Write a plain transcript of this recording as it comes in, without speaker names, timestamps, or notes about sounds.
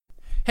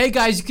Hey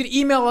guys, you can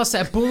email us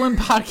at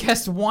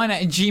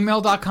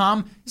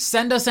boolinpodcast1@gmail.com.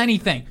 Send us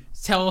anything.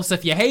 Tell us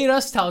if you hate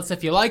us. Tell us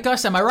if you like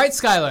us. Am I right,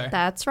 Skylar?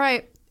 That's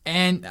right.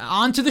 And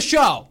on to the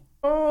show.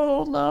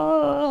 Oh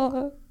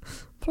no.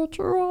 Put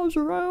your arms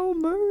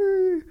around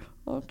me.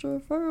 Don't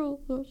you feel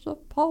there's a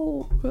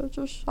poke at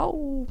your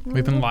soul?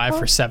 We've been live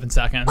for 7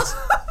 seconds.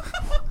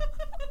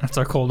 That's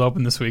our cold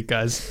open this week,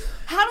 guys.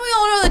 How do we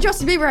all know that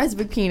Justin Bieber has a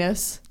big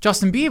penis?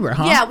 Justin Bieber,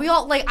 huh? Yeah, we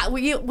all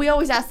we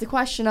always ask the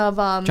question of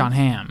John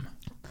Hamm.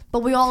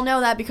 But we all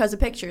know that because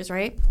of pictures,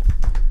 right?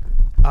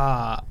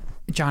 Well,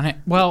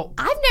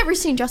 I've never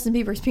seen Justin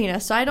Bieber's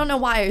penis, so I don't know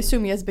why I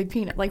assume he has a big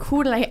penis. Like,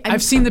 who did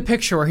I've seen the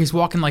picture where he's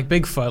walking like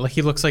Bigfoot. Like,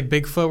 he looks like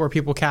Bigfoot, where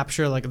people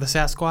capture, like, the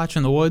Sasquatch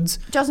in the woods.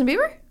 Justin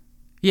Bieber?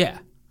 Yeah.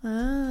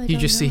 You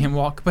just see him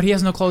walk, but he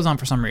has no clothes on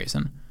for some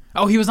reason.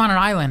 Oh, he was on an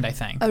island, I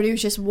think. Oh, he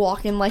was just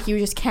walking like he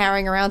was just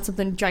carrying around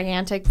something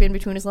gigantic in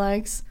between his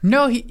legs?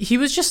 No, he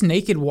was just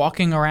naked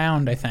walking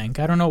around, I think.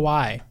 I don't know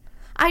why.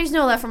 I just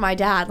know that from my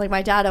dad. Like,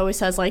 my dad always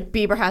says, like,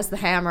 Bieber has the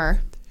hammer.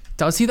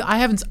 Does he?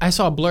 I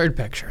saw a blurred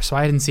picture, so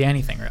I didn't see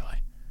anything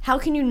really. How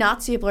can you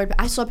not see a blurred?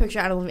 I saw a picture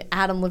of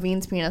Adam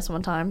Levine's penis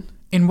one time.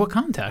 In what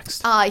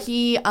context? I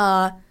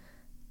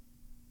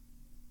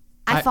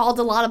followed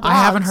a lot of blogs.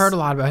 I haven't heard a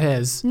lot about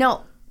his.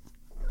 No.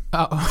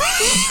 Oh.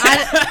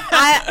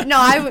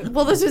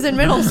 Well, this was in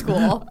middle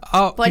school.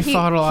 Oh, but he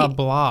followed a lot of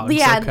blogs.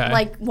 Yeah, okay.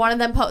 like one of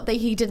them,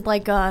 he did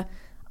like a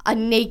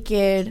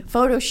naked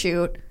photo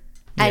shoot,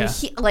 and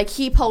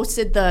he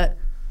posted the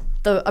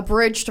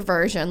abridged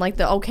version, like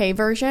the okay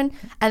version,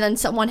 and then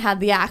someone had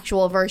the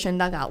actual version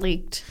that got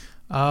leaked.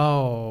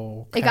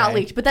 Oh, okay. It got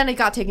leaked, but then it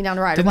got taken down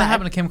right away. Didn't that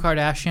happen to Kim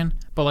Kardashian?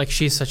 But like,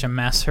 she's such a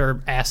mess.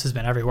 Her ass has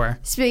been everywhere.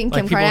 Speaking of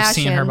like, Kim people Kardashian, have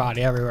seen her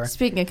body everywhere.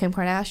 Speaking of Kim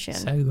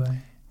Kardashian, segue.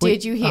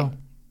 Did you hear? Oh.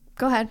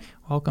 Go ahead.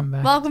 Welcome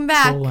back. Welcome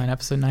back. Line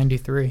episode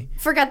 93.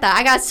 Forget that.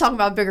 I got to talk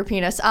about bigger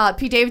penis.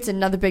 Pete Davidson,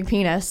 another big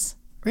penis.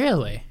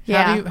 Really?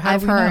 Yeah,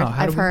 I've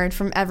heard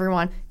from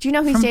everyone. Do you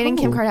know who's dating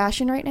Kim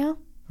Kardashian right now?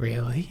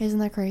 Really? Isn't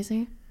that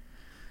crazy?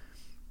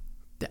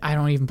 I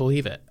don't even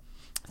believe it.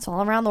 It's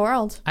all around the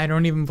world. I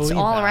don't even believe it.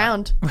 It's all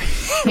around.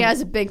 He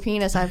has a big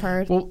penis, I've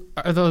heard. Well,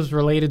 are those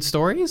related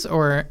stories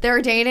or?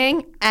 They're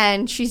dating,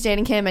 and she's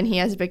dating him, and he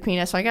has a big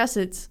penis. So I guess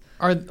it's.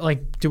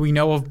 Do we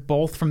know of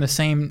both from the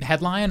same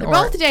headline? They're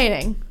both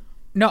dating.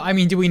 No, I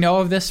mean, do we know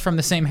of this from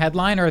the same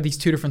headline, or are these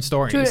two different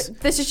stories?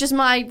 This is just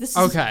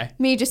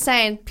me just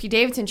saying Pete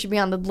Davidson should be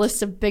on the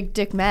list of big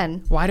dick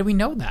men. Why do we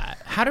know that?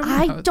 How do we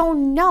I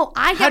don't know.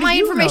 I get my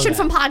information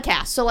from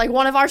podcasts. So, like,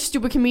 one of our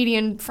stupid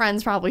comedian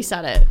friends probably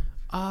said it.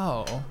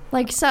 Oh.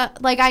 Like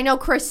I know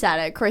Chris said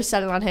it. Chris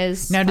said it on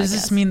his Now, does podcast.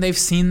 this mean they've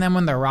seen them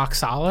when they're rock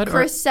solid?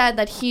 Chris said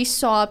that he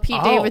saw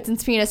Pete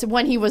Davidson's penis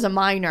when he was a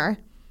minor.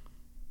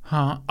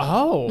 Huh?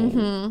 Oh.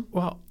 Mm-hmm.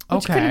 Well, okay.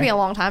 Which couldn't be a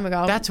long time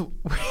ago.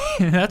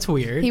 That's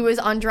weird. He was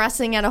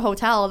undressing at a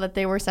hotel that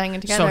they were staying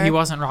in together. So he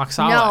wasn't rock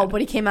solid? No,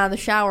 but he came out of the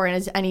shower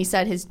and he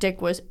said his dick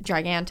was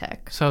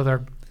gigantic. So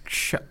they're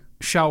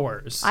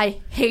showers. I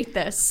hate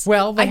this.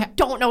 Well, I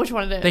don't know which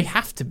one it is. They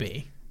have to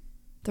be.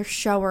 They're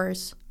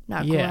showers,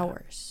 not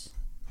growers.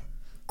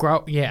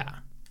 Yeah.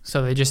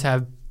 So they just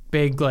have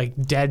big, like,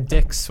 dead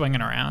dicks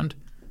swinging around.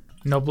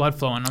 No blood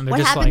flowing in them. They're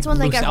just like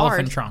loose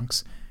elephant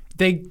trunks.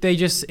 They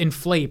just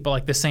inflate, but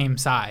like the same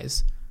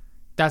size.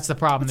 That's the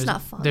problem. It's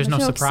not fun. There's no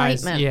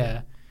surprise. Excitement.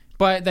 Yeah,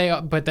 but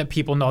that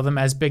people know them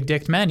as big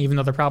dicked men, even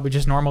though they're probably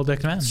just normal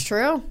dicked men. It's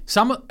true.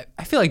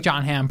 I feel like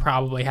John Hamm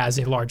probably has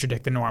a larger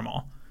dick than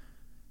normal.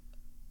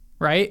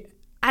 Right?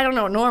 I don't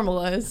know what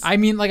normal is. I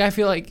mean, like, I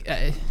feel like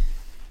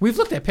we've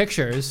looked at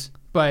pictures,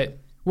 but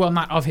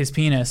not of his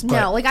penis. But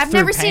no, like I've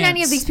never seen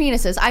any of these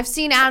penises. I've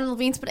seen Adam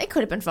Levine's, but it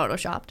could have been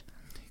photoshopped.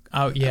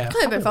 Oh yeah,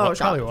 could have been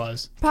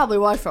photoshopped. Probably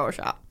was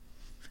photoshopped.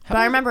 But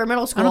I remember in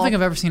middle school. I don't think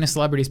I've ever seen a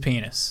celebrity's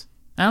penis.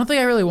 I don't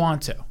think I really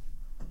want to.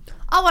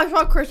 Oh, I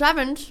saw Chris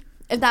Evans.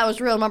 If that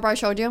was real, remember I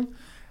showed you?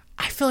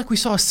 I feel like we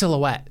saw a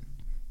silhouette.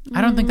 I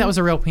don't think that was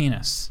a real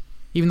penis,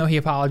 even though he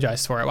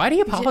apologized for it. Why did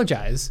he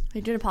apologize? He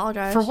did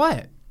apologize. For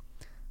what?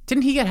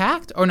 Didn't he get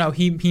hacked? Oh no,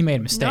 he made a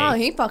mistake. No,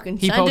 he fucking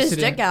sent his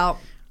dick out.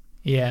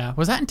 Yeah,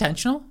 was that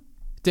intentional?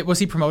 Was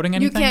he promoting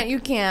anything? You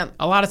can't.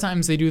 A lot of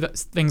times they do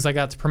things like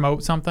that to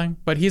promote something,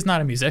 but he's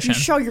not a musician. You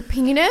show your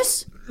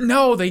penis?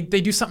 No, they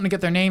do something to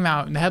get their name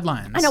out in the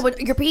headlines. I know,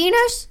 but your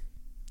penis?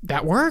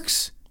 That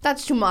works.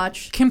 That's too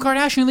much. Kim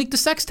Kardashian leaked a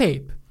sex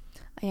tape.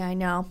 Yeah, I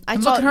know.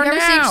 Look at her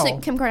now. Seen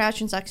Kim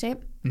Kardashian's sex tape?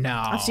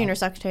 No. I've seen her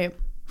sex tape.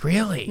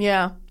 Really?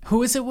 Yeah.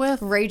 Who is it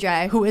with? Ray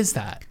J. Who is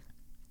that?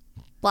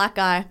 Black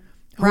guy.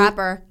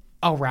 Rapper.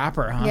 Oh,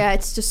 rapper, huh? Yeah,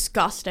 it's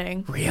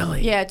disgusting.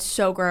 Really? Yeah, it's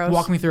so gross.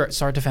 Walk me through it,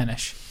 start to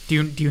finish. Do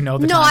you know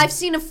the No, time? I've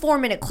seen a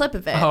 4-minute clip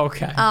of it. Oh,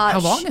 okay. How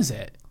long is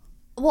it?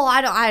 Well,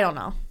 I don't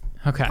know.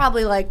 Okay.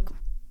 Probably like,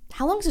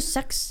 how long is a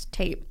sex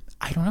tape?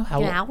 I don't know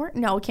how. An hour?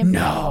 No, it can't be.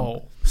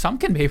 No, some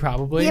can be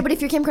probably. Yeah, but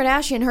if you're Kim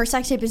Kardashian, her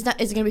sex tape is going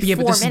to be 4 minutes. Yeah,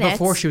 but this is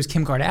before she was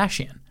Kim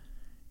Kardashian.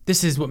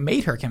 This is what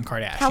made her Kim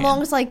Kardashian. How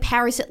long is like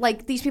Paris?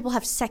 Like these people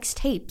have sex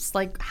tapes.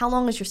 Like how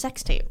long is your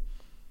sex tape?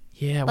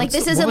 Yeah. Like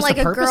this isn't like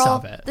a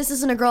girl. This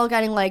isn't a girl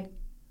getting like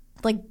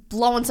like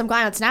blowing some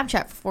guy on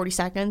Snapchat for 40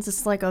 seconds.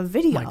 It's like a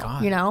video, my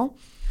God. you know?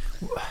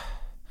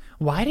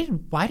 Why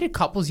did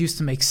couples used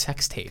to make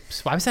sex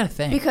tapes? Why was that a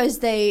thing? Because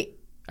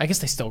I guess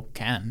they still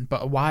can,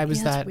 but why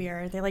was that? That's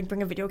weird. They like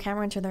bring a video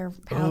camera into their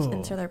house,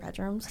 into their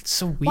bedrooms. That's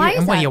so weird. Why is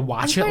and that? what, you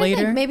watch it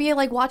later? Maybe you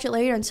like watch it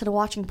later instead of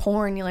watching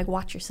porn. You like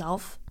watch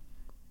yourself.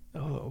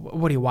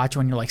 What do you watch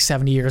when you're like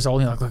 70 years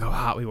old and you're like, look how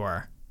hot we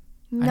were?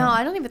 No,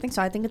 I don't even think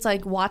so. I think it's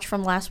like watch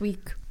from last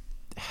week.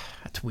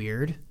 That's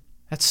weird.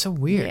 That's so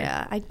weird.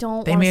 Yeah, I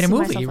don't. They made a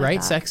movie, like right?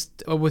 That. Sex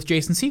with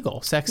Jason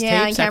Segel. Sex tape.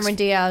 Yeah, and Cameron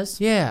Diaz.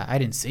 Yeah, I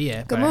didn't see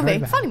it. Good movie.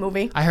 Funny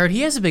movie. I heard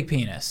he has a big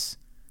penis.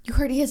 You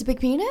heard he has a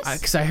big penis?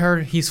 Because I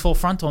heard he's full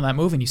frontal in that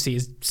movie, and you see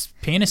his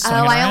penis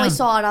swinging around. I only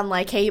saw it on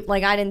like Cape.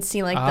 Like I didn't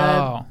see like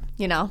the,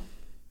 you know.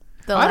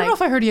 I don't know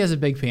if I heard he has a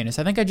big penis.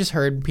 I think I just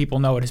heard people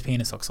know what his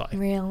penis looks like.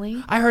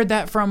 Really? I heard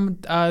that from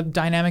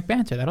Dynamic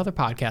Banter, that other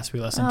podcast we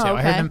listened to. Okay.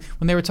 I heard them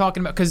when they were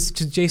talking about, because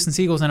Jason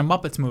Segel's in a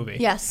Muppets movie.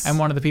 Yes. And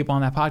one of the people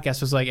on that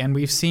podcast was like, and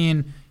we've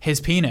seen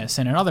his penis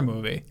in another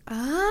movie.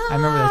 Ah, I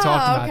remember they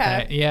talked about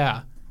that.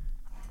 Yeah.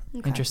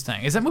 Okay.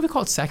 Interesting. Is that movie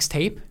called Sex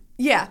Tape?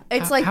 Yeah.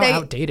 It's like how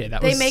outdated.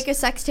 They make a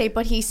sex tape,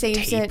 but he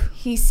saves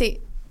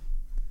it.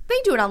 They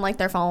do it on like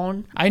their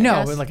phone. I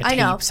know, like a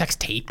tape, sex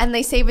tape. And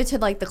they save it to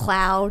like the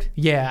cloud.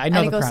 Yeah, I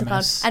know the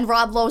premise. And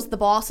Rob Lowe's the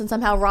boss, and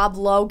somehow Rob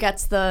Lowe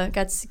gets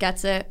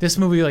it. This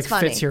movie like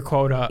fits your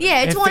quota.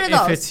 Yeah, it's one of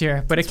those. It fits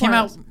here, but it came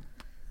out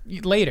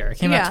later. It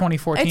came out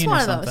 2014 it's one or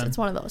of something. Those. It's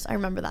one of those. I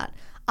remember that.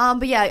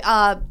 But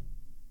yeah,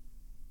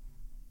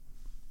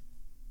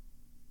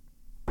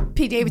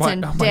 Pete Davidson.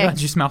 What? Oh my God,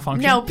 did you smell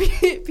funky? No,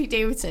 Pete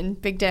Davidson,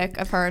 big dick.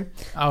 I've heard.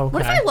 Oh, okay.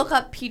 What if I look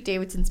up Pete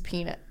Davidson's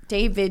penis?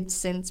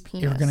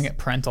 You're gonna get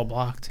parental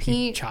blocked,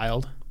 you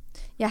child.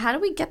 Yeah, how do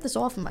we get this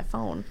off of my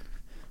phone?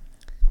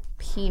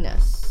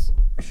 Penis.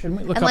 Shouldn't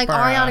we look and up like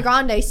Ariana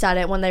Grande said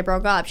it when they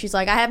broke up. She's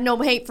like, I have no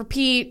hate for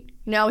Pete.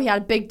 You know, he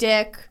had a big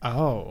dick.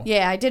 Oh.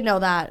 Yeah, I did know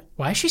that.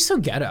 Why is she so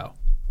ghetto?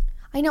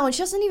 I know, and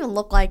she doesn't even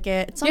look like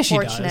it. It's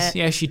unfortunate. She does.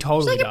 Yeah, she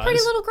totally does. She's like a pretty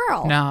little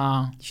girl.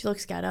 No. She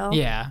looks ghetto.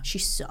 Yeah. She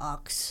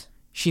sucks.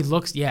 She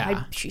looks,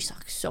 yeah. She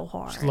sucks so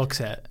hard. She looks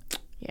it.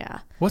 Yeah.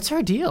 What's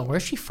her deal?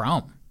 Where's she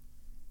from?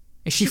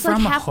 Is she she's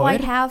from like half a hood?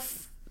 white,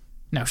 half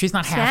No, she's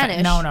not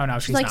Spanish. half. No,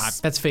 she's like, not.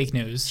 That's fake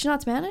news. She's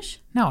not Spanish?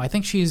 No, I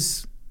think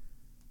she's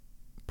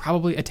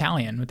probably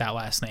Italian with that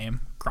last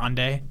name,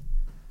 Grande.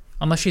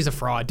 Unless she's a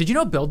fraud. Did you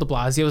know Bill de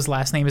Blasio's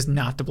last name is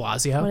not de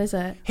Blasio? What is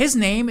it? His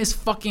name is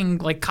fucking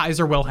like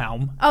Kaiser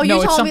Wilhelm. Oh,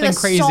 you told me this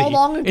crazy. So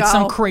long ago. It's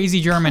some crazy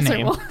German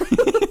name.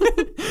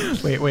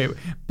 Wait.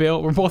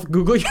 Bill, we're both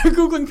Googling. You're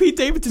Googling Pete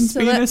Davidson's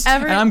penis,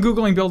 and I'm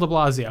Googling Bill de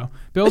Blasio.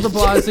 Bill de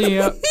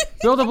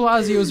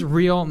Blasio's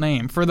real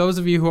name. For those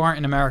of you who aren't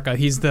in America,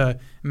 he's the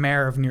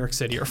mayor of New York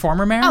City, or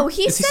former mayor. Oh, is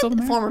he still the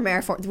mayor? Former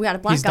mayor. We got a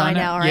black guy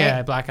now, right?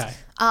 Yeah, black guy.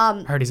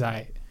 Heard he's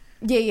alright.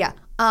 Yeah.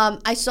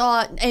 I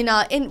saw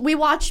we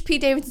watched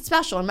Pete Davidson's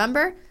special,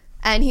 remember?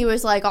 And he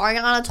was like,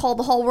 Ariana told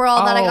the whole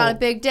world that I got a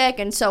big dick,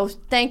 and so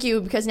thank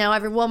you, because now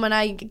every woman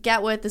I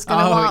get with is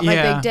gonna want my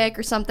big dick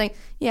or something.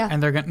 Yeah.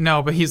 And they're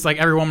gonna but he's like,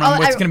 every woman I'm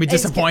with is gonna be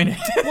disappointed.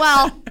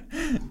 Well,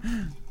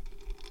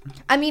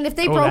 I mean, if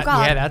they broke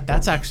up,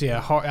 that's actually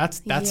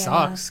that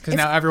sucks, because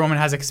now every woman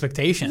has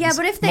expectations. Yeah,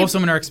 but if most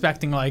women are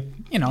expecting like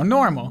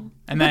normal,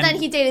 and then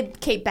he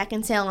dated Kate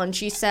Beckinsale, and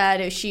she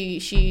said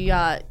she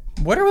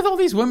what are with all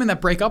these women that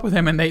break up with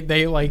him and they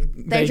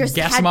just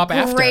gas had him up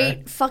after?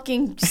 Great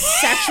fucking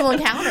sexual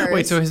encounters.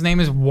 Wait, so his name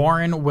is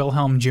Warren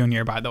Wilhelm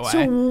Jr., by the way.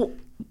 So,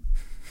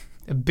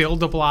 Bill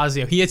de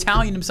Blasio. He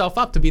Italianed himself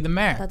up to be the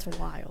mayor. That's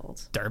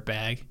wild.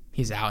 Dirtbag.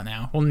 He's out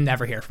now. We'll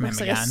never hear from him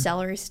again. Looks like a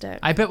celery stick.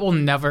 I bet we'll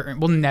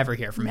never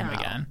hear from him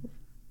again.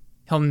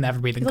 He'll never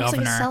be the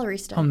governor. Like a celery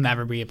stick. He'll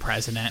never be a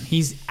president.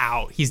 He's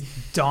out. He's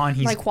done.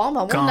 He's like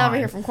Cuomo. Gone. We'll never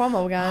hear from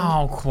Cuomo again.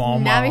 Oh,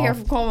 Cuomo. Never hear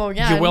from Cuomo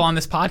again. You will on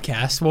this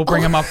podcast. We'll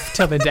bring him up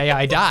till the day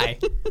I die.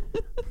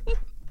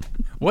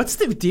 What's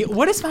the deal?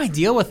 What is my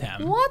deal with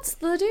him? What's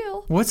the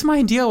deal? What's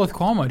my deal with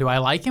Cuomo? Do I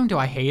like him? Do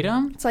I hate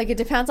him? It's like it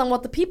depends on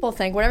what the people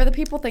think. Whatever the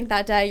people think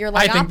that day, you're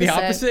like I think the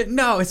opposite.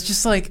 No, it's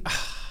just like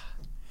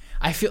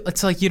I feel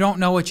it's like you don't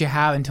know what you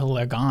have until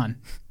they're gone.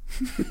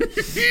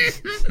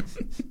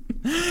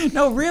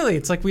 No, really,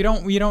 it's like we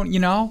don't, yeah,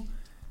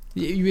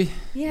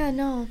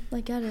 no, I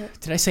get it.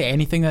 Did I say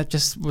anything that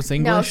just was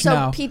English?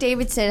 No. Pete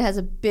Davidson has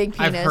a big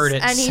penis. I've heard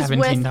it and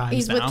 17 times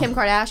He's with Kim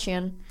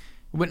Kardashian.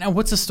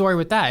 What's the story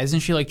with that?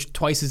 Isn't she like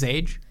twice his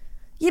age?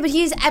 Yeah, but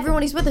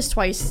everyone he's with is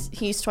twice.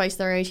 He's twice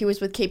their age. He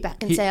was with Kate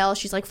Beckinsale.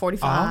 She's like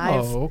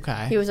 45. Oh,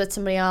 okay. He was with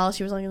somebody else.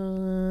 She was like.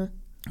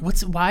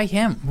 Why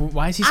him?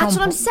 Why is he so That's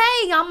what I'm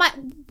saying. I'm like,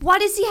 what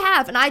does he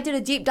have? And I did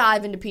a deep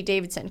dive into Pete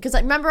Davidson because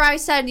remember I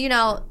said,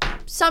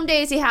 some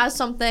days he has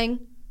something.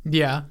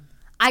 Yeah.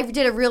 I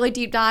did a really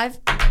deep dive.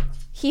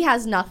 He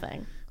has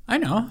nothing. I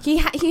know. He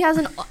has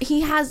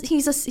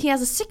a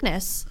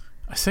sickness.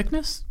 A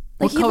sickness?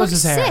 Like, what color is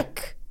his hair?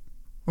 Sick.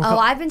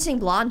 I've been seeing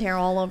blonde hair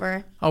all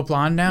over. Oh,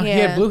 blonde now? Yeah. He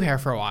had blue hair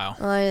for a while.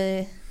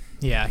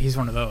 Yeah, he's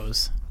one of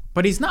those.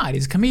 But he's not.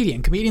 He's a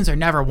comedian. Comedians are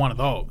never one of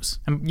those.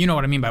 And you know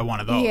what I mean by one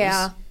of those.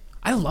 Yeah.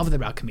 I love that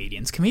about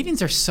comedians.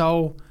 Comedians are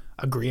so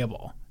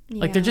agreeable.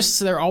 Like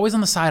they're always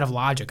on the side of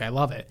logic. I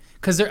love it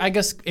because I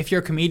guess if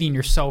you're a comedian,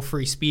 you're so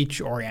free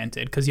speech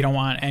oriented because you don't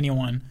want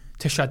anyone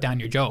to shut down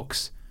your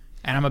jokes.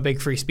 And I'm a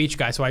big free speech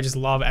guy, so I just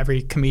love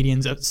every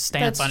comedian's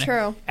stance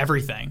on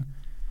everything.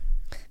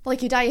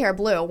 Like you dye your hair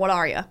blue, what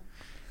are you?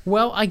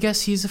 Well, I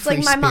guess he's a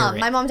free spirit.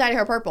 My mom dyed her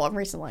hair purple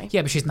recently.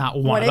 Yeah, but she's not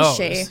one of those.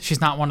 What is she?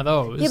 She's not one of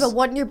those. Yeah, but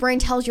what in your brain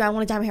tells you I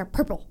want to dye my hair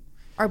purple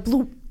or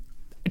blue?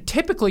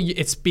 Typically,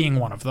 it's being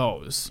one of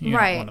those. You know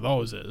what one of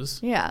those is.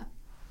 Yeah.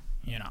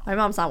 You know. My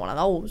mom's not one of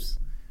those.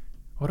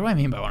 What do I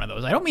mean by one of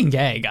those? I don't mean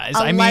gay, guys.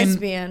 I mean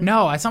lesbian.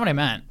 No, that's not what I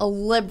meant. A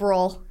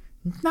liberal.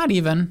 Not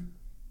even.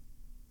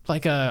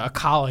 Like a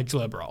college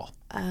liberal.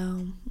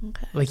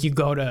 Okay. Like you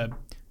go to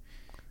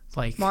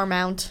like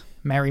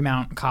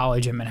Marymount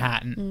College in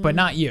Manhattan, but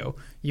not you.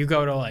 You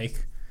go to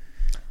like.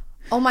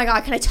 Oh my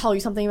God! Can I tell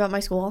you something about my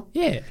school?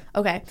 Yeah.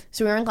 Okay,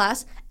 so we were in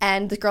class,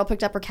 and the girl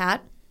picked up her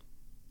cat.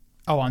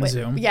 Oh, on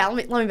Zoom. Yeah,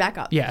 let me back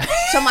up. Yeah.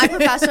 So my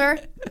professor,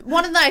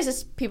 one of the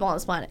nicest people on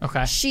this planet.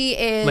 Okay. She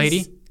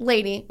is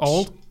lady.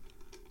 Old.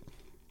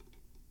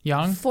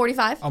 Young.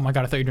 45. Oh my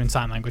God! I thought you were doing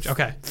sign language.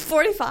 Okay.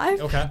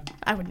 45. Okay.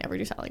 I would never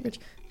do sign language.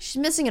 She's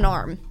missing an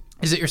arm.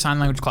 Is it your sign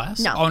language class?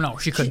 No. Oh no,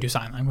 she couldn't do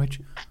sign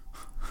language.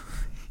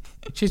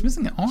 She's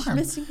missing an arm. She's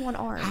missing one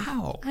arm.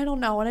 How? I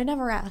don't know, and I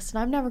never asked,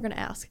 and I'm never gonna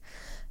ask.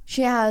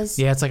 She has.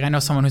 Yeah, it's like I know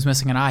someone who's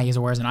missing an eye. He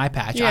wears an eye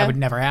patch. Yeah. I would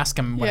never ask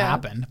him what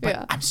happened,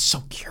 but I'm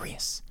so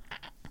curious.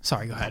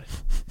 Sorry, go ahead.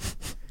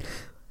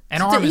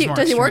 An arm is more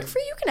Does he work for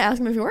you? You can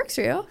ask him if he works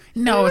for you.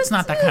 No, it's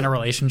not that kind of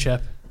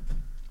relationship.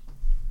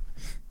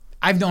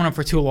 I've known him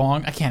for too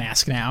long. I can't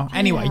ask now.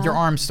 Anyway, your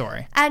arm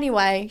story.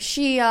 Anyway,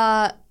 she's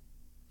a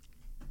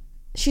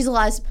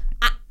lesbian.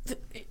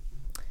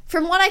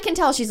 From what I can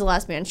tell, she's a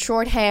lesbian.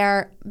 Short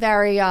hair,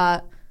 very.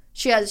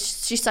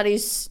 She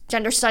studies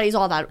gender studies,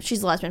 all that.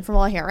 She's a lesbian from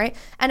all I hear, right?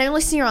 And I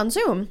only see her on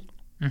Zoom.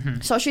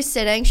 Mm-hmm. So she's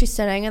sitting,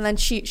 and then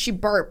she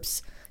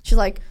burps. She's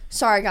like,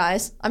 "Sorry,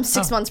 guys, I'm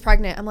 6 months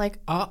pregnant." I'm like,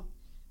 I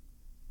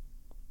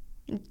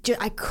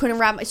couldn't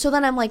wrap my... So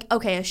then I'm like,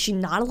 okay, is she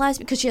not a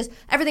lesbian? Because she has...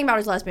 Everything about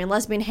her is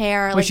lesbian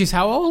hair. Wait, like, she's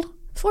how old?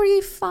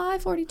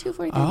 45, 42,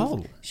 43.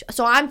 Oh.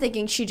 So I'm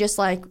thinking she was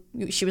like,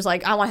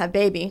 I want to have a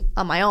baby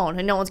on my own,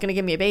 and no one's going to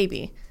give me a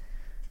baby.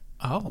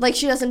 Oh. Like,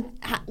 she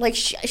doesn't...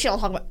 she don't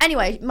talk about...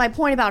 Anyway, my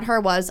point about her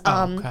was...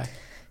 okay.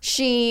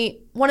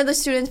 One of the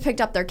students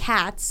picked up their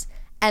cats,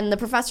 and the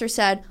professor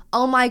said,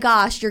 "Oh my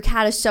gosh, your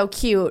cat is so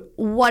cute.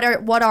 What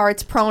are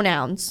its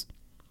pronouns?"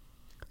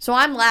 So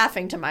I'm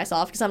laughing to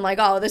myself because I'm like,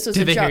 oh, this was a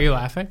joke. Did they hear you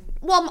laughing?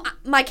 Well,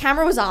 my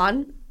camera was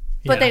on,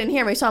 but they didn't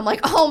hear me. So I'm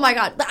like, oh my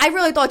God. I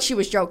really thought she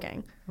was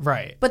joking.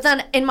 Right. But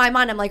then in my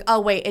mind, I'm like, oh,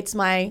 wait, it's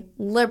my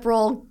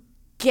liberal,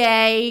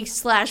 gay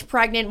 /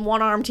 pregnant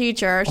one-armed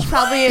teacher. She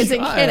probably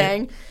isn't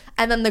kidding.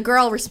 And then the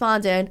girl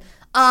responded,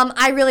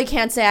 I really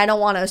can't say. I don't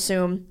want to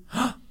assume.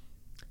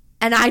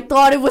 And I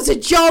thought it was a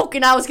joke.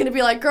 And I was going to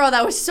be like, girl,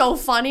 that was so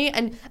funny.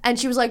 And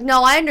she was like,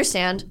 no, I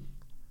understand.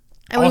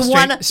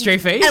 And straight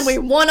face? And we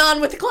went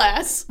on with the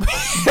class.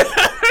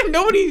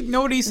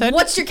 Nobody said...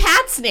 What's your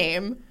cat's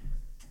name?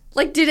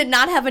 Like, did it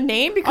not have a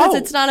name because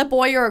it's not a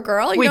boy or a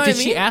girl? You know what I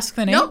mean? She ask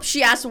the name? Nope.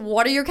 She asked,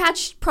 what are your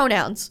cat's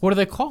pronouns? What do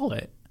they call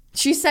it?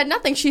 She said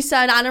nothing. She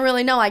said, I don't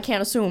really know. I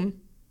can't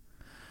assume.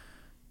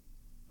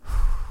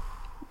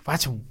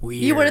 That's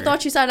weird. You would have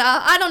thought she said,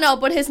 I don't know,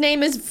 but his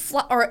name is...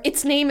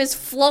 its name is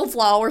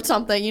Flo or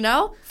something, you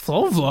know?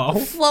 Flo?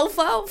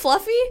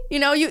 Fluffy? You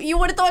know, you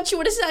would have thought she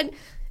would have said...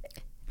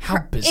 How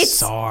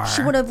bizarre.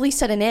 She would have at least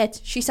said an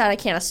it. She said, I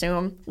can't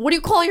assume. What do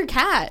you call your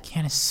cat?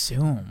 Can't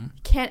assume.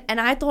 And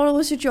I thought it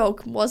was a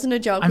joke. Wasn't a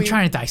joke. I'm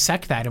trying to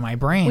dissect that in my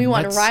brain. We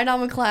went right on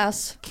with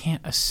class.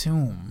 Can't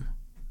assume.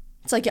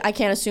 It's like, I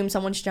can't assume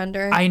someone's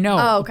gender. I know,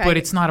 oh, okay. But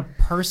it's not a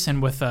person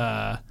with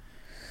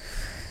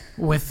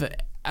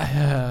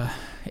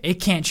it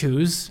can't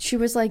choose. She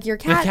was like, your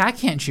cat. The cat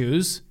can't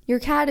choose. Your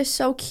cat is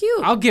so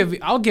cute. I'll give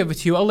it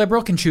to you. A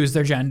liberal can choose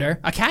their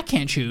gender. A cat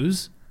can't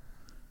choose.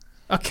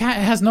 A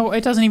cat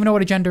it doesn't even know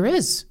what a gender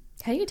is.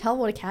 How do you tell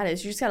what a cat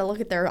is? You just got to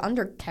look at their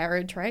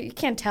undercarriage, right? You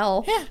can't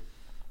tell. Yeah.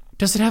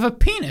 Does it have a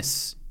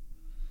penis?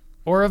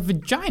 Or a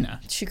vagina?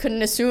 She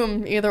couldn't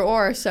assume either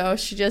or, so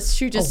she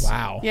just. Oh,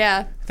 wow.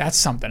 Yeah. That's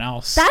something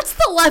else. That's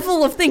the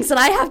level of things that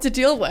I have to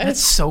deal with.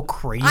 That's so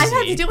crazy. I've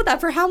had to deal with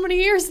that for how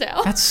many years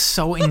now? That's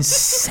so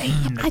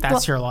insane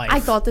that's your life. I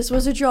thought this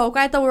was a joke.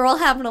 I thought we were all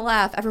having a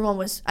laugh. Everyone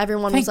was like...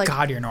 Thank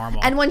God you're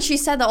normal. And when she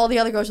said that, all the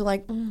other girls were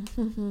like...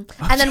 And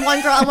then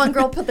one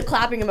girl put the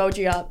clapping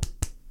emoji up.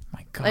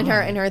 My God.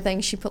 In her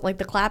thing, she put like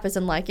the clap as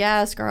in like,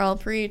 yes, girl,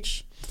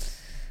 preach.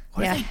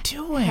 What are they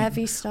doing?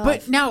 Heavy stuff.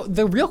 But now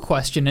the real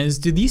question is,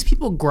 do these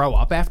people grow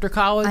up after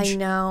college? I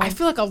know. I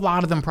feel like a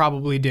lot of them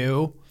probably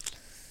do.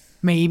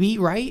 Maybe,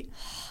 right?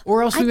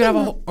 Or else we would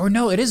have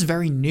it is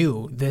very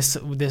new,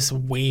 this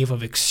wave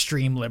of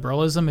extreme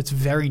liberalism. It's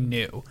very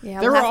new.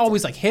 Yeah, there were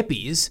always like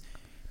hippies,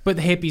 but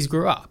the hippies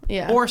grew up.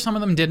 Yeah. Or some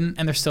of them didn't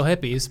and they're still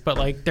hippies, but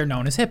like they're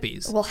known as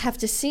hippies. We'll have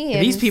to see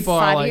these people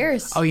 5 are like,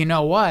 years. Oh, you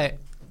know what?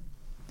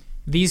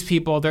 These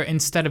people, they're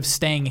instead of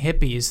staying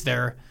hippies,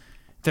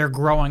 they're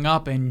growing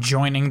up and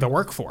joining the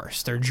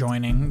workforce. They're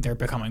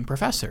becoming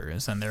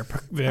professors, and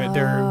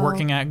they're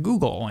working at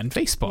Google and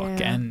Facebook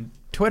and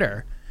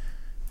Twitter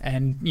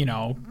and,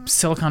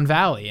 Silicon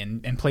Valley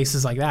and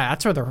places like that.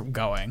 That's where they're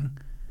going.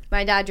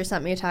 My dad just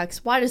sent me a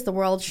text. Why does the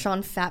world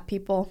shun fat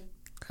people?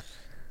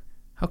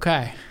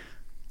 Okay.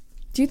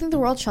 Do you think the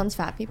world shuns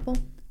fat people?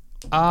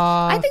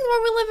 I think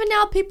where we live in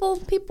now,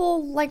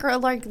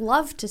 people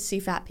love to see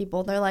fat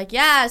people. They're like,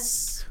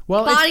 yes,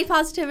 body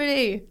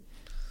positivity.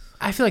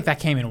 I feel like that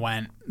came and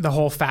went. The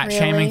whole fat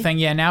shaming thing.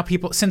 Yeah, now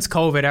people, since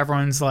COVID,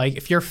 everyone's like,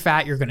 if you're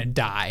fat, you're gonna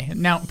die.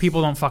 Now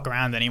people don't fuck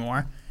around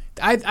anymore.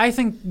 I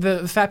think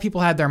the fat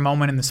people had their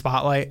moment in the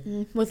spotlight.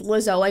 With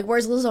Lizzo, like,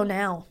 where's Lizzo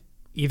now?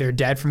 Either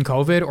dead from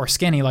COVID or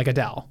skinny like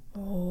Adele.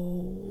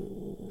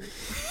 Oh.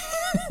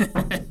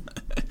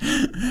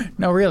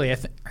 No, really. Are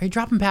you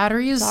dropping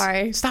batteries?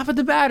 Sorry. Stop with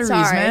the batteries,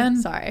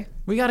 man. Sorry.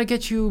 We got to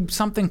get you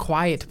something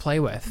quiet to play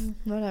with.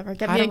 Whatever.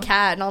 Get me a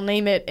cat and I'll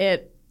name it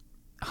It.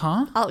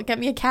 Huh? I'll get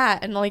me a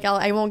cat and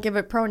I won't give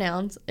it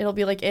pronouns. It'll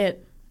be like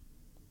It.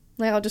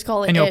 Like, I'll just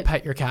call it And you'll It.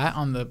 pet your cat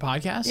on the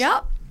podcast?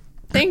 Yep.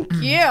 Thank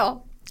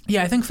you.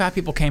 Yeah, I think fat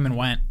people came and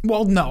went.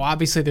 Well, no,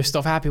 obviously there's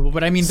still fat people,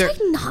 but I mean, there's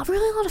not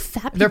really a lot of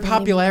fat people. Their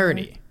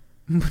popularity.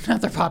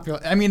 Not their popular.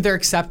 I mean, their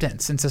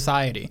acceptance in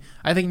society.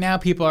 I think now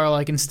people are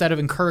like, instead of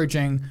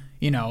encouraging,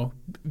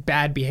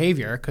 bad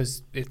behavior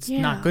because it's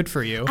not good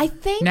for you. I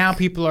think now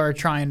people are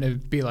trying to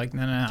be like,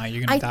 no,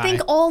 you're gonna die. I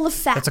think all the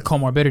fat. That's a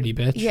comorbidity,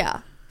 bitch.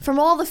 Yeah. From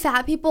all the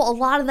fat people, a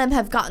lot of them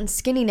have gotten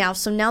skinny now,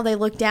 so now they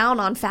look down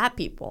on fat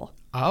people.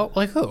 Oh,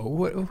 like who?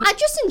 What? I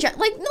just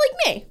like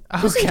me.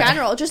 Just in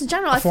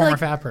general. I feel like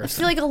fat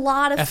person. I feel like a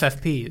lot of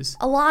FFPs.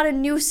 A lot of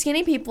new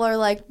skinny people are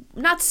like,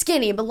 not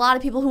skinny, but a lot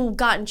of people who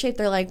got in shape.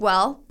 They're like,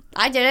 well,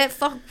 I did it.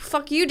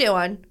 Fuck you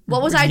doing.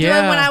 What was I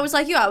doing when I was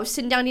like you? I was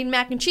sitting down eating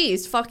mac and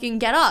cheese. Fucking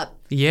get up.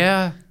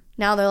 Yeah.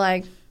 Now they're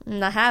like, I'm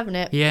not having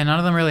it. Yeah, none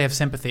of them really have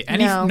sympathy.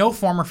 No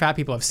former fat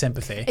people have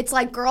sympathy. It's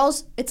like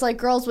girls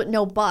with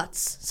no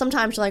butts.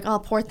 Sometimes you're like, oh,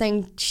 poor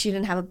thing, she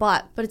didn't have a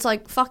butt. But it's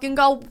like, fucking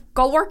go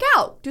work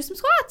out. Do some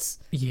squats.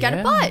 Yeah. Get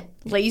a butt.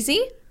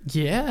 Lazy.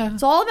 Yeah.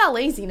 It's all about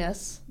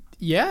laziness.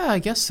 Yeah, I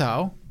guess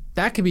so.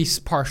 That could be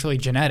partially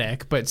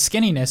genetic, but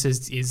skinniness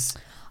is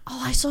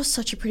Oh, I saw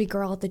such a pretty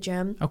girl at the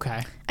gym.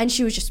 Okay. And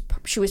she was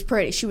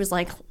pretty. She was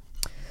like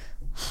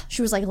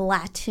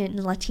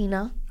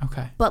Latina.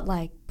 Okay. But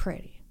like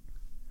pretty.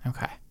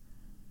 Okay.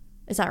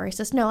 Is that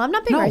racist? No, I'm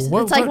not being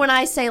racist. It's like when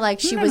I say like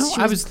she was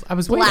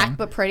black waiting.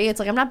 but pretty. It's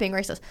like I'm not being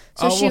racist.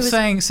 So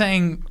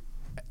saying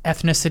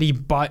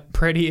ethnicity but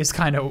pretty is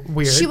kind of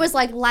weird. She was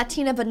like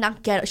Latina but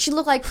not ghetto. She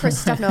looked like Chris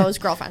Stefano's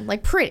girlfriend,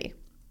 like pretty.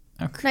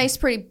 Okay. Nice,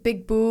 pretty,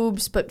 big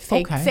boobs, but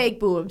fake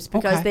boobs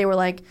because they were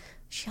like,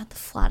 she had the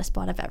flattest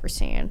butt I've ever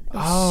seen. It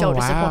was so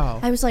disappointing. Wow.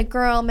 I was like,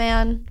 girl,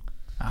 man.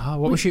 Oh,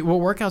 what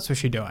workouts was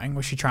she doing?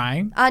 Was she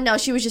trying? No,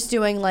 she was just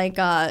doing like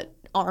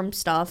arm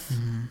stuff.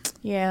 Mm-hmm.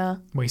 Yeah.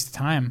 Waste of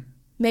time.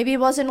 Maybe it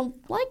wasn't a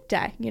leg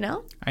day,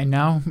 I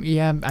know.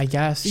 Yeah, I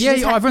guess.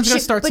 Everyone's going to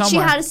start somewhere. But she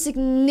had a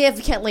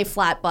significantly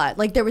flat butt.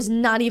 Like there was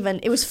not even,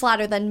 it was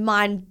flatter than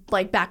mine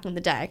like back in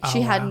the day.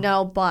 She had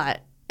no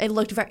butt.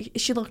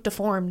 She looked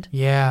deformed.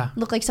 Yeah.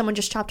 Looked like someone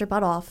just chopped her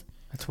butt off.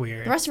 That's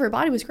weird. The rest of her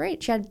body was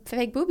great. She had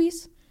fake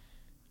boobies.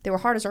 They were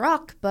hard as a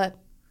rock, but...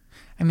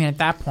 I mean, at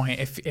that point,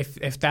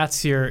 if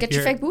that's your... Get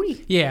your fake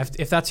booty. Yeah,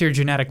 if that's your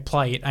genetic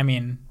plight, I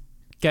mean,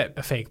 get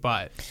a fake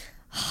butt.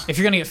 If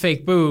you're going to get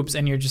fake boobs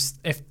and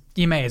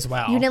you may as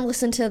well. You didn't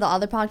listen to the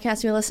other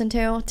podcast we listened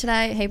to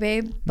today, Hey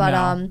Babe? But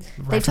no,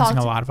 they talked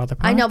a lot of other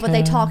podcasts. I know, but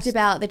they talked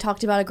about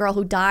a girl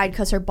who died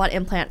because her butt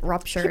implant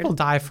ruptured. People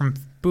die from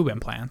boob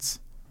implants.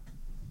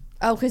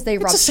 Oh, because they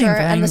rupture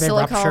and the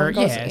silicone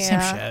goes... Yeah,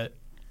 same shit.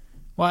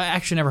 Well, I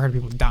actually never heard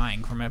people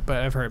dying from it,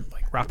 but I've heard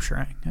like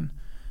rupturing and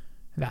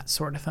that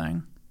sort of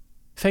thing.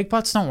 Fake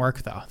butts don't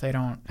work though. They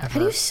don't ever. How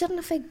do you sit on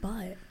a fake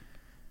butt?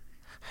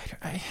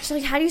 So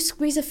like, how do you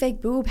squeeze a fake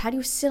boob? How do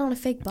you sit on a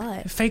fake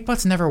butt? Fake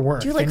butts never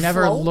work. Do you, they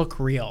never float? Look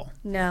real.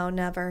 No,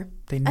 never.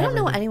 They never. I don't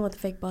know anyone with a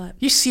fake butt.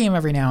 You see them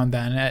every now and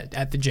then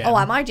at the gym. Oh,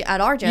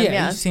 at our gym,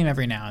 yeah. You see them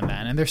every now and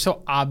then, and they're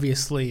so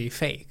obviously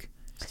fake.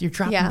 You're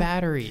dropping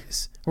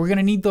batteries. We're going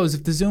to need those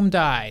if the Zoom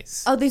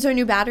dies. Oh, these are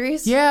new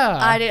batteries? Yeah.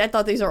 I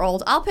thought these are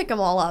old. I'll pick them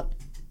all up.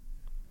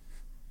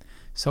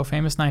 So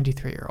famous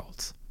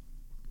 93-year-olds.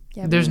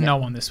 Yeah, there's no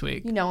one this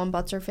week. You know when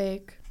butts are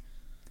fake.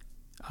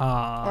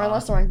 Or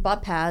unless they're wearing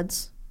butt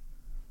pads.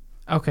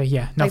 Okay,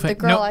 yeah.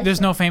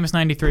 There's no famous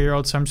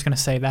 93-year-olds, so I'm just going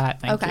to say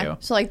that. Thank you.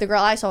 So like the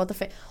girl I saw with the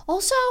fake.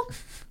 Also.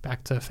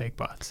 Back to fake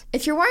butts.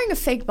 If you're wearing a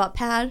fake butt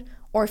pad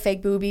or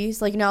fake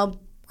boobies, like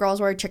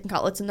girls wear chicken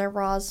cutlets in their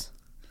bras.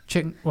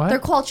 Chicken what? They're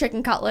called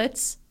chicken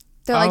cutlets.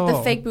 They're like the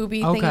fake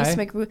booby thing you used to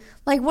make.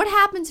 Like, what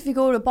happens if you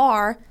go to a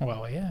bar?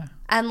 Well, yeah.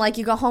 And like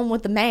you go home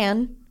with the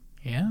man.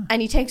 Yeah.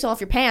 And he takes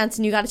off your pants,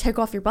 and you got to take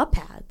off your butt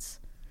pads.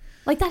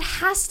 Like that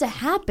has to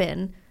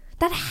happen.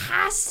 That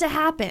has to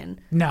happen.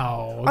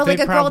 No. Or like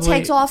a girl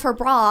takes off her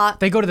bra.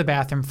 They go to the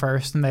bathroom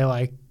first, and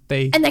and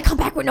they come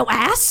back with no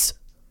ass.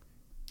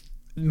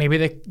 Maybe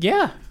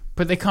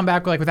but they come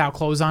back without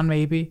clothes on,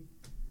 maybe,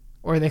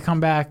 or they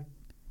come back.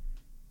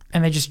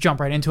 And they just jump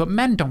right into it.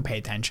 Men don't pay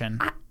attention.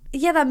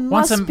 Yeah, that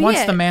must be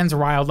Once the man's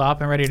riled up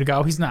and ready to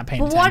go, he's not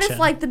paying attention. But what if,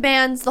 like, the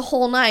man's the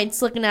whole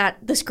night's looking at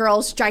this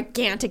girl's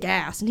gigantic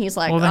ass, and he's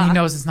like, well, then he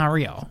knows it's not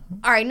real.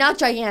 All right, not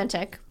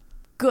gigantic.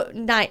 Good,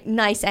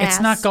 nice ass.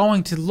 It's not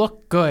going to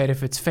look good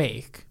if it's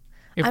fake.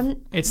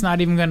 It's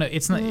not even gonna.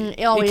 It's not. It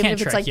even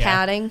can't if it's like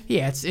padding.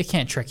 Yeah, it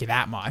can't trick you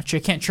that much.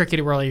 It can't trick you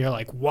to where you're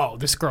like, whoa,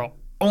 this girl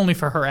only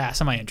for her ass.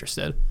 Am I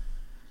interested?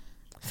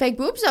 Fake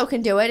boobs though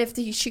can do it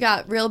if she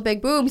got real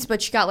big boobs,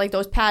 but she got like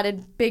those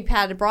big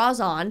padded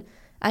bras on.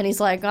 And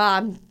he's like,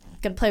 I'm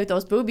going to play with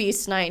those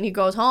boobies tonight. And he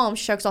goes home,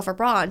 she checks off her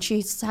bra, and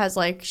she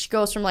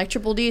goes from like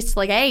triple D's to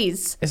like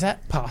A's. Is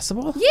that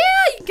possible?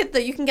 Yeah,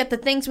 you can get the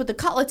things with the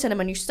cutlets in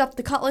them, and you stuff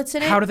the cutlets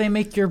in it. How do they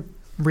make your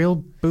real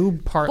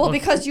boob part Well,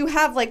 because you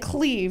have like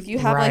cleave. You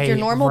have like your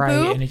normal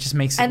boob. And it just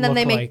makes it and then look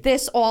they make like...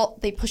 this all,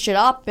 they push it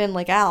up and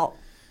like out.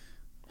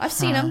 I've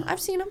seen them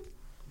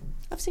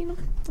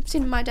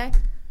in my day.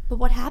 But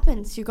what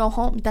happens? You go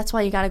home. That's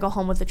why you got to go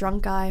home with the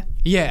drunk guy.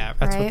 Yeah,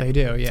 that's what they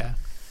do, yeah.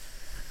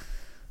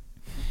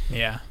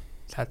 Yeah,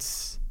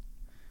 that's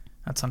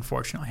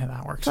unfortunately how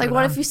that works. It's like,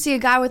 what if you see a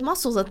guy with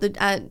muscles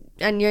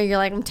and you're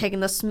like, I'm taking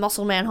this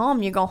muscle man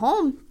home. You go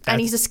home and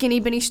he's a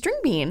skinny bitty string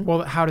bean.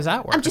 Well, how does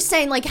that work? I'm just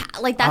saying, like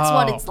that's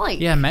what it's like.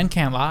 Yeah, men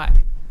can't lie.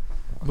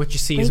 What you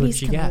see is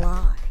what you get.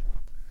 Lie.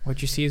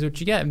 What you see is what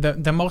you get.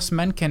 The most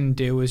men can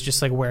do is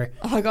just like wear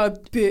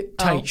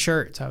tight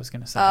shirts. I was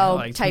gonna say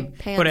like tight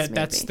pants. But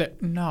that's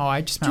no. I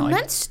just meant do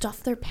like. Men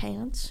stuff their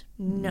pants?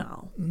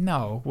 No.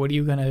 No. What are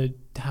you gonna?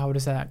 How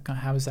is that?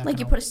 Like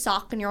you put a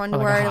sock in your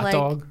underwear, like a hot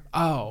dog.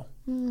 Oh.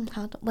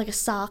 Like a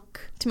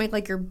sock to make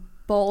like your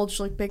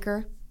bulge look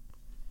bigger.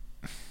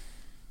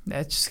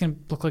 That's just gonna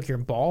look like your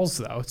balls,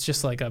 though. It's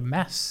just like a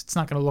mess. It's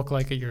not gonna look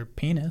like your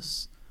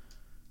penis.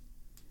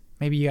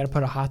 Maybe you got to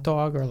put a hot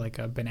dog or like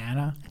a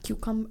banana.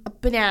 A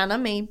banana,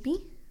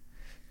 maybe.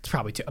 It's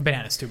probably a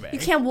banana's too big. You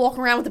can't walk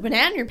around with a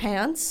banana in your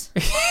pants.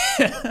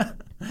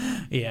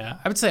 Yeah,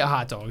 I would say a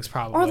hot dog is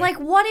probably. Or like,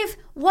 what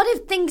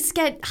if things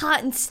get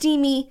hot and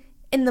steamy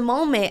in the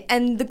moment,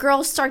 and the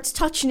girl starts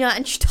touching it,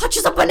 and she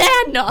touches a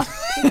banana?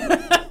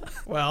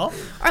 Well.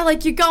 Or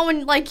like you go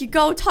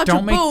touch a boob.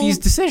 Don't make these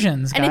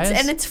decisions, guys.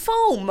 And it's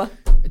foam.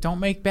 Don't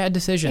make bad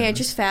decisions. Yeah, it's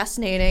just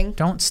fascinating.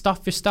 Don't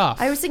stuff your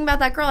stuff. I was thinking about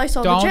that girl I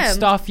saw at the gym. Don't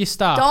stuff your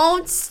stuff.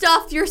 Don't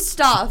stuff your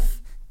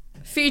stuff.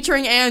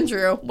 Featuring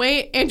Andrew.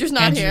 Wait, Andrew's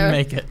not here. Andrew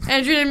didn't make it.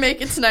 Andrew didn't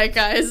make it tonight,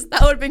 guys.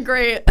 That would have been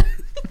great.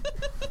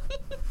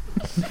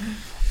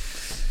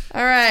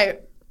 All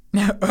right.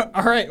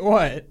 All right,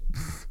 what?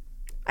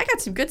 I got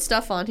some good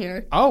stuff on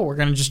here. Oh, we're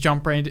going to just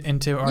jump right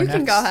into our next... You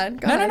can go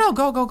ahead. No,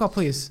 go,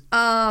 please.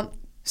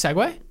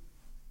 Segue?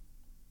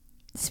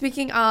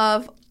 Speaking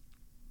of...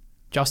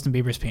 Justin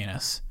Bieber's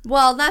penis.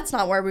 Well, that's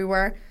not where we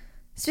were.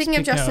 Speaking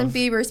of Justin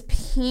Bieber's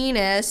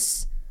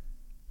penis...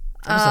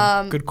 That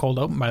was a good cold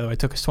open, by the way. It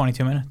took us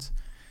 22 minutes.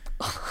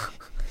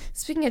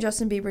 Speaking of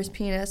Justin Bieber's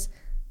penis...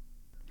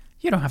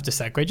 You don't have to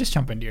segue. Just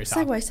jump into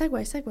yourself.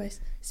 Segues.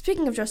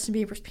 Speaking of Justin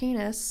Bieber's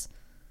penis...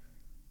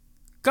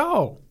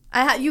 Go.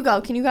 You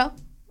go. Can you go?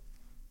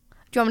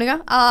 Do you want me to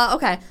go?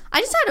 Okay. I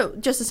just had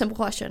just a simple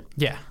question.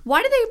 Yeah.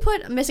 Why did they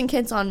put missing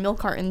kids on milk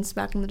cartons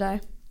back in the day?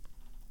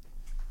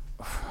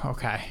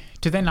 Okay.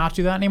 Do they not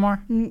do that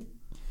anymore?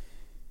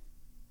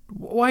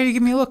 Why do you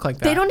give me a look like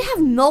that? They don't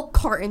have milk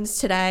cartons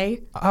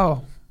today.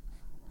 Oh.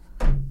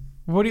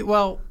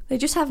 They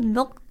just have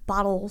milk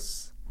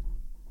bottles.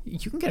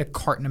 You can get a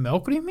carton of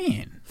milk? What do you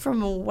mean?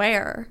 From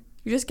where?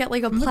 You just get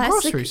like a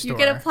grocery store. You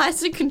get a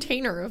plastic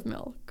container of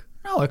milk.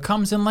 No, it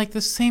comes in like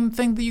the same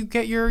thing that you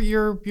get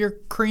your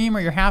cream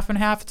or your half and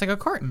half. It's like a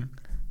carton.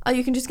 Oh,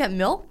 you can just get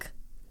milk?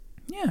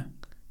 Yeah.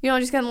 You know,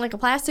 just get like a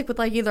plastic with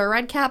like either a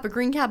red cap, a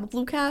green cap, a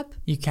blue cap.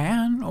 You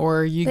can,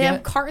 or They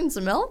have cartons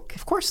of milk?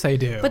 Of course they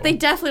do. But they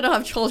definitely don't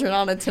have children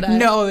on it today.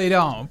 No, they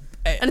don't.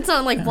 And it's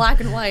not like black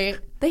and white.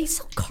 They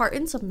sell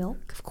cartons of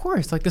milk? Of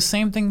course, like the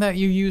same thing that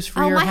you use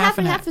for your my half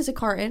and half is a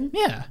carton.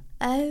 Yeah.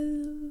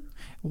 Oh.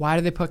 Why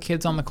do they put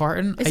kids on the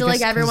carton? Is it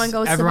like everyone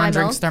goes to buy milk? Everyone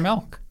drinks their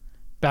milk.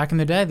 Back in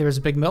the day, there was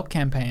a big milk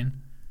campaign.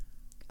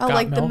 Oh,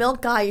 like milk? The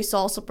milk guy used to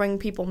also bring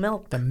people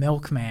milk. The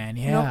milkman,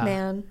 yeah.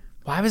 Milkman.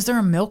 Why was there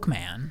a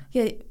milkman?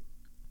 Yeah.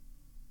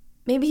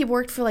 Maybe he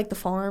worked for like the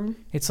farm.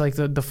 It's like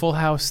the Full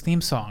House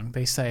theme song.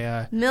 They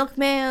say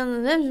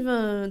Milkman,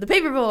 the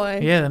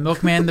Paperboy. Yeah, the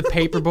Milkman, the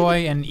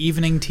Paperboy, and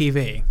evening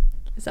TV.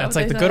 That's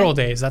like the good old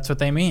days. That's what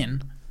they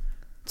mean.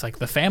 It's like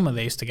the family.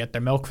 They used to get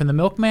their milk from the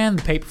Milkman,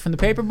 the paper from the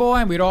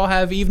Paperboy, and we'd all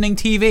have evening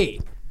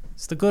TV.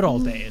 It's the good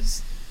old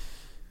days.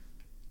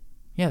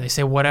 Yeah, they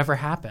say whatever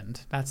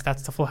happened. That's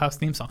the Full House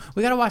theme song.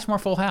 We got to watch more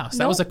Full House.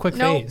 That was a quick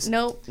phase.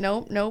 Nope.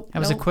 That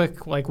was a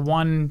quick like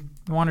one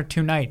or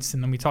two nights,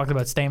 and then we talked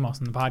about Stamos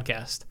in the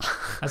podcast.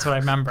 That's what I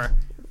remember.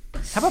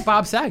 How about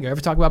Bob Saget?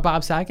 Ever talk about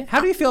Bob Saget? How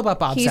do you feel about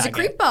Bob Saget? He's a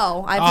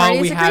creepo. I've heard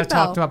he's a creepo. We have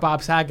talked about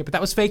Bob Saget, but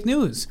that was fake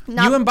news.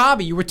 You and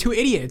Bobby, you were two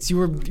idiots. You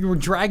were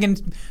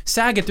dragging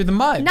Saget through the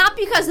mud. Not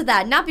because of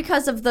that. Not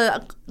because of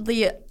the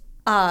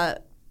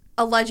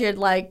alleged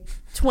like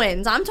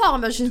twins. I'm talking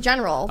about just in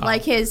general. Oh.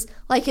 Like his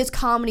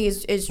comedy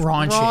is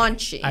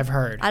raunchy. I've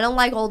heard. I don't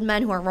like old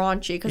men who are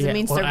raunchy because it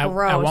means they're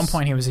gross. At one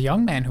point, he was a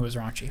young man who was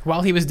raunchy.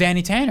 While he was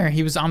Danny Tanner,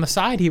 he was on the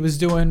side. He was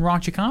doing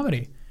raunchy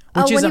comedy.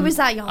 When he was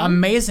that young?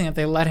 Amazing that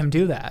they let him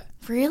do that.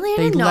 Really? I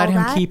didn't know that. They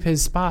let him keep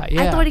his spot.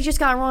 Yeah. I thought he just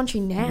got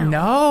raunchy now.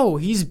 No,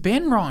 he's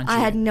been raunchy. I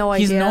had no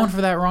idea. He's known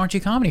for that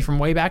raunchy comedy from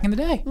way back in the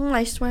day.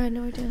 I swear I had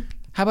no idea.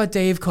 How about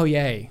Dave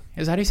Coulier?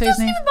 Is that how you say his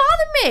name? Doesn't even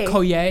bother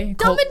me. Coulier?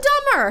 Dumb and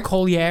Dumber.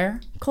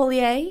 Collier?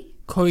 Collier?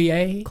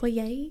 Collier.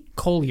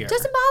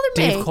 Doesn't bother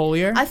me. Dave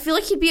Collier? I feel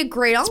like he'd be a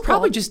great uncle. It's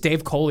probably just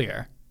Dave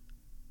Collier.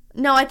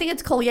 No, I think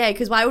it's Collier,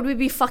 because why would we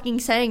be fucking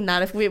saying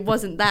that if it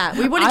wasn't that?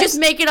 We wouldn't just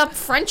make it up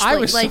Frenchly. I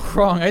was so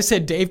wrong. I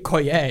said Dave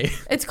Collier.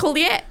 It's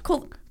Collier.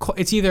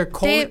 It's either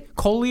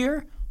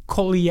Collier,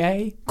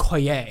 Collier.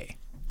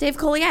 Dave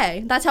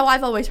Collier. That's how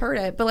I've always heard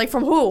it. But like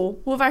from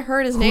who? Who have I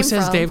heard his name from?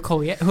 Who says Dave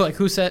Collier?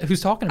 Who's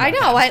talking about I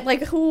know.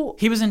 That? Who?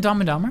 He was in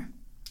Dumb and Dumber?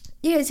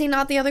 Yeah, is he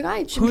not the other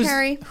guy? Jim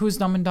Carrey. Who's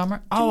Dumb and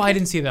Dumber? I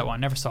didn't see that one.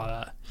 Never saw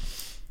that.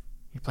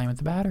 You're playing with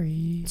the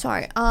battery.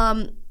 Sorry.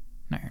 No,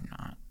 you're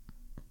not.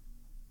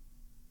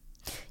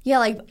 Yeah,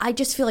 like, I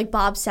just feel like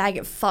Bob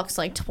Saget fucks,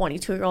 like,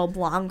 22-year-old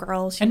blonde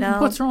girls, you know?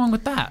 And what's wrong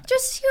with that?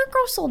 Just, you're a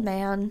gross old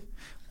man.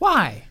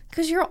 Why?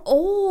 Because you're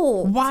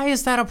old. Why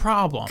is that a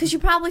problem? Because you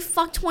probably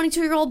fucked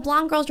 22-year-old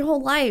blonde girls your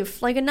whole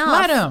life. Like, enough.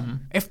 Let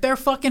him. If they're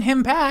fucking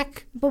him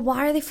back. But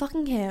why are they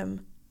fucking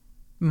him?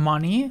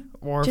 Money?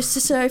 Or just to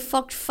say I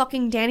fucked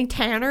fucking Danny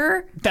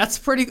Tanner? That's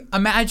pretty...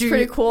 Imagine...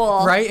 Pretty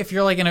cool. Right? If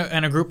you're, like, in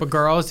a group of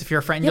girls, if you're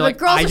a friend, you're like,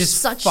 girls I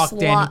just fucked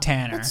Danny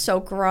Tanner. That's so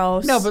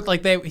gross. No, but,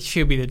 like,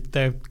 she would be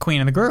the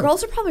queen of the group.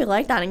 Girls are probably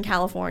like that in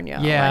California.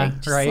 Yeah,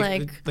 like,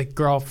 right? Like,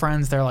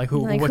 girlfriends, they're like,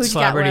 what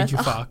celebrity did you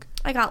fuck?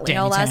 I got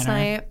Leo last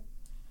night.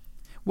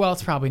 Well,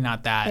 it's probably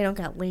not that. They don't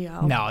get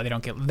Leo. No, they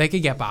don't get... They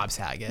could get Bob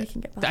Saget.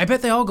 I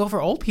bet they all go for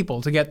old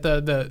people to get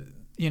the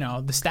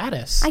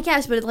status. I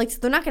guess, but, like,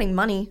 they're not getting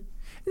money.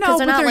 No,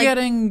 but they're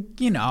getting,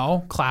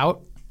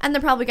 clout. And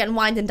they're probably getting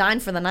wined and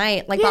dined for the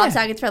night. Like, Bob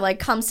Saget's probably like,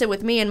 come sit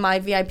with me in my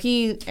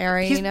VIP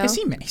area,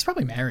 He's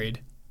probably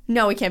married.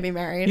 No, he can't be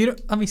married.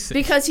 Let me see.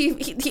 Because he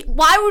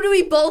why would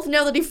we both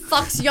know that he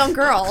fucks young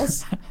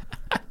girls?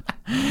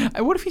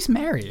 What if he's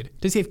married?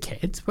 Does he have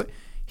kids?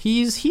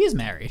 He is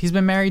married. He's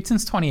been married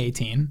since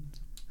 2018.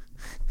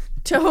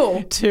 To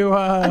who? To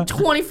a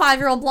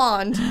 25-year-old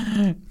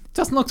blonde.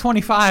 Doesn't look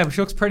 25.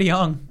 She looks pretty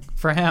young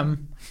for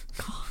him.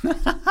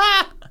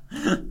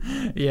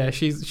 Yeah,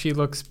 she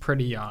looks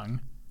pretty young.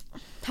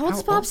 How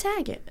old's Bob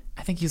Saget?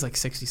 I think he's like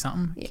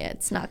 60-something. Yeah,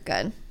 it's not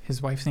good.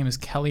 His wife's name is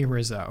Kelly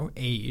Rizzo.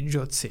 Age,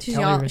 let's see. She's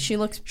young. She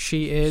looks...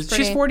 She's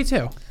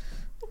 42.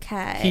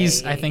 Okay.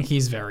 I think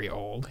he's very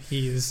old.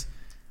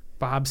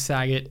 Bob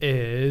Saget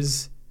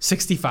is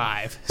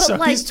 65. But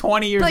so he's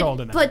 20 years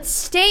older now. But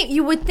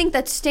you would think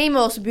that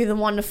Stamos would be the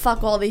one to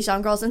fuck all these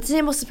young girls, and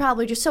Stamos is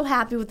probably just so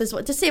happy with this.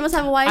 Does Stamos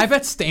have a wife? I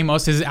bet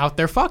Stamos is out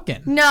there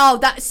fucking. No,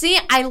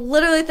 I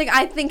literally think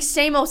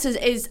Stamos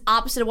is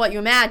opposite of what you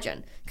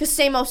imagine, because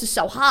Stamos is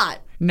so hot.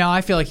 No,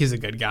 I feel like he's a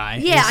good guy.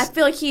 Yeah, I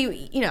feel like he,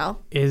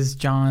 Is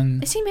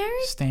he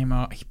married?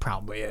 Stamos, he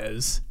probably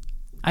is.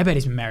 I bet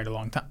he's been married a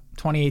long time.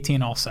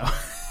 2018 also.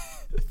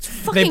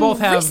 They both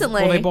have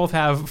recently. Well, they both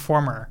have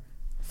former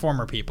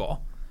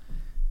people.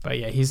 But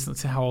yeah,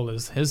 how old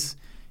is his?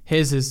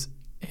 His is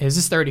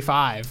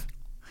 35.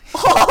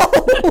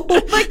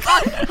 Oh my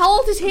god! How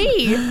old is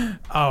he?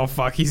 Oh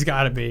fuck, he's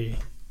got to be.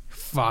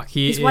 Fuck,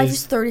 his wife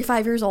is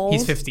 35 years old.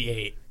 He's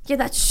 58. Yeah,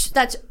 that's.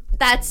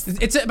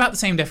 It's about the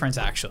same difference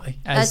actually.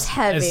 That's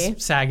heavy.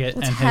 As Saget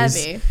that's and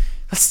heavy.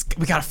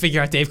 We gotta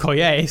figure out Dave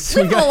Collier.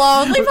 So Leave him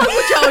alone. Leave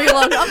Uncle Joey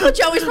alone. Uncle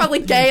Joey's probably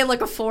gay in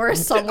like a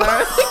forest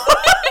somewhere.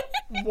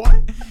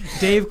 What?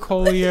 Dave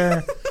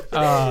Collier.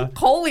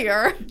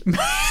 Collier.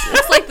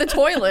 It's like the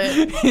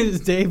toilet.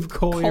 Is Dave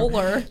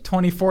Collier.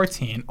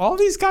 2014. All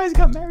these guys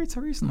got married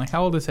so recently.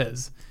 How old is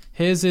his?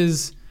 His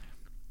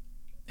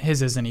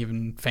isn't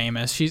even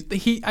famous.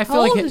 I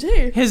feel like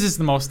his is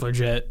the most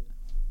legit.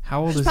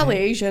 How old is he? She's probably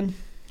Asian.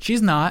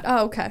 She's not.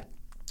 Oh, okay.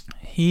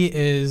 He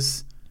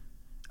is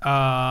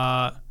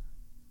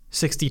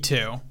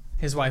 62.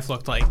 His wife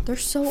looked like they're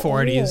so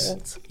 40s.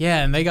 Old.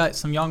 Yeah, and they got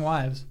some young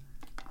wives.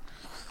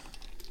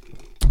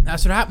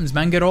 That's what happens.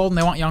 Men get old and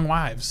they want young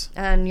wives.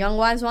 And young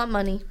wives want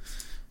money.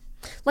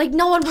 Like,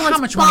 no one wants How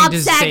much Bob money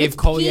does Saget's Dave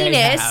Collier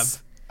penis.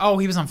 have? Oh,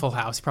 he was on Full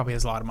House. He probably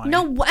has a lot of money.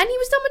 No, and he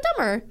was Dumb and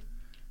Dumber.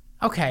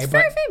 Okay, He's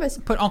very famous.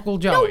 Put Uncle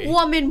Joey. No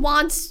woman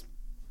wants...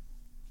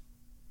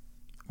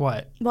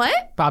 What?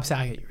 What? Bob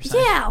Saget, you were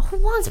saying. Yeah, who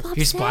wants Bob Saget?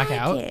 You just black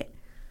out?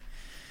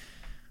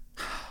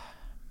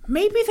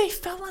 Maybe they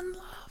fell in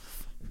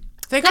love.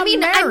 They got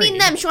married. I mean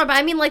them, sure, but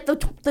I mean like the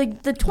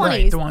 20s.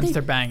 Right, the ones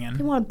they're banging.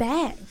 They want to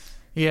bang.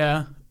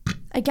 Yeah.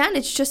 Again,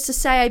 it's just to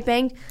say I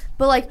banged,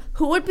 but like,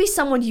 who would be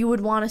someone you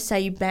would want to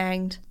say you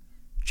banged?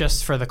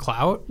 Just for the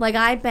clout? Like,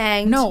 I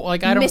banged. No,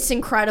 like I don't. Miss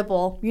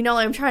Incredible. You know,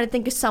 I'm trying to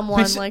think of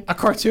someone like a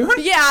cartoon.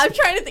 Yeah, I'm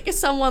trying to think of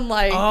someone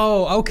like.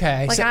 Oh,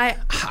 okay. Like so,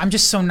 I'm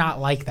just so not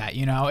like that.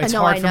 You know, it's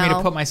hard for me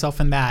to put myself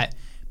in that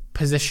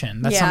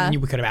position. That's something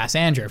we could have asked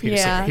Andrew if he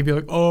was here. He'd be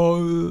like,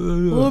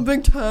 oh,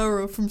 Big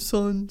Tara from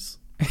Sons.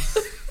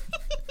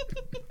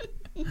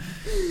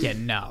 Yeah,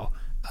 no.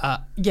 I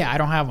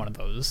don't have one of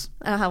those.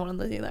 I don't have one of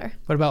those either.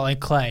 What about like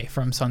Clay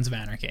from Sons of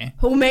Anarchy?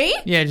 Who, me?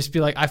 Yeah, just be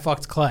like, I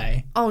fucked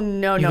Clay. Oh,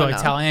 no. You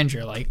like tell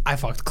Andrew, like, I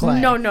fucked Clay.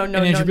 No. And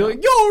Andrew be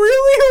like, yo,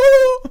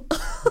 really?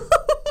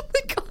 Oh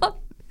my God.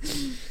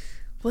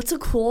 What's a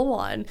cool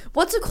one?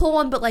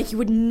 But like you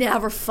would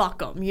never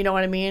fuck him. You know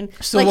what I mean?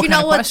 So like, what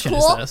kind of question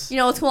is this? You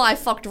know what's cool? I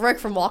fucked Rick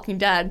from Walking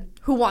Dead.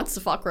 Who wants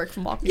to fuck Rick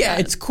from Walking Dead? Yeah,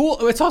 it's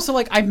cool. It's also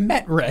like I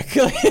met Rick.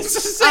 It's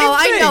the same thing.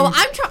 I know.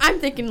 I'm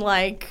thinking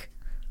like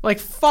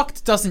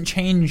fucked doesn't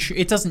change.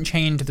 It doesn't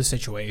change the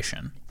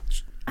situation.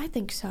 I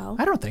think so.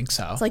 I don't think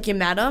so. It's like you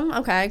met him.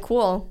 Okay,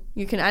 cool.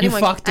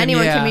 Anyone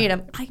can meet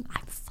him. I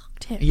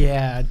fucked him.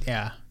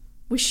 Yeah.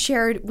 We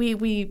shared.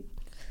 We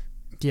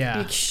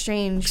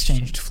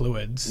exchanged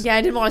fluids. Yeah,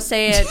 I didn't want to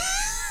say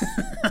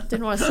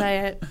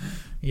it.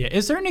 Yeah,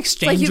 is there an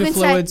exchange of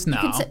fluids?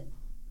 No.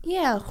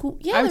 I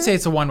would say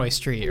it's a one-way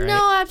street, right?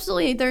 No,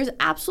 absolutely. There's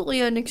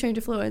absolutely an exchange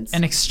of fluids.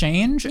 An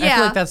exchange? Yeah. I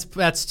feel like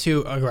that's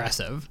too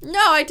aggressive. No,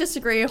 I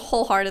disagree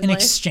wholeheartedly. An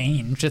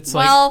exchange. It's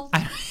both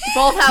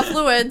have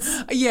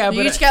fluids. Yeah, but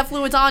you each got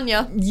fluids on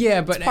you.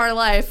 Yeah, but it's part of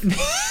life.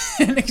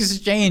 An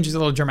exchange is a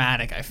little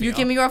dramatic, I feel. You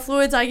give me your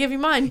fluids, I give you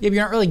mine. Yeah, but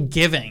you're not really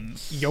giving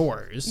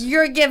yours.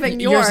 You're giving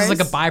yours. Yours is like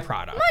a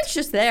byproduct. Mine's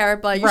just there,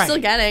 but you're still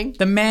getting.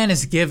 The man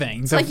is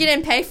giving. It's like you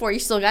didn't pay for it,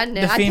 you're still getting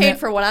it. I paid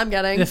for what I'm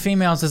getting. The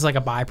females is like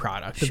a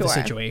byproduct of the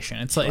situation.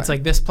 It's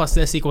like this plus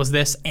this equals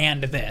this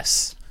and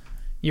this.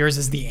 Yours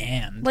is the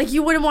and. Like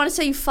you wouldn't want to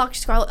say you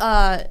fucked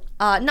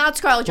not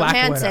Scarlett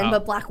Johansson,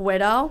 but Black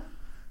Widow.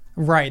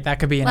 Right, that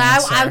could be an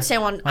answer. I would say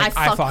I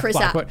fucked Chris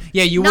Evans.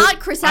 Yeah, you not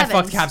Chris Evans. I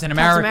fucked Captain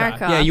America.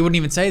 Yeah, you wouldn't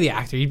even say the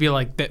actor. You'd be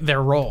like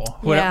their role,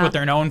 what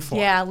they're known for.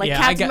 Yeah,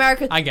 Captain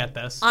America. I get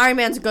this. Iron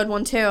Man's a good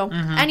one too.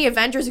 Mm-hmm. Any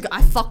Avengers,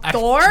 I fucked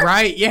Thor.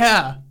 Right,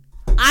 yeah.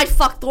 I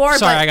fucked Thor.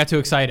 Sorry, I got too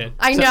excited.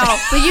 I know,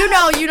 but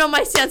you know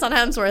my stance on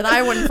Hemsworth.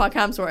 I wouldn't fuck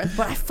Hemsworth,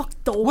 but I fucked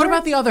Thor. What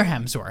about the other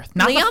Hemsworth?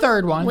 Not the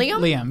third one.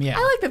 Liam, yeah.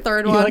 I like the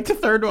third one. You like the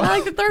third one? I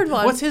like the third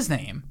one. What's his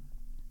name?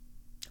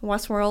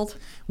 Westworld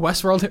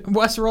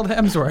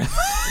Hemsworth.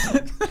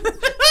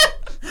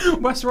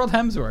 Westworld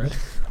Hemsworth.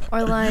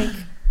 Or like, I'm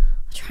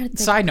trying to think.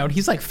 Side note,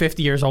 he's like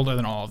 50 years older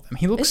than all of them.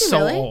 He looks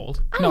so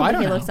old. I don't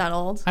think he looks that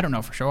old. I don't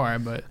know for sure,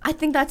 but I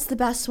think that's the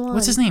best one.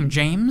 What's his name?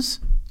 James?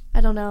 I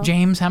don't know.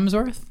 James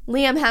Hemsworth?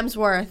 Liam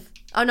Hemsworth.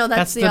 Oh no,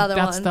 that's the other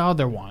one. That's the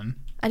other one.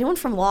 Anyone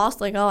from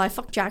Lost? Like, I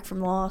fucked Jack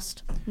from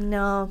Lost.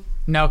 No.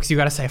 No, because you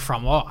got to say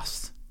from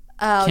Lost.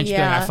 Oh, Can't you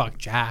be like, I fucked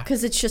Jack?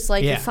 Because it's just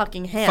like you're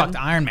fucking him. Fucked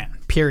Iron Man.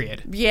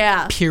 Period.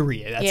 Yeah.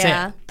 Period.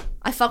 That's it.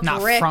 I fucked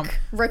Rick.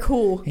 Rick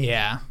who?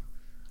 Yeah.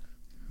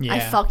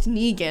 I fucked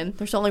Negan.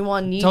 There's only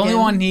one Negan. There's only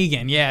one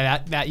Negan.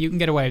 Yeah, that you can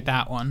get away with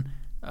that one.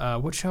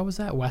 What show was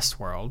that?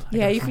 Westworld.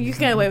 Yeah, you can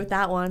get away with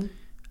that one.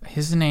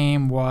 His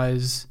name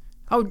was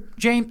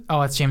James.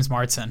 Oh, it's James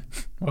Marsden.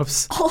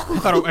 Whoops. I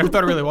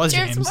thought it really was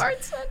James. James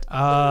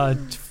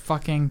Marsden.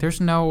 Fucking. There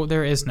is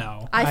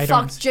no. I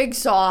fucked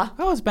Jigsaw.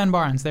 Oh, it's Ben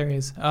Barnes. There he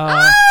is.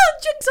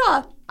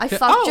 Jigsaw. I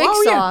fucked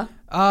Jigsaw.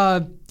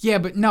 Yeah,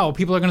 but no,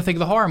 people are gonna think of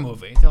the horror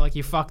movie. They're like,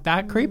 you fucked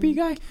that creepy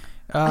guy.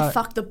 I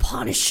fucked the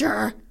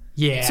Punisher.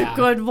 Yeah, it's a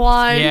good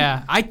one.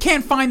 Yeah, I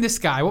can't find this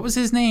guy. What was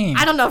his name?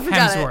 I don't know.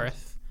 Forget Hemsworth. It.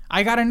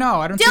 I gotta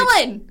know. I don't.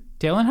 Dylan.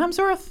 Dylan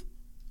Hemsworth.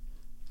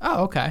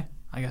 Oh, okay.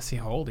 I guess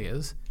how old he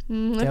is.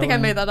 I think I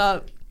made that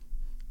up.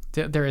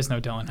 There is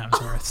no Dylan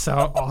Hemsworth.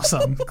 So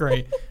awesome,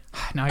 great.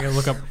 Now I gotta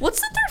look up. What's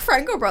the third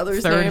Franco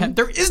brother's name?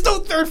 There is no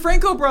third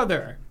Franco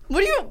brother. What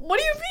do you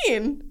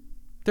mean?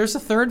 There's a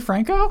third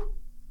Franco?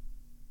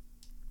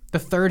 The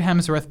third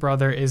Hemsworth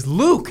brother is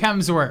Luke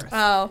Hemsworth.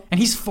 Oh. And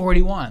he's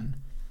 41.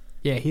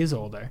 Yeah, he is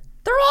older.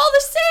 They're all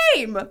the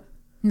same.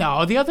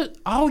 No, the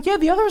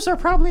others are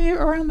probably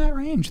around that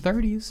range,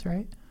 30s,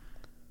 right?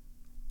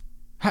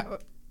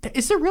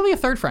 Is there really a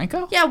third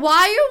Franco? Yeah,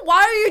 why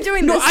are you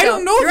doing this? No, I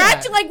don't know. You're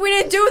acting like we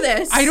didn't do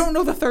this. I don't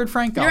know the third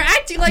Franco. You're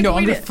acting like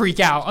I'm gonna freak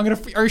out. Are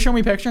you showing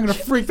me a picture? I'm gonna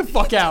freak the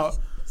fuck out.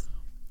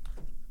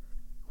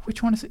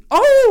 Which one is it?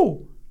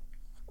 Oh,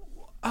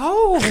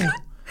 wow.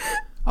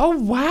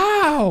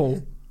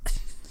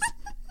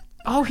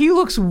 Oh, he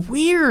looks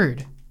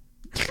weird.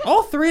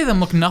 All three of them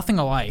look nothing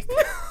alike.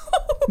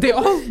 He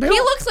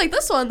looks like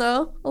this one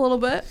though, a little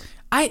bit.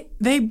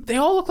 They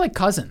all look like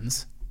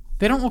cousins.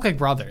 They don't look like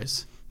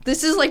brothers.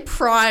 This is like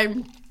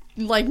prime,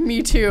 like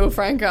Me Too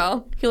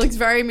Franco. He looks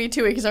very Me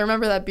Too because I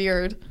remember that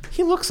beard.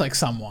 He looks like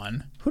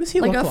someone. Who does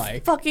he look like?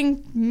 Like a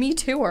fucking Me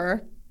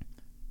Tooer.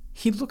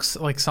 He looks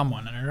like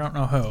someone, and I don't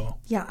know who.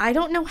 Yeah, I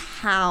don't know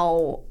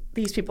how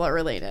these people are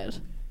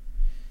related.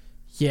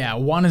 Yeah,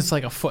 one is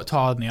like a foot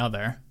taller than the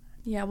other.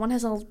 Yeah, one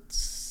has a...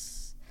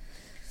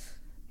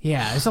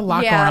 Yeah, there's a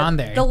lot going on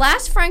there. The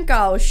last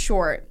Franco is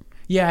short.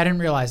 Yeah, I didn't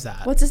realize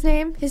that. What's his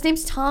name? His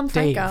name's Tom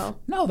Franco. Dave.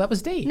 No, that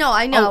was Dave. No,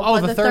 I know.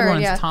 Oh, the third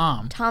one's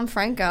Tom. Tom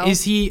Franco.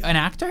 Is he an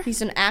actor?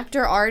 He's an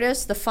actor,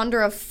 artist, the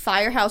funder of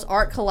Firehouse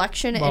Art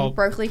Collection in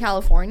Berkeley,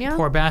 California.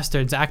 Poor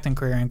bastard's acting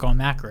career ain't going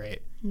that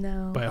great.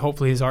 No. But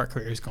hopefully his art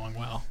career is going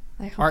well.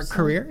 I hope Art so.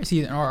 career? Is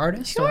he an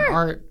artist? Sure. Or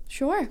art?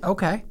 Sure.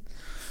 Okay.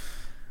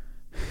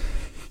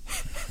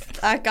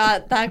 That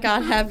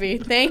got heavy.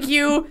 Thank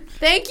you.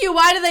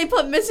 Why do they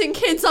put missing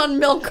kids on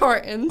milk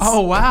cartons?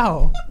 Oh,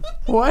 wow.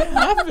 What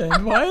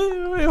happened?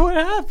 What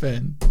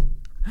happened?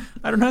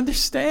 I don't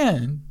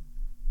understand.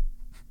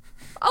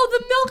 Oh,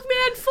 the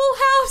Milkman Full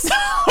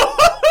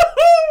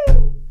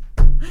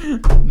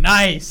House.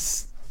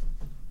 Nice.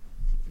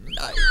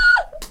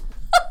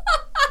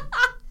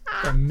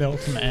 The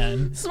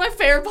Milkman. This is my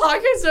favorite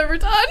podcast ever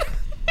done.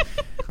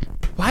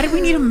 Why do we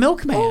need a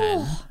milkman?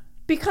 Oh,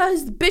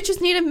 because bitches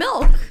needed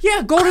milk.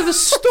 Yeah, go to the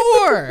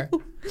store.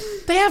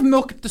 They have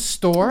milk at the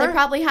store. They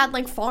probably had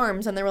like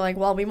farms, and they were like,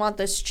 "Well, we want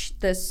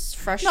this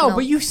fresh." No, milk.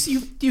 but you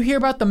hear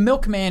about the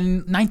milkman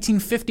in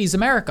 1950s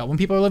America when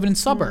people are living in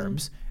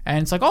suburbs,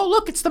 and it's like, oh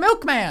look, it's the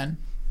milkman.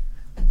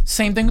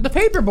 Same thing with the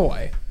paper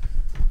boy.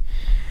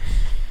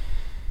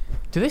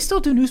 Do they still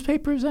do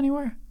newspapers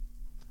anywhere?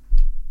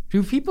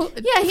 Do people?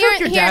 Yeah, I feel like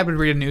your dad would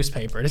read a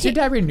newspaper. Does your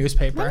dad read a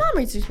newspaper? My mom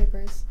reads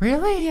newspapers.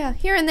 Really? Yeah,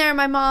 here and there.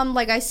 My mom,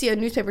 like, I see a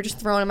newspaper just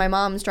thrown in my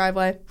mom's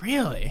driveway.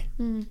 Really?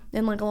 In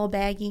like a little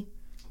baggie.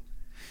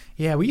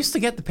 Yeah, we used to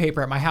get the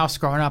paper at my house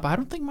growing up. I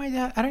don't think my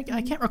dad.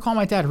 I can't recall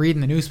my dad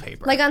reading the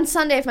newspaper. Like on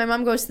Sunday, if my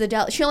mom goes to the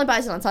deli, she only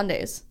buys it on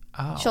Sundays.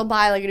 Oh. She'll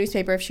buy like a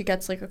newspaper if she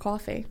gets like a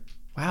coffee.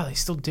 Wow, they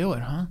still do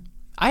it, huh?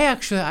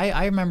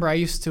 I remember I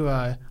used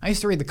to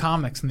read the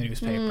comics in the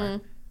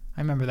newspaper.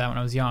 I remember that when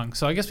I was young.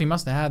 So I guess we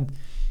must have had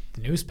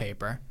the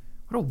newspaper.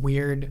 What a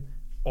weird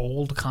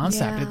old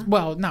concept. Yeah.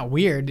 Well, not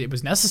weird. It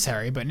was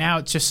necessary, but now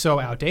it's just so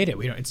outdated.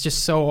 It's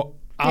just so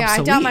obsolete.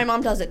 Yeah, I doubt my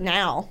mom does it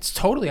now. It's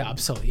totally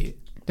obsolete.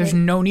 There's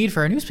no need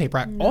for a newspaper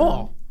at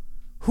all.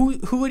 Who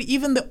would,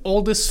 even the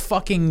oldest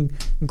fucking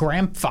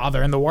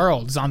grandfather in the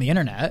world is on the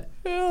internet.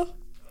 Yeah.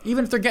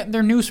 Even if they're getting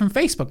their news from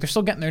Facebook, they're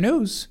still getting their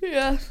news.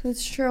 Yeah,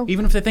 that's true.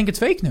 Even if they think it's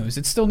fake news,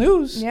 it's still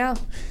news. Yeah.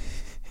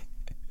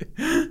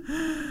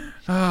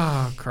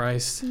 Oh,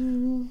 Christ.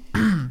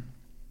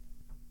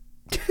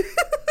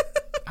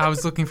 I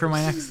was looking for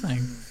my next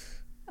thing.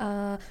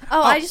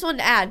 I just wanted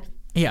to add.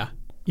 Yeah,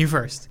 you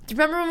first. Do you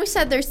remember when we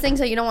said there's things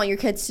that you don't want your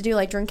kids to do,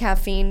 like drink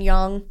caffeine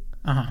young?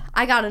 Uh-huh.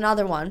 I got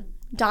another one.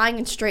 Dyeing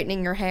and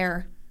straightening your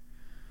hair.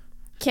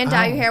 Can't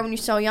dye your hair when you're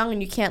so young,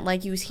 and you can't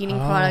like use heating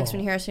products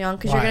when your hair's so young,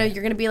 because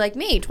you're gonna be like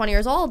me, 20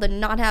 years old, and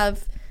not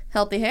have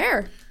healthy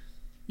hair.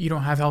 You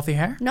don't have healthy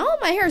hair? No,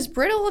 my hair is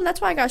brittle, and that's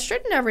why I got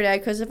straightened every day,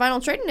 because if I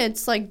don't straighten it,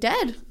 it's like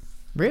dead.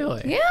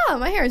 Really? Yeah,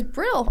 my hair is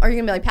brittle. Or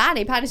you're gonna be like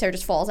Patty. Patty's hair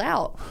just falls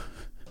out.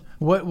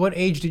 What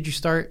age did you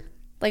start?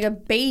 Like a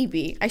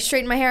baby. I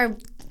straightened my hair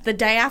the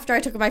day after I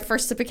took my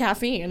first sip of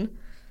caffeine.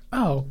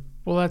 Oh,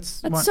 well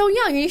that's so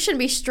young. You shouldn't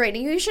be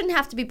straightening. You shouldn't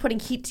have to be putting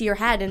heat to your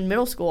head in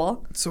middle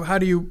school. So what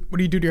do you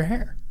do to your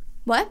hair?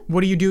 What?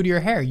 What do you do to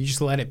your hair? You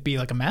just let it be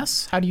like a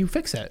mess? How do you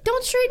fix it?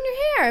 Don't straighten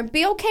your hair.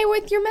 Be okay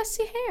with your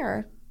messy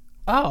hair.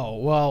 Oh,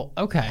 well,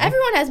 okay.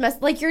 Everyone has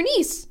like your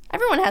niece.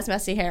 Everyone has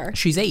messy hair.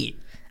 She's 8.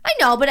 I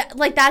know, but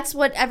like that's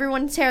what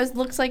everyone's hair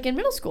looks like in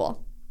middle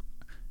school.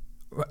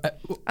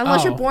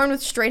 Unless you're born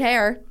with straight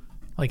hair.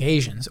 Like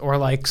Asians or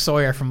like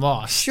Sawyer from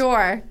Lost.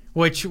 Sure.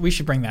 Which we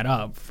should bring that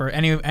up for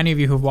any of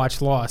you who've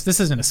watched Lost. This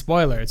isn't a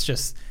spoiler. It's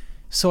just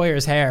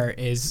Sawyer's hair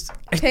is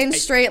pinned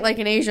straight like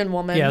an Asian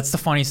woman. Yeah, that's the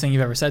funniest thing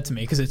you've ever said to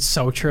me because it's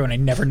so true and I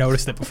never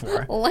noticed it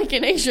before. Like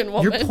an Asian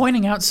woman. You're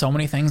pointing out so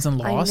many things in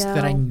Lost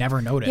that I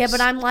never noticed. Yeah,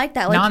 but I'm like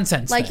that. Like,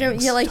 nonsense. Like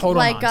things. Yeah, like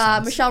total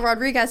nonsense. Michelle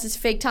Rodriguez's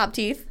fake top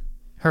teeth.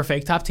 Her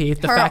fake top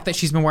teeth. The fact that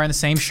she's been wearing the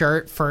same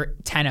shirt for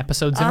 10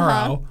 episodes in a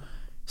row.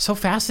 So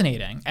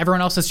fascinating.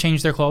 Everyone else has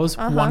changed their clothes.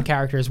 One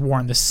character has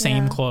worn the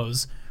same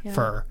clothes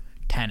for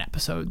 10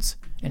 episodes.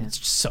 And it's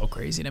just so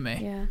crazy to me.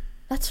 Yeah.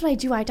 That's what I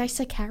do. I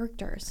dissect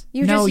characters.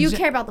 You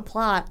care about the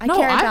plot. I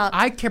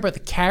care about the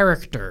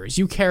characters.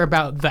 You care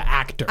about the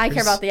actors. I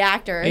care about the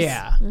actors.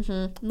 Yeah.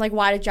 Mm-hmm. Like,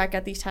 why did Jack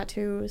get these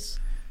tattoos?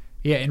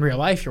 Yeah, in real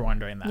life, you're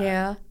wondering that.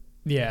 Yeah.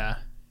 Yeah.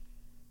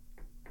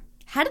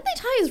 How did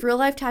they tie his real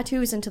life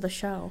tattoos into the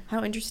show?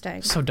 How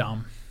interesting. So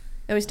dumb.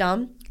 It was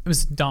dumb? It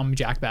was a dumb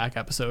Jack Back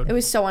episode. It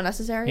was so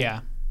unnecessary?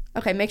 Yeah.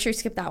 Okay, make sure you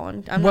skip that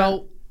one.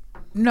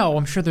 No,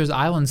 I'm sure there's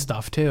island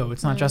stuff too.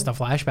 It's not just a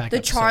flashback The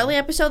Charlie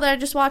episode that I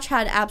just watched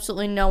had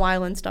absolutely no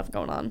island stuff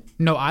going on.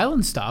 No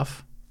island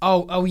stuff?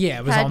 Oh yeah,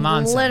 it was all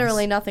nonsense.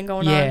 Literally nothing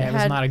going on. Yeah, it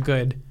was not a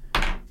good...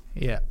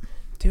 Yeah.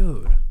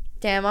 Dude.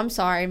 Damn, I'm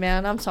sorry,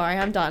 man. I'm sorry.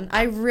 I'm done.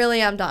 I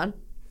really am done.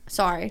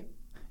 Sorry.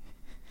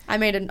 I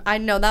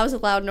know that was a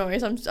loud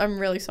noise. I'm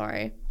really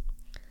sorry.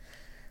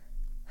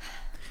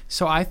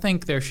 So I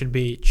think there should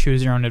be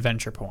choose your own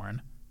adventure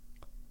porn.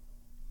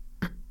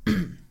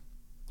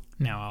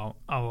 Now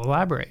I'll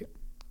elaborate.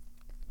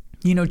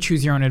 You know,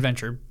 choose your own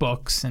adventure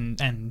books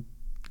and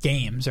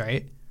games,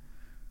 right?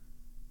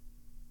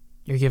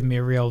 You're giving me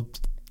a real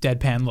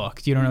deadpan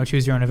look. You don't know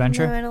choose your own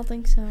adventure? No, I don't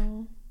think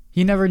so.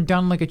 You never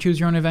done like a choose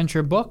your own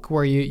adventure book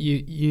where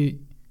you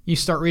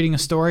start reading a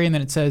story and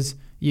then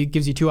it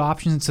gives you 2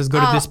 options. It says go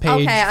to this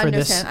page for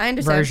this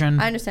version.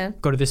 I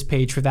understand. Go to this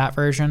page for that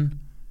version.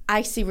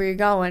 I see where you're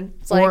going.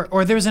 It's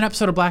or there was an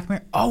episode of Black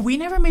Mirror. Oh, we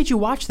never made you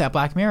watch that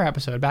Black Mirror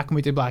episode back when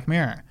we did Black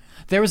Mirror.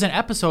 There was an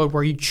episode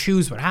where you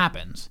choose what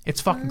happens. It's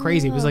fucking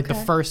crazy. It was like the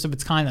first of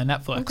its kind on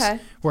Netflix,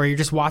 where you're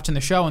just watching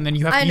the show and then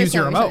you have to use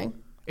your remote.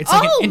 It's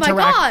like an interact.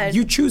 My God.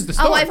 You choose the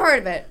story. Oh, I've heard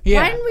of it.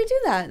 Yeah. Why didn't we do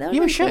that? That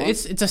would be cool.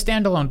 It's a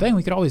standalone thing.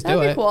 We could always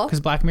do it because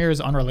Black Mirror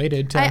is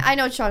unrelated to. I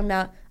know what you're talking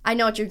about. I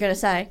know what you're gonna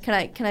say. Can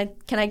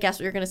I guess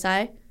what you're gonna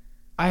say?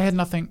 I had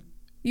nothing.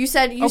 You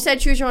said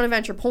choose your own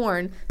adventure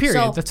porn.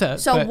 Period. That's it.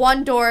 So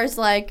one door is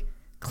like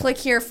click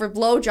here for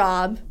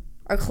blowjob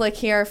or click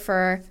here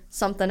for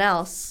something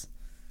else,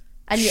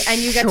 and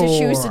you get to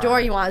choose the door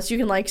you want. So you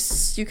can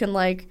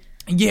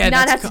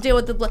not have to deal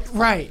with the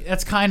right.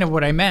 That's kind of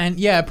what I meant.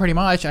 Yeah, pretty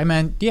much. I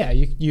meant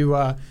you.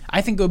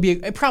 I think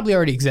it probably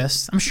already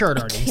exists. I'm sure it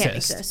already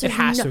exists. It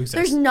has to exist.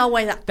 There's no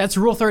way that's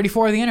Rule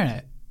 34 of the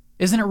internet,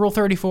 isn't it? Rule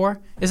 34.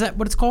 Is that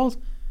what it's called?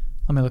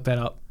 Let me look that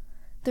up.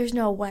 There's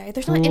no way.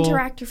 There's no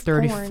interactive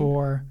 34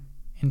 porn.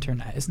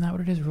 Internet. Isn't that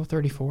what it is? Rule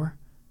 34?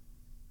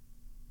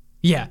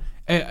 Yeah.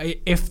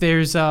 If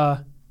there's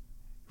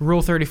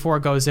Rule 34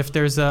 goes, if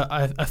there's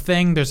a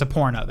thing, there's a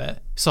porn of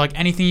it. So like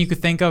anything you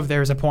could think of,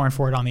 there's a porn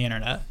for it on the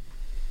internet.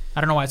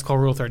 I don't know why it's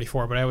called Rule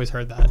 34, but I always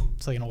heard that.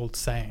 It's like an old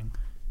saying.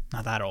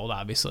 Not that old,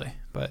 obviously.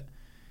 But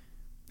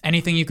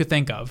anything you could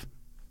think of,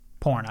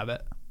 porn of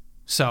it.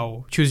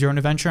 So choose your own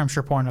adventure. I'm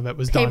sure porn of it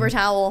was done. Paper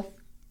towel.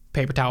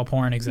 Paper towel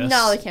porn exists.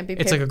 No, it can't be.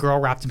 It's like a girl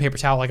wrapped in paper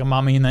towel like a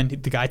mummy, and then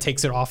the guy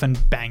takes it off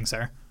and bangs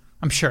her.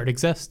 I'm sure it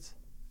exists.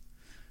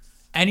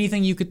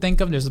 Anything you could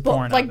think of, there's a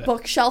porn of it. Like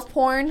bookshelf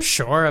porn?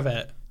 Sure of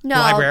it. No.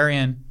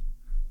 Librarian.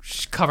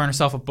 She's covering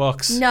herself with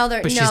books.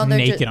 But she's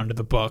naked under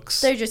the books.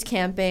 There just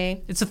can't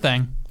be. It's a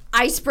thing.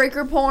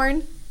 Icebreaker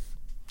porn?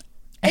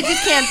 It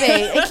just can't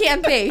be. It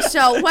can't be.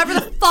 So whoever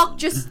the fuck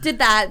just did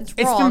that, it's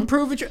wrong. It's been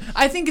proven.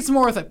 I think it's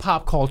more of like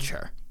pop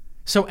culture.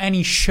 So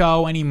any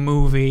show, any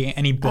movie,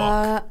 any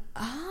book.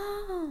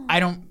 I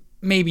don't.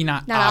 Maybe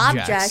not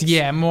objects.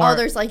 Yeah, more. Oh,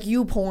 there's like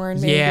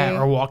porn. Maybe.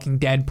 Yeah, or Walking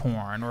Dead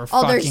porn, or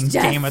fucking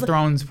Game of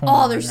Thrones porn.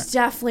 Oh, there's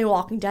definitely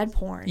Walking Dead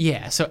porn.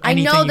 Yeah, so I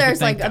know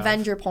there's like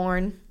Avenger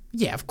porn.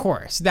 Yeah, of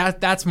course.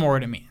 That's more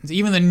what it means.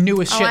 Even the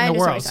newest shit in the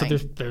world. So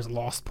there's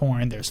Lost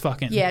porn. There's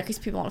fucking. Yeah, because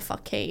people want to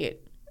fuck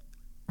Kate.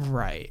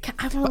 Right.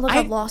 I want to look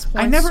up Lost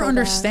porn. I never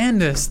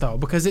understand this though,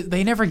 because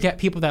they never get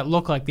people that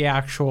look like the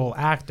actual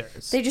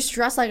actors. They just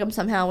dress like them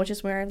somehow, which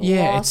is weird.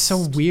 Yeah, it's so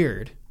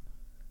weird.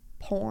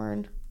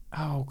 Porn.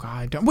 Oh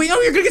God! Wait!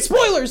 No, you're gonna get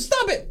spoilers.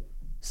 Stop it!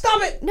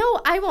 Stop it!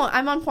 No, I won't.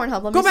 I'm on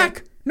Pornhub. Go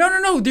back. No.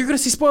 You're gonna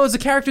see spoilers of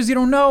characters you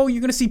don't know.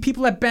 You're gonna see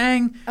people that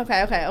bang.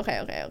 Okay.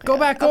 Go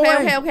back. Go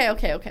away.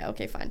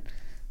 Okay. Fine.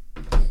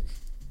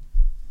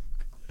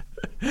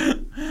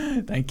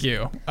 Thank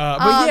you.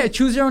 But yeah,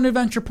 choose your own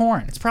adventure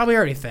porn. It's probably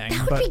already a thing.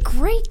 That would be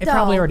great, though. It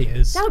probably already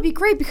is. That would be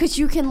great because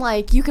you can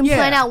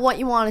plan out what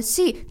you want to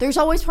see. There's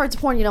always parts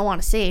of porn you don't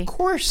want to see. Of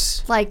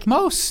course. Like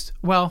most.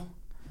 Well.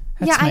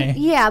 That's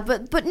me.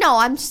 But no,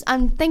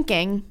 I'm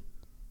thinking.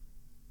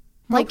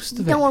 Most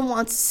no one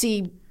wants to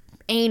see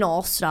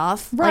anal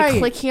stuff. Right. Like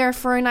click here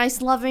for a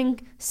nice, loving,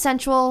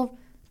 sensual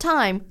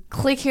time.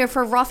 Click here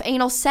for rough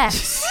anal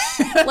sex.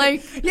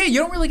 Yeah, you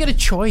don't really get a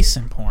choice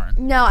in porn.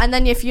 No, and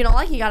then if you don't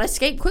like it, you gotta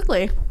escape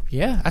quickly.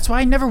 Yeah, that's why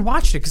I never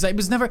watched it because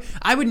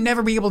I would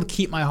never be able to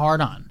keep my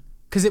heart on.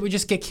 Because it would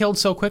just get killed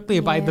so quickly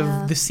by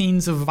the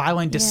scenes of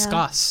violent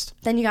disgust.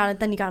 Then you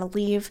gotta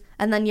leave,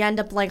 and then you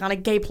end up like on a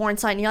gay porn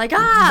site, and you're like,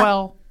 ah.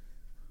 Well,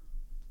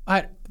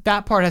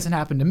 that part hasn't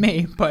happened to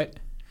me, but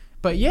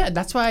yeah,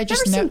 that's why I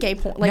just never seen gay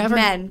porn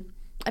men.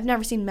 I've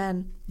never seen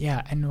men.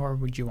 Yeah, and nor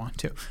would you want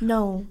to.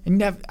 No.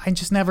 I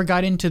just never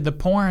got into the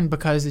porn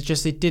because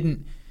it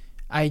didn't.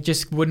 I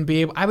just wouldn't be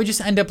able. I would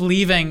just end up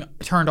leaving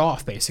turned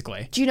off,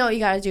 basically. Do you know what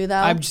you got to do though?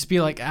 I'd just be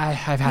like, I've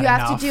had enough. You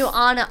have to do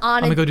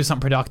Let me go do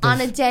something productive.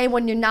 On a day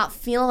when you're not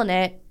feeling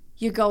it,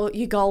 you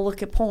go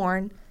look at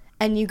porn,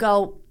 and you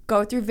go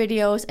through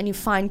videos, and you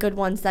find good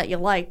ones that you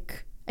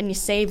like, and you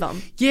save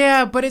them.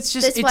 Yeah, but it's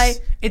just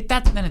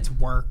then it's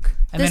work,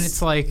 and then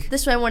it's like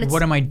this way when it's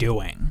what am I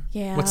doing?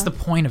 Yeah. What's the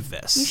point of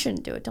this? You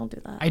shouldn't do it. Don't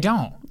do that. I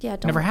don't. Yeah.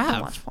 Never have.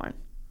 Don't watch porn.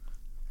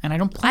 And I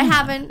don't plan. I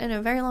haven't in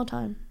a very long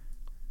time.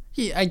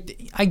 Yeah,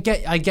 I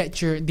get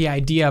the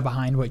idea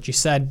behind what you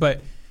said,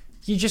 but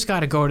you just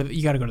gotta go to the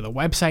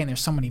website, and there's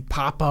so many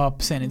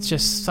pop-ups, and it's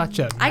just such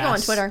a mess. I go on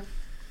Twitter.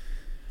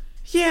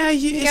 Yeah,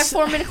 you get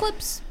 4-minute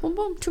clips, boom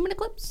boom, 2-minute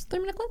clips,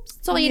 3-minute clips.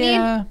 That's all you need.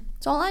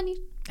 That's all I need.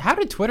 How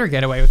did Twitter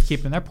get away with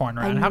keeping their porn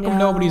around? How come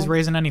nobody's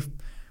raising any?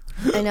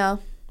 I know,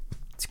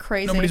 it's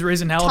crazy. Nobody's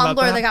raising hell about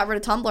that. Tumblr, they got rid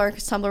of Tumblr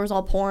because Tumblr was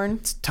all porn.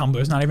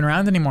 Tumblr's not even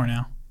around anymore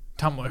now.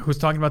 Tumblr, who's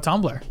talking about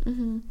Tumblr?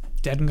 Mm-hmm.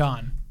 Dead and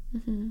gone.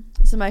 Mm-hmm.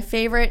 This is my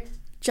favorite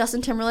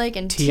Justin Timberlake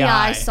and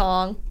T.I.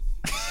 song.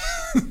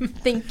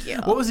 Thank you.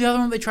 What was the other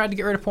one they tried to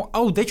get rid of porn?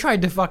 Oh, they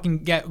tried to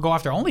fucking go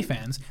after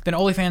OnlyFans. Then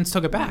OnlyFans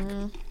took it back.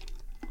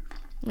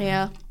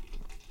 Yeah.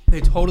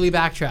 They totally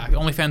backtracked.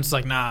 OnlyFans was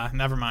like, nah,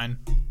 never mind.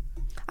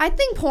 I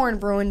think porn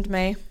ruined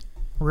me.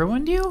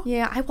 ruined you?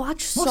 Yeah, I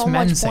watched so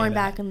much porn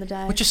back in the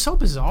day. Which is so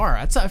bizarre.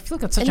 I feel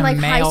like that's such a male... In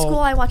high school,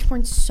 I watched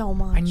porn so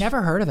much. I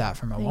never heard of that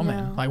from a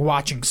woman. Like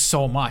watching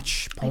so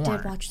much porn. I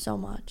did watch so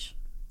much.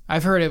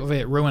 I've heard of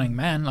it ruining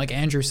men. Like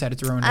Andrew said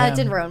it's ruined him. It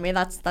didn't ruin me.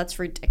 That's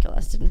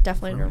ridiculous. It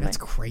definitely ruined me. That's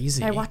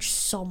crazy. I watched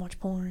so much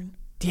porn.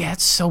 Yeah,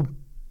 it's so...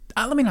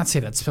 let me not say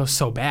that's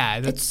so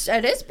bad. It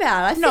is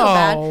bad. I feel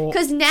bad.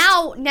 Because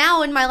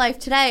now in my life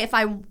today,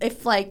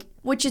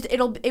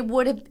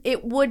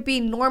 it would be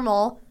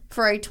normal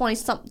for a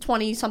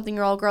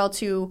 20-something-year-old girl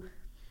to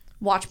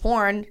watch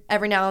porn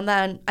every now and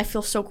then. I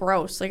feel so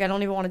gross. Like, I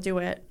don't even want to do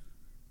it.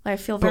 Like, I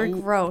feel very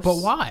gross. But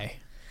why?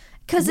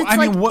 Because it's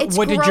it's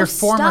gross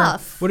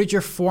stuff. What did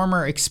your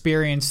former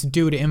experience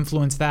do to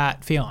influence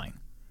that feling?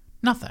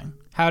 Nothing.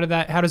 How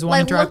does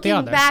one interact with the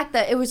other? Looking back,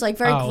 that it was like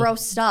very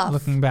gross stuff.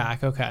 Looking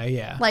back, okay,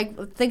 yeah.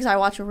 Like, things I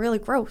watch are really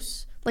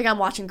gross. Like, I'm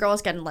watching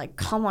girls getting like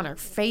cum on their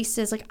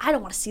faces. Like, I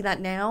don't want to see that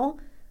now.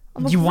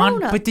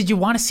 But did you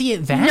want to see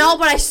it then? No,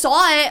 but I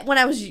saw it when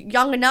I was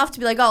young enough to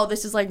be like, oh,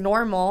 this is like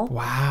normal.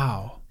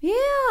 Wow.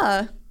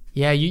 Yeah.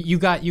 Yeah, you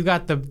got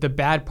the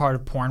bad part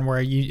of porn where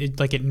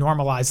it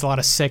normalized a lot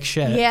of sick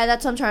shit. Yeah,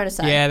 that's what I'm trying to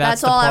say. Yeah,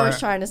 that's all I was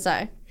trying to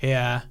say.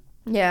 Yeah.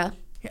 Yeah.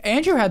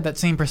 Andrew had that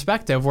same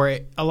perspective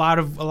where a lot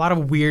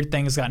of weird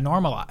things got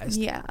normalized.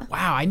 Yeah.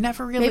 Wow, I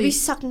never really... Maybe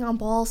sucking on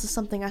balls is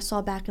something I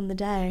saw back in the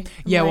day.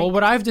 Yeah, well,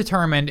 what I've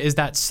determined is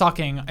that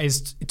sucking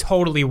is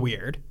totally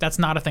weird. That's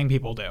not a thing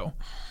people do.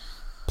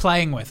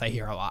 Playing with, I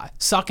hear a lot.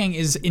 Sucking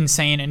is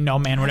insane, and no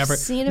man would ever...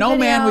 No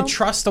man would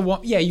trust a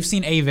woman... Yeah, you've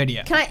seen a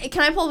video. Can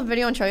I pull up a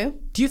video and show you?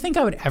 Do you think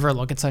I would ever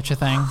look at such a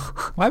thing?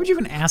 Why would you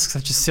even ask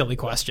such a silly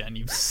question,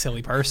 you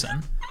silly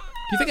person? Do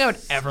you think I would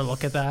ever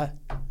look at that?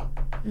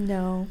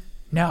 No.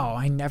 No,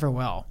 I never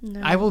will.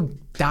 No. I will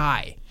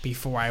die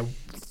before I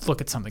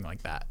look at something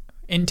like that.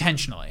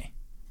 Intentionally.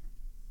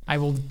 I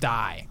will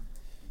die.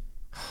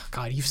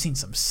 God, you've seen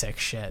some sick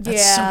shit.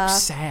 That's so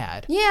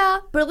sad. Yeah,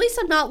 but at least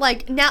I'm not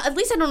like now. At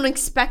least I don't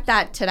expect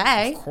that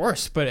today. Of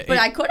course, but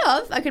I could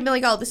have. I could be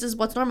like, oh, this is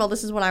what's normal.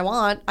 This is what I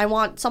want. I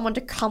want someone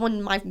to come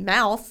in my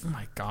mouth. Oh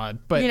my God,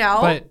 but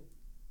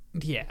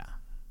yeah.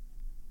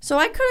 So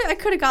I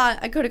could have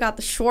got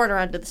the shorter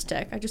end of the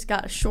stick. I just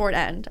got a short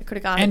end. I could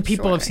have got. And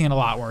people have seen a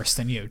lot worse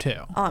than you too.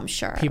 Oh, I'm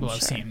sure. People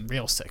have seen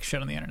real sick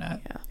shit on the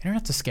internet. Yeah. The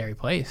internet's a scary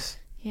place.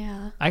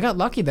 Yeah. I got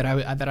lucky that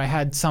I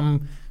had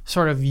some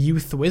sort of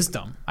youth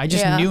wisdom. I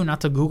just knew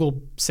not to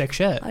Google sick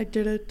shit. I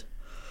didn't.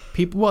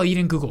 You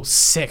didn't Google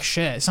sick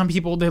shit. Some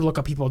people, they look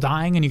up people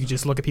dying, and you could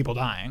just look at people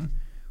dying.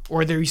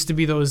 Or there used to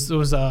be those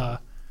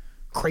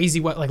crazy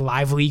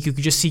live leak. You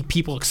could just see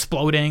people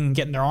exploding and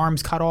getting their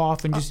arms cut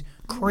off and just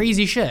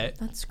crazy shit.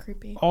 That's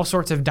creepy. All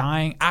sorts of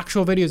dying.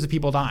 Actual videos of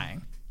people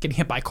dying, getting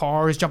hit by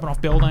cars, jumping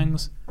off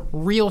buildings.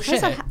 Real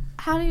shit.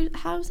 How is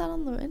that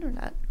on the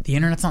internet? The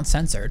internet's not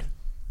censored.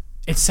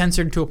 It's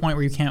censored to a point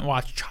where you can't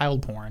watch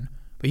child porn,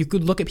 but you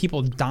could look at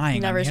people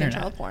dying on the internet. Never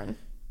seen child porn.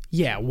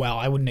 Yeah, well,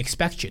 I wouldn't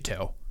expect you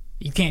to.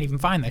 You can't even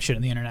find that shit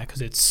on the internet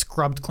because it's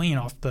scrubbed clean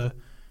off the...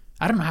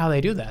 I don't know how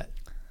they do that.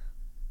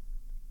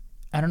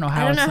 I don't know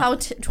how...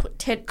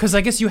 Because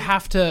I guess you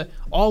have to...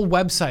 All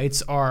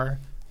websites are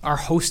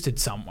hosted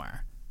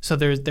somewhere. So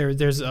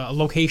there's a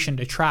location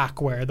to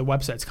track where the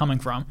website's coming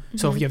from. Mm-hmm.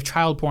 So if you have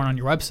child porn on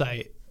your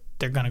website,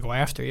 they're going to go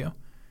after you.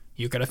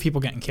 You could have people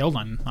getting killed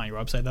on your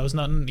website. There was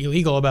nothing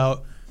illegal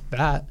about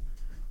that.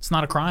 It's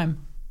not a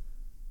crime.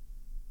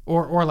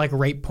 Or like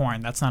rape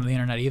porn. That's not on the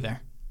internet either.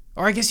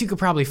 Or I guess you could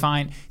probably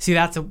find... See,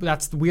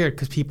 that's weird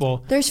because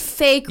people... There's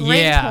fake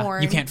rape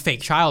porn. You can't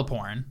fake child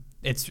porn.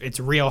 It's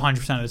real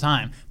 100% of the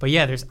time. But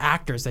yeah, there's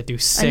actors that do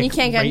sick and you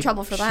can't get in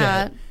trouble for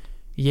that.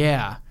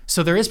 Yeah.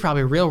 So there is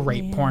probably real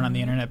rape porn on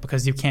the internet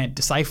because you can't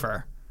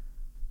decipher.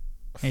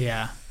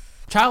 Yeah.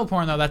 Child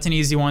porn, though, that's an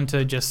easy one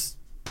to just...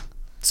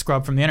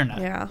 scrub from the internet.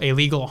 Yeah.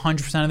 Illegal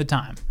 100% of the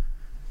time.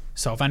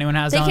 So if anyone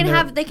has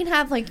they can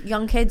have like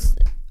young kids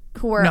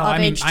who are of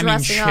age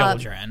dressing up.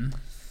 Children.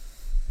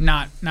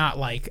 Not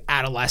like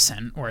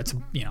adolescent or it's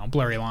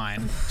blurry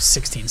line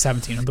 16,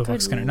 17 who the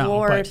fuck's going to know,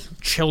 but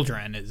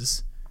children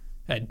is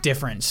a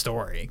different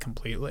story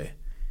completely.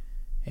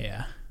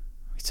 Yeah.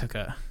 We took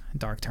a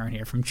dark turn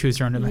here from Choose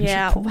Your Own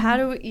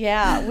Adventure.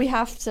 Yeah, we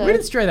have to. We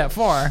didn't stray that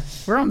far.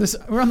 We're on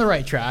the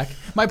right track.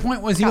 My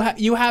point was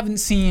you haven't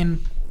seen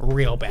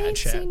real bad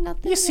shit.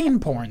 You've seen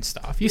porn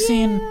stuff. I've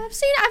seen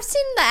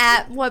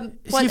that. What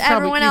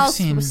everyone else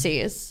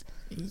sees.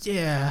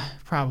 Yeah,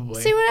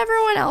 probably. See what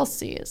everyone else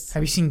sees.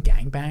 Have you seen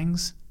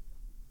gangbangs?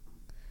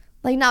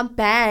 Like not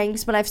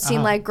bangs, but I've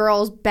seen like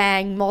girls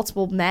bang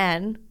multiple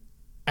men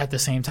at the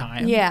same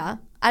time. Yeah,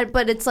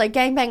 but it's like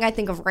gangbang. I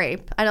think of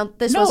rape.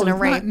 This wasn't a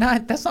rape.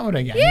 That's not what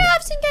I get. Yeah,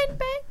 I've seen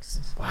gangbangs.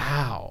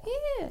 Wow.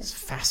 Yeah. It's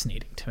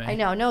fascinating to me. I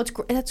know. No,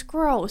 that's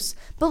gross.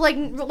 But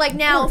like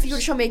now, if you were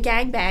to show me a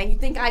gangbang, you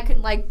think I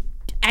could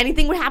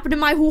anything would happen to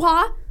my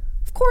hoo-ha?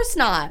 Of course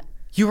not.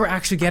 You were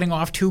actually getting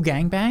off two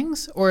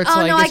gangbangs? Or it's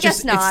no, I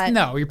guess not.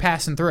 No, you're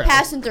passing through.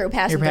 Passing through.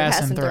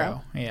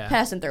 Yeah.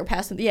 Passing through.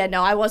 Yeah,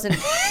 no, I wasn't.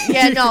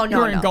 Yeah, no. You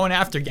weren't going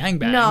after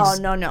gangbangs.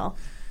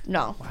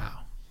 No. Wow.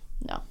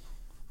 No.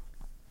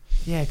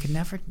 Yeah, I could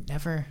never.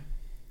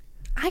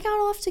 I got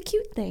off to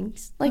cute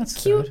things. Like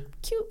That's cute,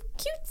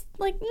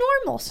 like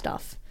normal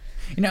stuff.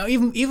 You know,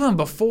 even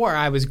before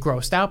I was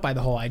grossed out by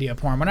the whole idea of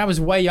porn, when I was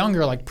way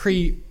younger, like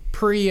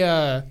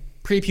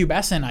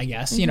prepubescent, I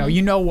guess,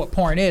 you know what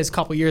porn is a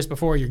couple years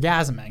before you're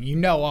gasming. You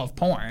know of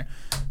porn.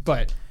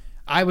 But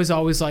I was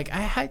always like,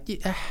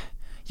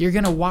 you're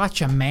going to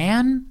watch a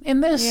man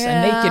in this?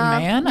 Yeah. A naked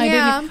man? Yeah.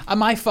 I didn't,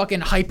 my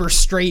fucking hyper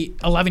straight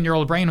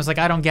 11-year-old brain was like,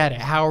 I don't get it.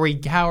 How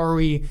are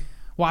we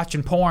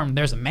watching porn?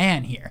 There's a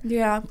man here.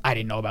 Yeah. I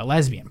didn't know about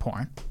lesbian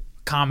porn.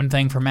 Common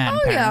thing for men,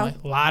 apparently. Yeah.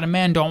 A lot of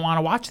men don't want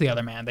to watch the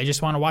other man. They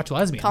just want to watch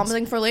lesbians. Common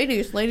thing for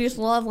ladies. Ladies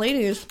love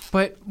ladies.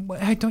 But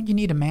don't you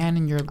need a man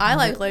in your... I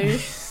like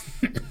ladies.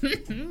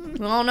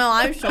 Oh, no,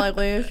 I used to like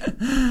ladies.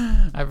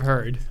 I've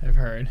heard.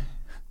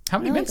 How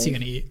many mints are you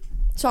going to eat?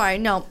 Sorry,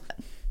 no.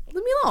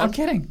 Leave me alone. I'm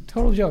kidding.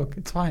 Total joke.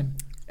 It's fine.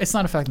 It's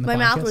not affecting the podcast.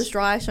 My mouth was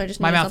dry, so I just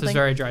My mouth is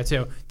very dry,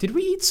 too. Did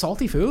we eat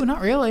salty food?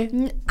 Not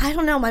really. I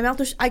don't know. My mouth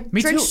was... I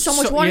drank so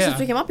much water since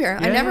we came up here.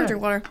 Yeah, I never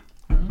drink water.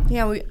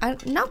 Yeah,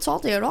 not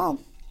salty at all.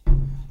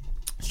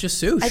 It's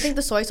just sushi. I think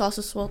the soy sauce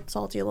is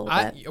salty a little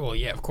bit. Well,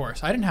 yeah, of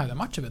course. I didn't have that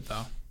much of it,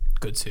 though.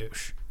 Good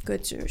sushi.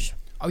 Good sushi.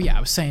 Oh, yeah,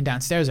 I was saying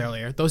downstairs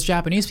earlier, those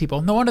Japanese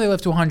people, no wonder they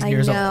live to 100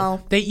 years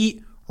old. They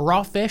eat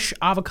raw fish,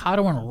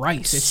 avocado, and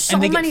rice.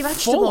 And they get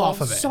full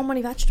off of it. So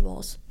many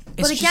vegetables.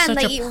 But again,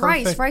 they eat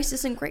rice. Rice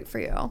isn't great for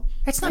you.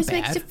 It's not bad.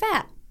 Rice makes you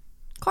fat.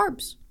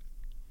 Carbs.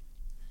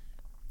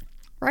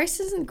 Rice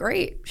isn't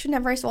great. You shouldn't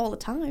have rice all the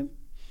time.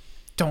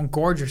 Don't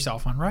gorge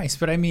yourself on rice.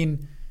 But I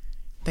mean,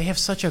 they have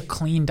such a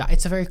clean diet.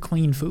 It's a very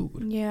clean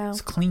food. Yeah.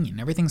 It's clean.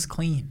 Everything's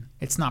clean.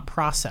 It's not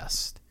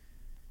processed.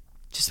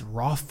 Just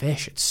raw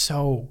fish. It's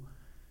so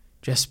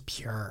just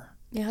pure.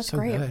 Yeah, that's so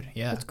great. Good.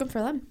 Yeah. That's good for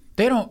them.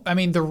 They don't, I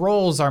mean, the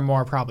rolls are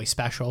more probably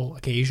special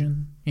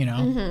occasion, you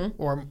know,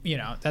 or, you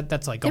know,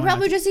 that's like going They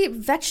probably just eat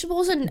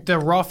vegetables and... The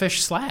raw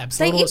fish slabs,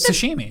 they little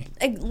sashimi.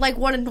 Like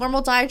what a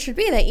normal diet should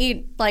be. They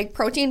eat like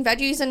protein,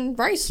 veggies, and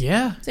rice.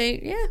 Yeah.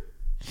 Yeah.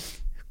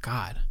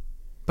 God.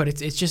 But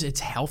it's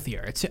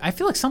healthier. I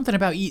feel like something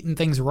about eating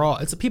things raw.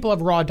 It's people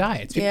have raw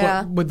diets.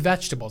 People with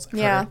vegetables.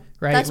 Heard,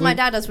 right? That's what my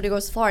dad does when he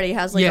goes to Florida. He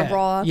has like a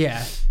raw...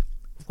 Yeah.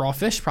 Raw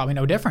fish, probably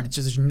no different. It's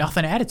just there's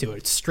nothing added to it.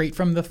 It's straight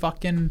from the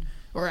fucking...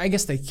 Or I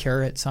guess they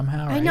cure it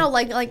somehow, right? I know,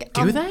 like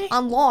do they?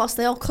 On Lost,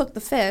 they all cook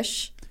the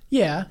fish.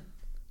 Yeah.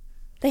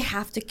 They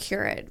have to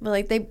cure it. But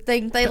like they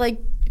like...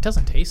 It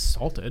doesn't taste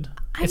salted.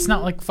 It's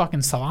not like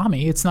fucking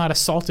salami. It's not a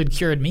salted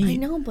cured meat. I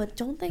know, but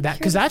don't they that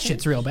because that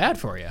shit's real bad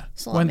for you.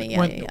 Salami,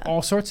 when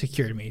all sorts of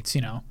cured meats,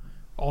 you know,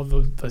 all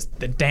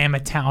the damn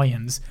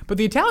Italians. But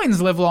the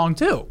Italians live long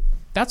too.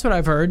 That's what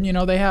I've heard. You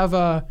know, they have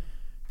a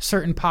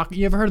certain pocket.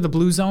 You ever heard of the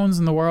blue zones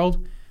in the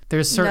world?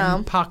 There's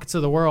certain pockets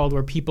of the world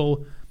where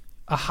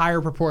a higher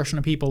proportion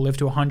of people live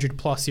to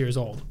 100+ years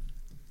old.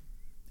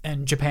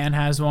 And Japan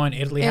has one.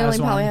 Italy has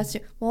one. Probably has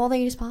to. Well, all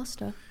they eat is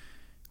pasta.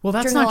 Well,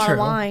 that's not true.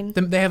 Wine.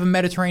 They have a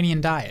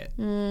Mediterranean diet,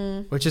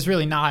 which is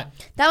really not.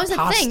 That was the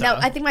thing.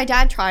 I think my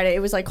dad tried it.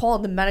 It was like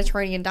called the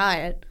Mediterranean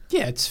diet.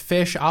 Yeah, it's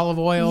fish, olive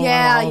oil.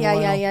 Yeah.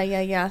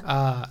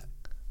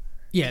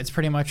 Yeah, it's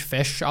pretty much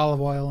fish, olive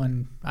oil,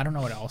 and I don't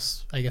know what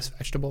else. I guess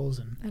vegetables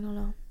and I don't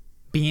know.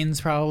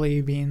 Beans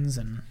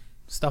and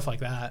stuff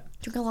like that.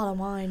 Drink a lot of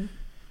wine.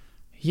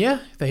 Yeah,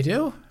 they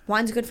do.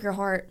 Wine's good for your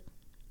heart.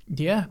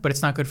 Yeah, but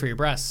it's not good for your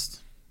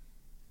breast.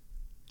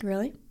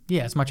 Really?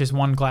 Yeah, as much as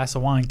one glass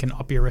of wine can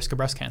up your risk of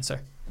breast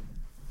cancer.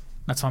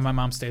 That's why my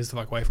mom stays the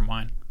fuck away from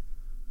wine.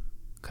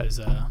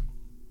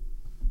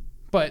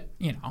 But,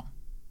 you know,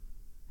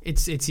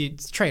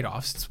 it's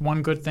trade-offs. It's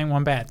one good thing,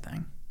 one bad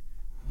thing.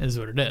 It is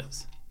what it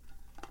is.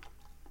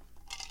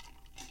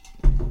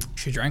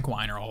 She drank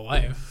wine her whole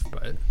life,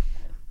 but,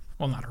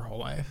 well, not her whole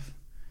life.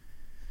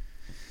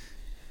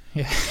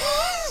 Yeah.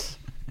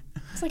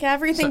 It's like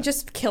everything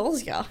just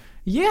kills you.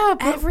 Yeah,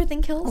 but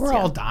everything kills you. We're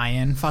all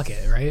dying. Fuck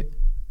it, right?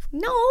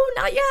 No,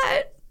 not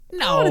yet.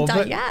 No,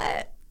 not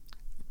yet.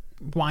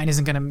 Wine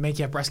isn't going to make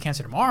you have breast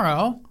cancer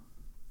tomorrow.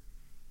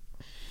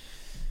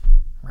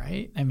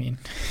 Right? I mean...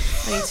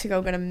 I need to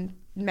go get a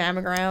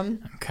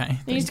mammogram. Okay. I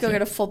need to go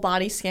get a full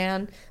body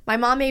scan. My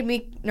mom made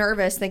me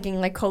nervous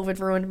thinking like COVID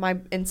ruined my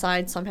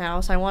inside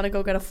somehow, so I want to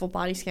go get a full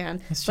body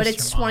scan. But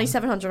it's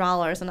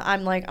 $2,700, and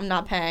I'm like, I'm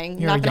not paying.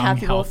 You're not a young,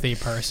 healthy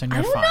person. You're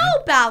I don't fine. know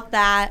about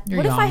that. You're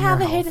what young, if I have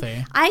you're a hit?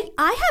 healthy.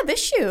 I have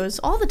issues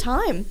all the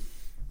time.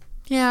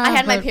 Yeah. I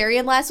had my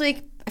period last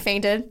week. I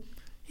fainted.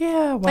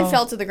 Yeah, well. I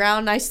fell to the ground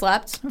and I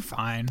slept. You're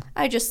fine.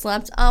 I just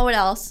slept. Oh, what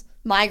else?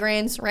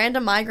 Migraines,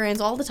 random migraines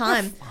all the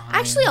time.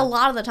 Actually, a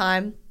lot of the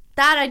time.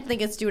 That I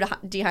think it's due to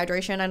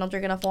dehydration. I don't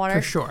drink enough water.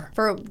 For sure.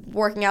 For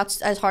working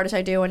out as hard as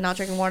I do and not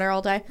drinking water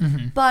all day.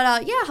 Mm-hmm.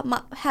 But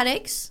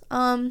headaches.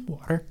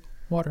 Water.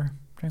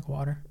 Drink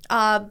water.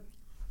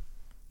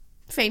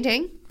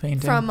 Fainting.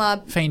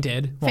 From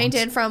fainted. Once.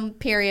 Fainted from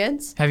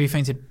periods. Have you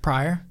fainted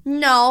prior?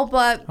 No,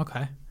 but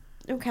Okay.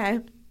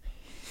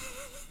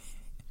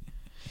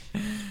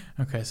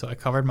 Okay, so I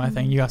covered my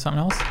thing. You got something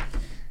else?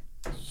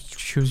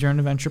 Choose your own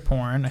adventure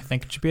porn. I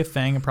think it should be a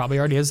thing. It probably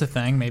already is a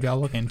thing. Maybe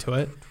I'll look into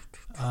it.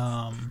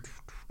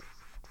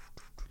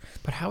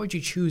 But how would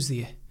you choose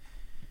the?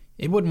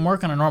 It wouldn't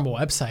work on a normal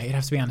website. It'd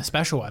have to be on a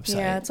special website.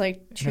 Yeah, it's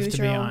like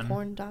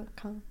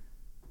chooseyourownporn.com.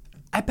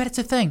 I bet it's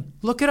a thing.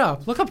 Look it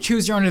up. Look up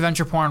choose your own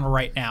adventure porn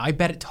right now. I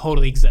bet it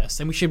totally exists,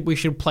 and we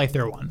should play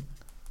through one.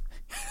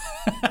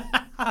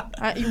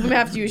 You may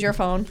have to use your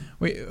phone.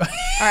 All right,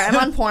 I'm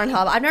on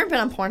Pornhub. I've never been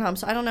on Pornhub,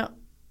 so I don't know.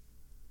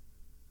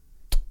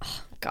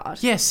 Oh, God.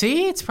 Yeah,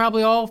 see? It's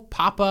probably all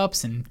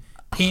pop-ups and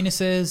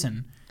penises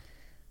and...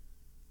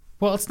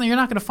 Well, you're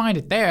not going to find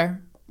it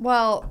there.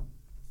 Well...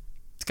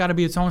 It's got to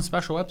be its own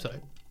special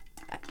website.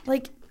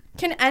 Like,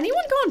 can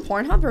anyone go on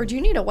Pornhub, or do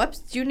you need a... What?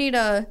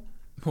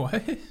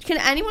 Can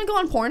anyone go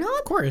on Pornhub?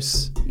 Of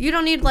course. You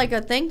don't need, like,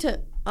 a thing to...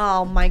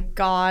 Oh, my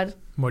God.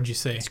 What'd you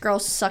say? This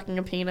girl's sucking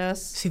a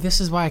penis. See, this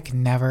is why I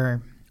can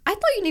never... I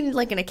thought you needed,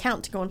 like, an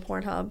account to go on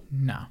Pornhub.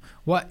 No.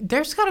 What?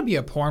 There's got to be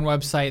a porn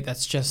website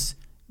that's just...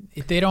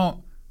 They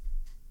don't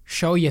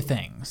show you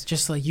things.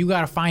 Just, like, you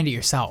got to find it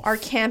yourself. Our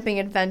camping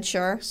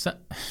adventure.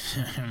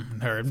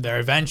 Their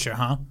adventure,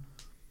 huh?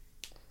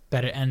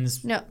 That it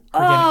ends... No.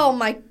 Oh,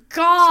 my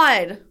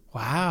God.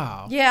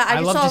 Wow. Yeah, I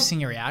love just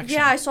seeing your reaction.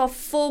 Yeah, I saw a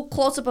full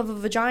close-up of a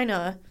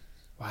vagina.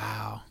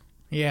 Wow.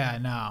 Yeah,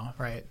 no.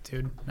 Right,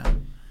 dude. No.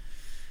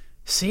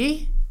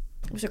 See?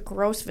 It was a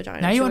gross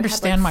vagina. Now you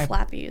understand my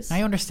flappies. Now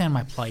you understand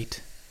my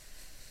plight.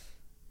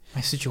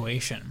 My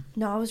situation.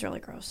 No, it was really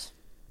gross.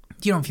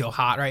 You don't feel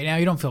hot right now.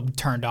 You don't feel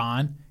turned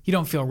on. You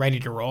don't feel ready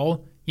to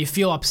roll. You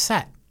feel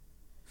upset.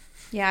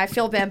 Yeah, I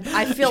feel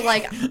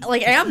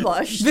like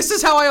ambushed. This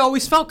is how I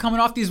always felt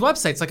coming off these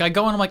websites. Like I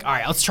go and I'm like, all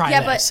right, let's try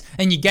this.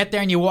 And you get there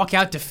and you walk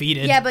out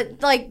defeated. Yeah,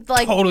 but like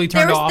totally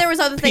turned off. There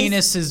was other things.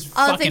 Penis is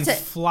fucking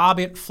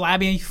flobbing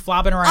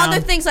around.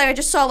 Other things like I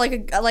just saw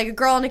like a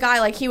girl and a guy,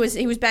 like he was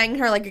banging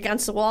her like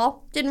against the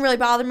wall. Didn't really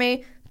bother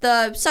me.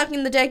 The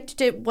sucking the dick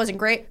wasn't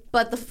great,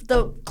 but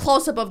the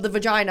close up of the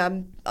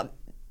vagina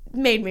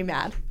made me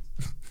mad.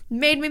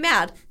 Made me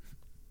mad.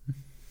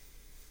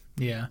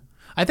 Yeah.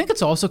 I think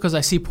it's also because I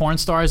see porn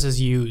stars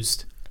as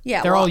used.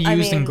 Yeah, they're all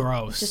used and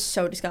gross. It's just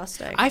so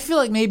disgusting. I feel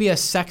like maybe a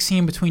sex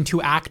scene between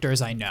two actors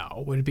I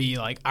know would be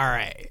like, all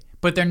right,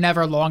 but they're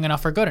never long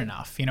enough or good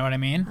enough. You know what I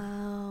mean?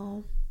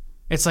 Oh.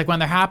 It's like when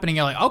they're happening,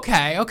 you're like,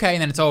 okay,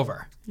 and then it's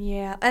over.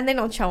 Yeah, and they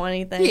don't show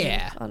anything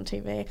on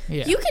TV.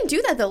 Yeah. You can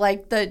do that though,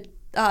 like the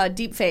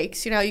deep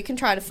fakes. You know, you can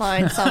try to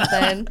find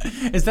something.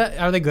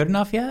 Are they good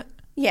enough yet?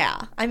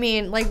 Yeah, I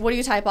mean, like, what do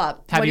you type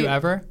up? Have you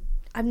ever?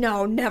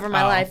 No, never in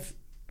my life.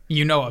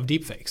 You know of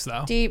deepfakes,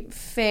 though. Deep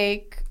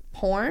fake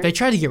porn? They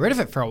tried to get rid of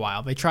it for a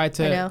while. They tried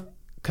to... I know.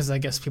 Because I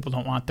guess people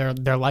don't want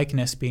their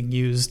likeness being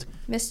used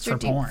Mr.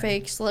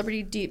 Deepfake,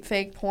 celebrity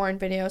deepfake porn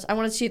videos. I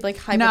want to see, like,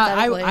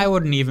 hypothetically. No, I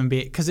wouldn't even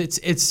be... Because it's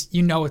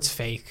it's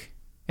fake.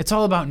 It's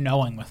all about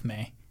knowing with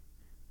me.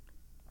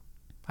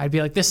 I'd be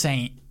like, this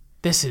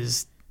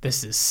is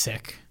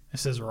sick.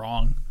 This is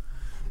wrong.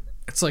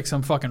 It's like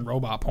some fucking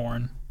robot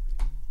porn.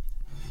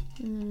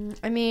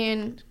 I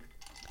mean...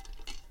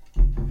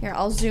 Here,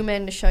 I'll zoom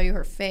in to show you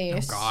her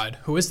face. Oh, God.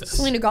 Who is this?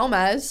 Selena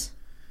Gomez.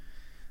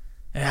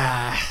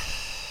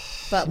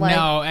 But, like...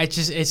 No,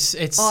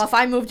 it's... Oh, if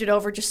I moved it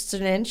over just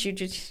an inch, you'd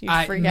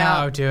freak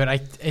out. No, dude.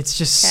 It's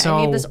just so...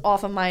 I need this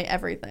off of my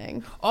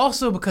everything.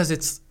 Also, because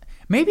it's...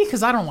 Maybe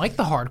because I don't like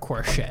the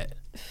hardcore shit.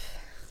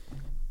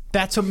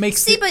 That's what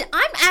makes... See, but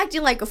I'm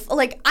acting like...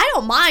 I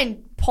don't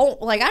mind...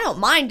 I don't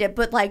mind it,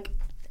 but, like...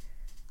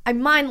 I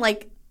mind,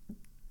 like...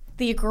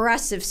 the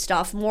aggressive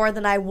stuff more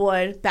than I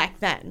would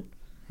back then.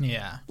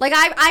 Yeah. Like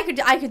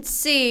I could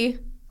see.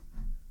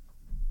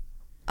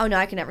 Oh no,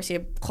 I can never see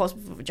a close up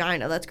of a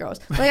vagina. That's gross.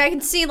 Like I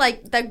can see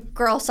like that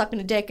girl sucking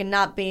a dick and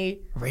not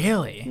be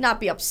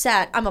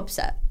upset. I'm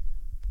upset.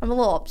 I'm a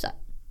little upset.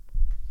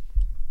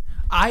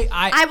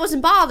 I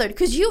wasn't bothered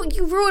because you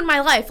ruined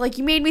my life. Like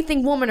you made me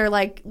think women are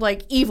like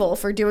evil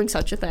for doing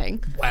such a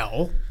thing.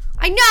 Well,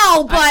 I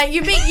know, but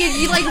you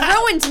like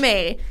ruined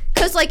me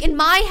because like in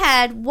my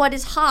head, what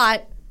is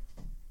hot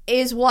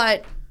is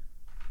what.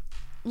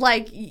 I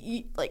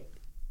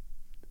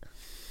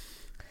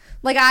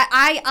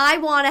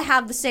want to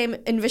have the same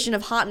envision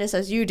of hotness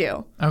as you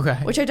do. Okay.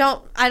 Which I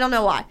don't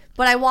know why,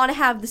 but I want to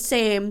have the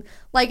same,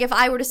 like if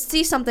I were to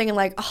see something and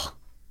like, oh,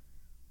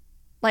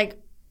 like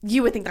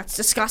you would think that's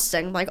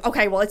disgusting. Like,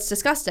 okay, well it's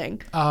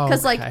disgusting. Oh,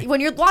 because like when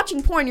you're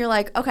watching porn, you're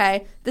like,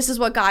 okay, this is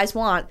what guys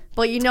want,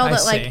 but you know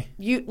that like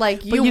you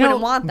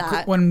wouldn't want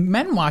that. When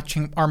men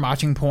are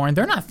watching porn,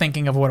 they're not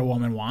thinking of what a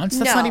woman wants.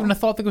 That's not even a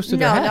thought that goes through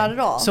their head. No, not at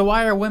all. So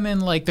why are women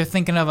like they're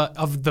thinking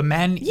of the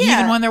men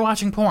even when they're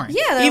watching porn?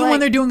 Yeah, even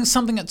when they're doing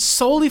something that's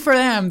solely for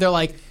them, they're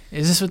like,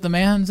 is this what the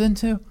man's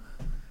into?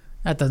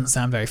 That doesn't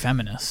sound very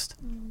feminist.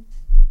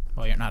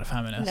 Well, you're not a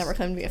feminist. Never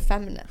claimed to be a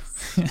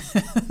feminist.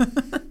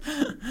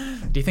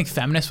 Do you think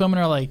feminist women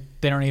are like,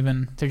 they're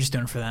just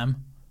doing it for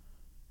them?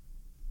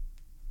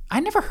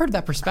 I never heard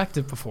that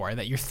perspective before,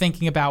 that you're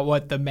thinking about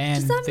what the man...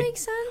 Does that make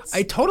sense?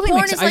 I totally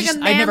make sense.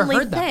 I never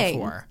heard that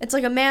before. It's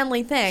like a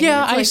manly thing.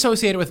 Yeah, I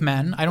associate it with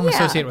men. I don't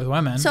associate it with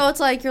women. So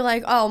it's like, you're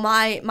like, oh,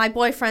 my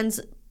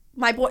boyfriend's...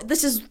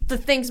 this is the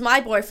things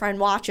my boyfriend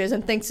watches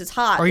and thinks is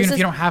hot. Or even if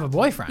you don't have a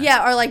boyfriend.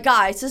 Yeah, or like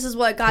guys. This is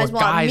what guys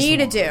want me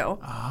to do.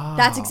 Oh.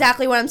 That's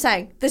exactly what I'm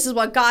saying. This is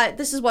what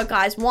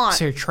guys want.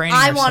 So you're training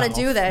I yourself. want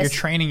to do this. You're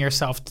training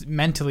yourself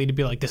mentally to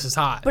be like, this is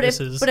hot. But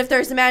if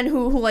there's a man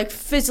who like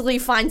physically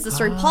finds this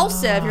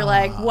repulsive, you're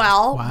like,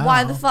 well,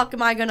 why the fuck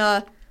am I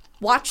gonna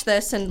watch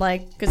this and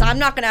like, because I'm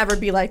not gonna ever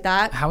be like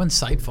that. How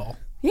insightful.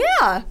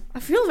 Yeah, I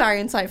feel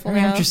very insightful.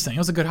 Very interesting. It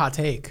was a good hot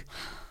take.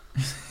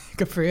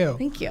 Good for you.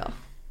 Thank you.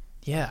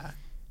 Yeah.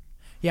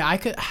 Yeah, I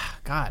could.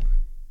 God.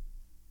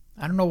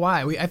 I don't know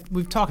why.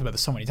 We've talked about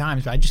this so many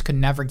times, but I just could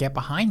never get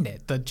behind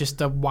it.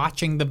 The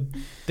watching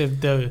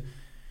the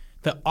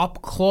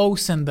up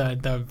close and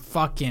the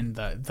fucking.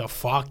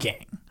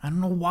 I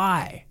don't know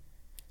why.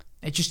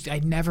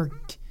 I never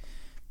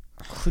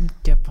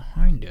couldn't get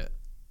behind it.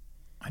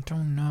 I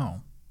don't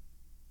know.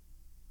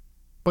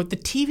 But the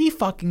TV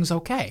fucking's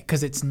okay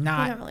because it's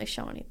not. They don't really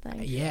show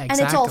anything. Yeah, exactly.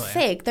 And it's all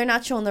fake. They're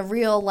not showing the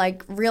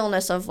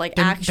realness of like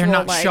actual. They're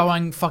not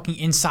showing fucking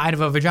inside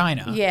of a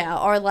vagina. Yeah,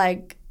 or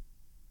like.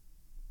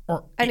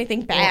 Or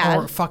anything bad.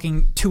 Or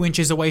fucking 2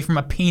 inches away from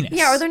a penis.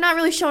 Yeah, or they're not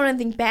really showing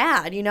anything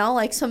bad. You know,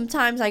 like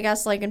sometimes I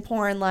guess like in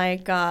porn,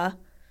 like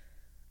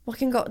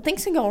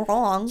things can go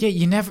wrong. Yeah,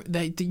 you never.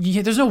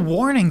 There's no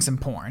warnings in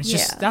porn. It's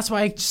just that's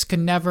why I just could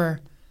never.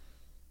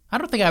 I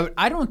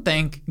don't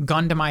think,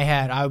 gun to my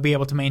head, I would be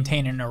able to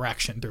maintain an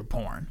erection through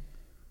porn.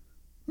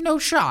 No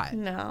shot.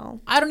 No.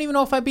 I don't even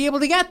know if I'd be able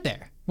to get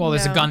there. Well,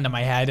 there's a gun to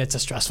my head. It's a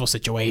stressful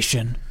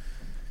situation.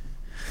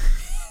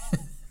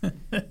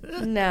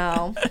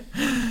 No.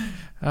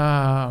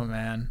 Oh,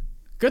 man.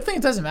 Good thing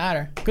it doesn't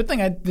matter. Good thing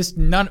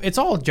it's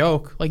all a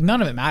joke. Like,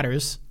 none of it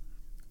matters.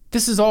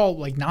 This is all,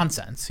 like,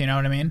 nonsense. You know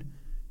what I mean?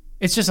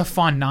 It's just a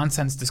fun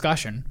nonsense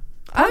discussion.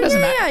 Porn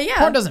doesn't matter. Yeah.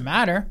 Porn doesn't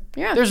matter.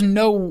 Yeah. There's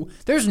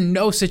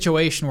no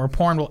situation where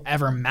porn will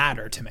ever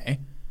matter to me.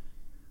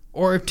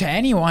 Or to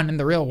anyone in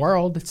the real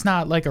world. It's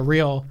not like a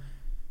real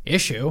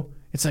issue.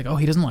 It's like, oh,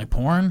 he doesn't like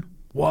porn?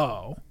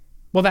 Whoa.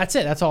 Well, that's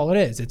it. That's all it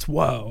is. It's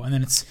whoa. And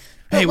then it's,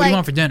 hey, what do you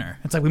want for dinner?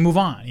 It's like we move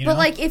on. You know? But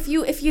like if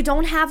you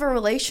don't have a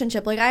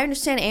relationship, like I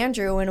understand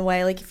Andrew in a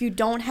way, like if you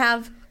don't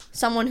have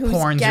someone who's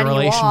porn's getting a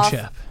relationship. You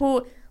off,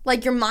 who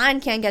like your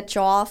mind can't get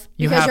you off because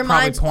you have your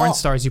probably porn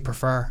stars you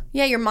prefer.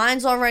 Yeah, your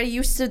mind's already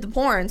used to the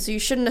porn, so you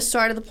shouldn't have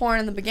started the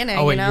porn in the beginning.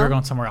 Oh wait, you know? You were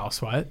going somewhere else.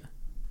 What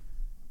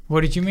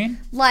did you mean?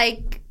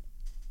 Like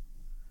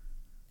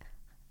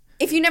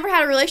if you never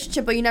had a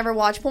relationship but you never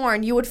watched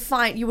porn, you would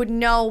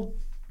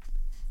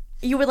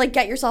like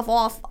get yourself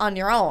off on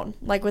your own,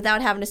 like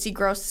without having to see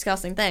gross,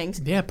 disgusting things.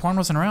 Yeah, porn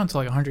wasn't around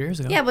until like 100 years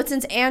ago. Yeah, but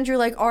since Andrew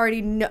like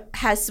already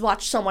has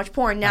watched so much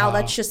porn, now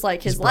that's just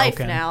like his life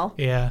now.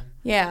 Yeah.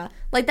 Yeah,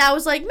 like that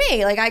was like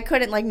me. Like I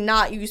couldn't like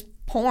not use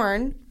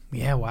porn.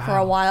 Yeah, wow. For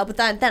a while, but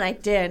then I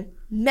did.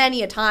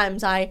 Many a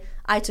times I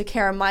took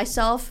care of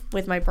myself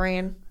with my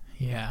brain.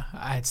 Yeah,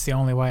 it's the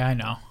only way I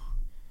know,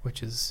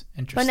 which is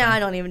interesting. But now I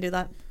don't even do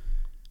that.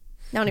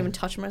 I don't even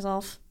touch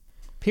myself.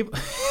 People,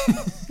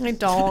 I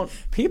don't.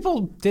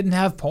 People didn't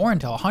have porn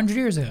until 100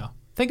 years ago.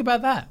 Think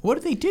about that. What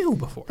did they do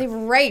before? They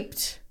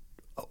raped.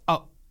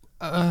 No.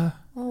 I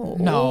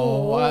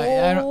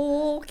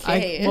don't.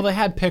 Okay. Well, they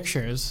had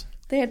pictures.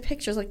 They had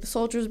pictures, like the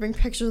soldiers bring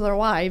pictures of their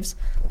wives.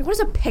 Like, what is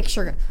a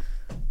picture?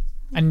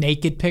 A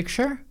naked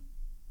picture?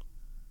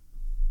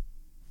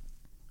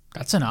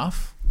 That's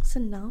enough. That's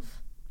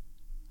enough.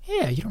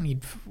 Yeah, you don't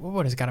need.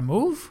 What has it got to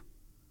move?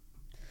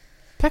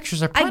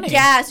 Pictures are plenty. I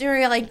guess you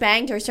already like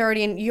banged her, so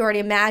you already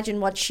imagine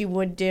what she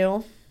would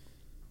do.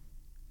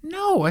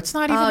 No, it's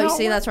not even. Oh, you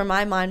see, that's where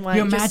my mind went.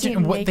 You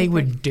imagine what they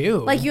would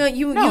do. Like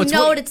you know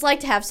what it's like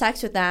to have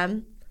sex with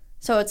them,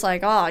 so it's like,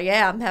 oh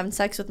yeah, I'm having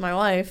sex with my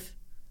wife.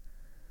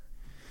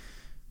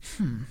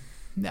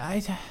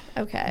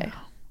 Okay. No.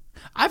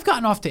 I've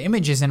gotten off to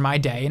images in my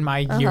day, in my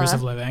years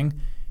of living,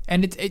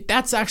 and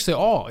that's actually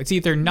all. It's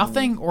either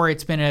nothing or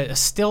it's been a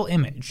still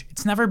image.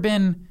 It's never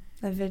been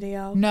a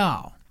video.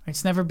 No,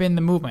 it's never been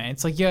the movement.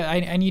 It's like, yeah,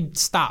 I need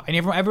stop. I need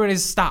everybody to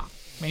stop.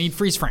 I need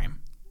freeze frame.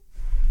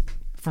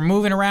 If we're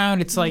moving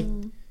around, it's like,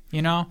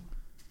 you know.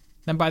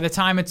 Then by the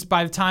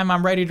time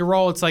I'm ready to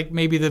roll, it's like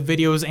maybe the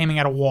video is aiming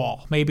at a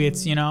wall. Maybe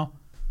it's, you know.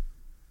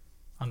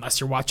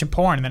 Unless you're watching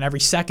porn, and then every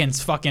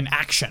second's fucking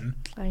action.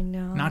 I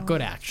know. Not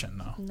good action,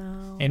 though.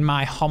 No. In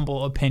my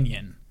humble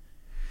opinion.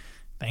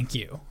 Thank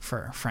you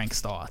for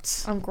Frank's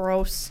thoughts. I'm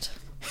grossed.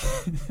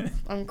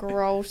 I'm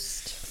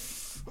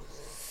grossed.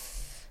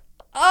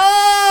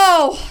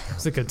 Oh!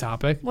 It's a good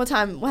topic. What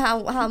time?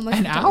 How much?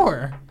 An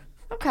hour.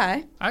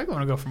 Okay. I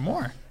want to go for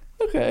more.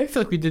 Okay. I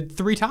feel like we did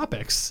 3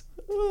 topics.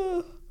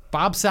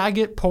 Bob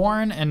Saget,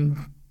 porn, and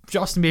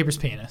Justin Bieber's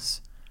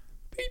penis.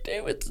 Pete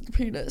Davidson's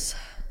penis.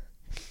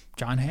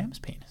 John Hamm's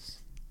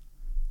penis.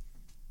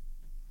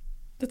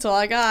 That's all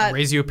I got. I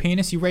raise you a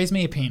penis, you raise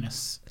me a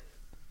penis.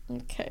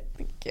 Okay,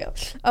 thank you.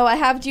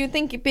 Oh, do you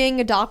think being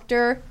a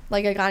doctor,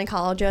 like a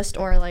gynecologist,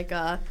 or like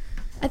I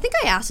think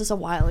I asked this a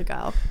while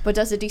ago, but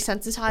does it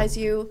desensitize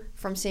you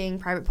from seeing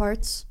private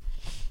parts?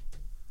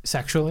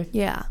 Sexually?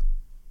 Yeah.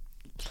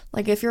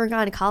 Like if you're a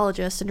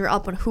gynecologist and you're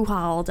up on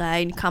hoo-ha all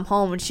day and you come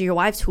home and see your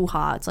wife's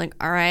hoo-ha, it's like,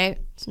 all right,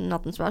 it's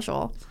nothing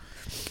special.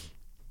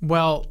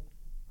 Well,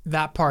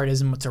 that part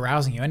isn't what's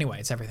arousing you anyway.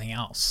 It's everything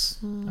else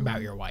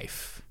about your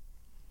wife.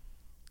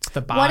 It's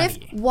the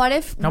body. What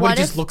if nobody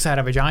just looks at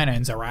a vagina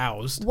and is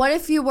aroused? What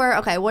if you were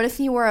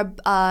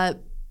a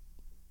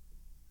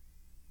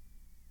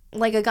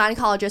like a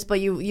gynecologist, but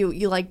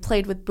you like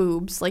played with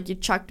boobs, like you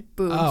checked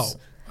boobs.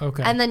 Oh,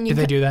 okay. And then do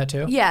they do that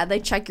too? Yeah, they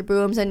check your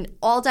boobs, and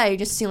all day you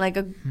just see like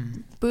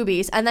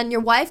boobies. And then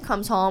your wife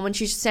comes home and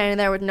she's just standing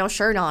there with no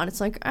shirt on. It's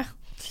like, I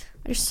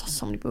just saw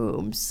so many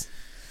boobs.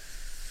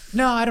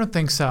 No, I don't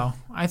think so.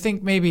 I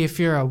think maybe if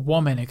you're a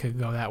woman, it could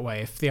go that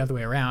way. If the other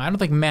way around, I don't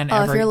think men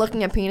ever. If you're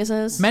looking at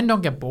penises, men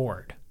don't get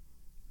bored.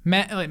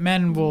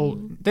 Men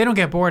will. They don't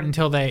get bored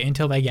until they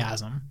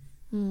gasm.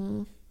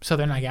 So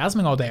they're not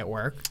gasming all day at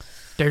work.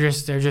 They're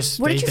just.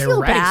 Wouldn't you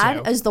feel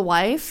bad as the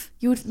wife?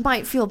 You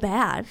might feel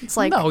bad. It's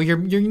like no,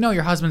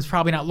 your husband's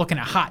probably not looking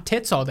at hot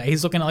tits all day.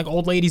 He's looking at like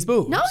old ladies'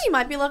 boobs. No, he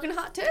might be looking at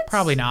hot tits.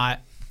 Probably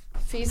not.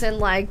 If he's in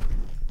like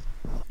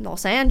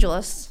Los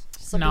Angeles.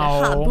 No,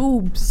 hot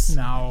boobs.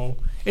 No,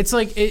 it's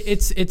like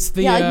it's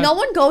the like no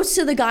one goes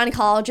to the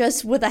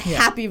gynecologist with a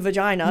happy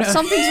vagina. No.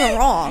 Something's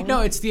wrong.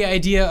 No, it's the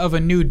idea of a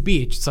nude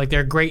beach. It's like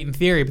they're great in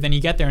theory, but then you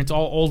get there and it's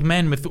all old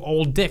men with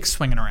old dicks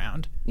swinging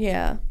around.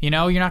 Yeah, you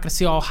know, you're not gonna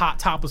see all hot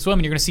topless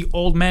women. You're gonna see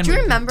old men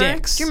with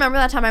dicks. Do you remember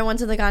that time I went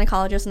to the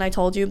gynecologist and I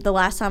told you the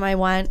last time I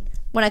went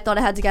when I thought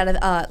I had to get an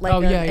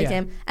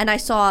exam and I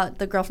saw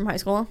the girl from high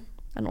school.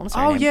 I don't want to say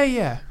her name.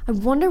 Yeah. I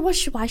wonder why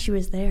she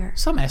was there.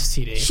 Some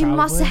STD. She probably.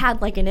 must have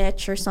had like an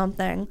itch or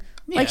something.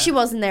 Yeah. Like she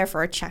wasn't there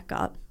for a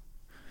checkup.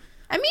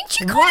 I mean,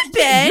 she could have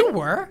been. You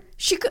were.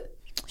 She could.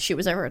 She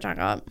was there for a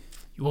checkup.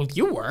 Well,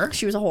 you were.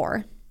 She was a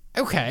whore.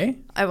 Okay.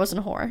 I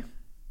wasn't a whore.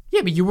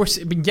 Yeah, but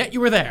yet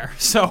you were there.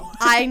 So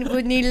I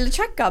would needed a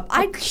checkup.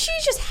 She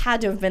just had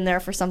to have been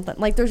there for something.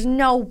 Like, there's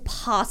no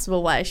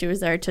possible way she was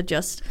there to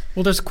just.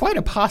 Well, there's quite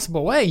a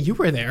possible way you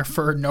were there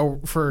for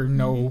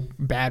no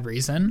bad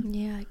reason.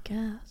 Yeah, I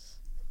guess.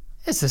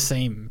 It's the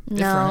same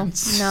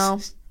difference. No,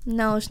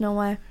 there's no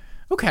way.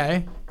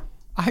 Okay,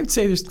 I would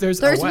say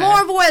there's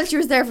more of a way that she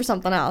was there for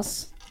something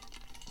else.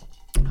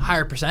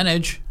 Higher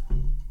percentage.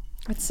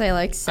 I'd say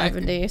like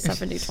 70,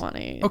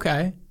 20.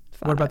 Okay.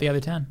 What about the other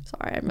 10?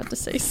 Sorry, I meant to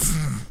say.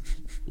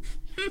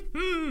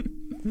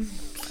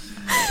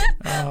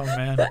 Oh,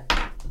 man.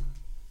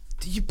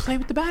 Did you play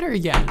with the battery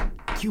yet?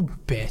 You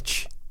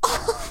bitch.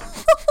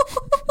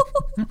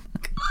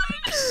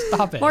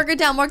 Stop it. Mark it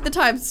down. Mark the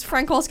time.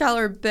 Frank calls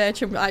Skylar a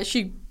bitch.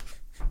 She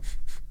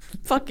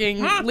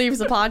fucking leaves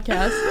the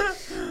podcast.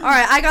 All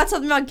right, I got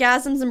something about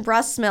gasms and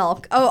breast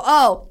milk.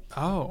 Oh.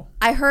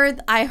 I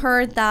heard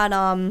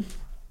that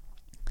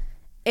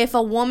if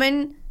a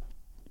woman...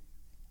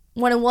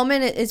 When a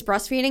woman is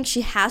breastfeeding,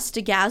 she has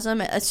to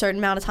gasm a certain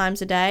amount of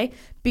times a day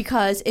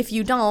because if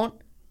you don't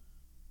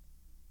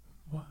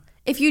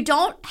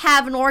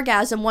have an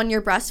orgasm when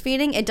you're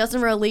breastfeeding, it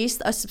doesn't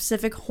release a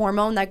specific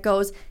hormone that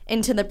goes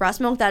into the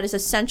breast milk that is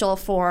essential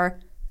for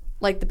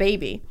like the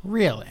baby.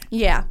 Really?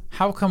 Yeah.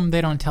 How come they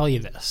don't tell you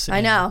this?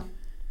 I know.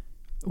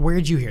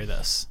 Where'd you hear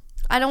this?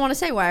 I don't want to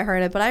say where I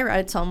heard it, but I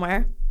read it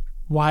somewhere.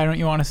 Why don't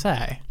you want to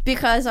say?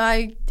 Because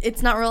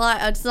it's not a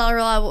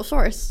reliable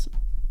source.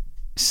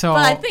 So,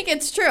 but I think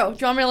it's true. Do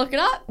you want me to look it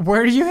up?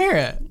 Where did you hear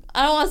it?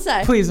 I don't want to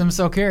say. Please, I'm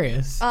so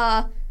curious.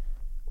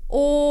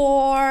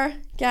 Orgasm.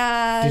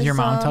 Did your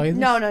mom tell you this?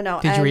 No.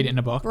 Did you read it in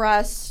a book?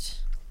 Breast.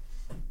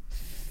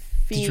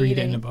 Did you read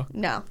it in a book?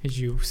 No. Did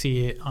you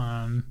see it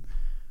on?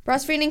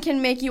 Breastfeeding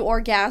can make you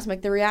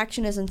orgasmic. The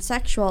reaction isn't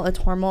sexual; it's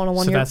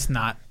hormonal. So that's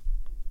not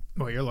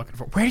what you're looking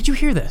for. Where did you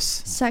hear this?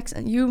 Sex.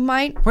 You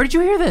might. Where did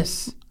you hear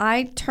this?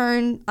 I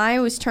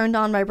was turned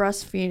on by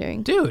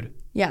breastfeeding. Dude.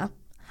 Yeah.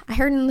 I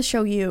heard it in the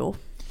show You.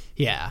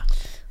 Yeah.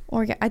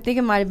 I think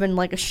it might have been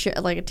like a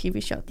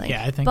TV show thing.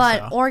 Yeah, I think so.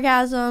 But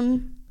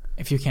orgasm.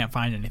 If you can't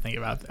find anything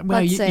about that,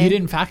 well, you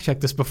didn't fact check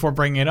this before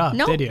bringing it up,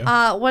 did you?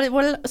 So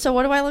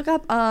what do I look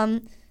up?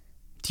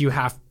 Do you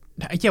have?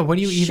 Yeah. What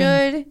do you even?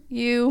 Should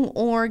you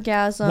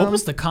orgasm? What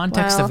was the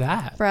context of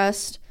that?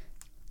 Breast.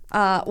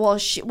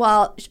 She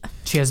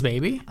has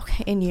baby.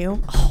 Okay, and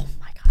you. Oh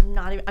my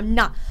God, I'm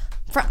not.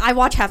 I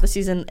watch half the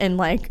season and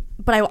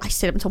but I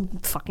stayed up until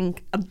fucking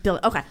a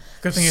billion. Okay.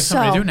 Good thing you have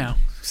something to do now,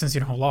 since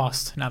you know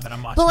Lost. Now that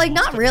I'm watching. But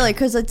not really,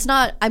 because it's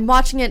not. I'm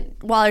watching it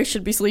while I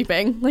should be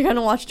sleeping. Like I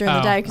don't watch during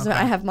the day because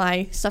I have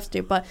my stuff to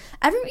do. But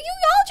y'all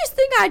just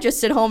think I just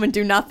sit home and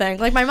do nothing.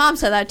 Like my mom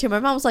said that too. My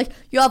mom was like,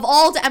 "You have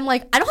all day." I'm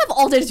like, I don't have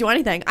all day to do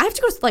anything. I have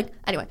to go.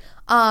 Anyway.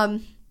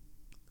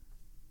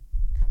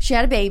 She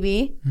had a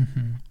baby,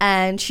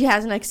 and she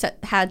hasn't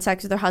had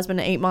sex with her husband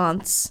in 8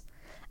 months,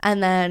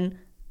 and then.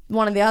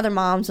 One of the other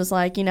moms was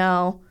like, you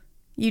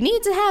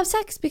need to have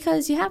sex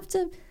because you have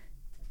to.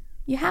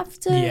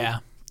 Yeah,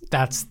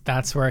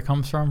 that's where it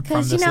comes from.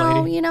 Because lady.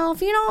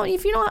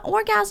 if you don't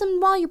orgasm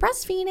while you're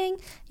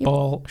breastfeeding,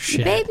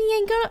 bullshit. Your baby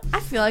ain't gonna. I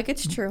feel like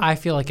it's true. I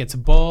feel like it's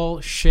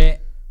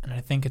bullshit, and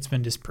I think it's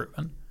been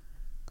disproven.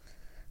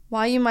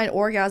 Why you might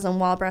orgasm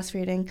while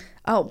breastfeeding?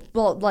 Oh,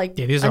 well,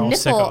 these are all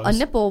sickos. A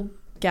nipple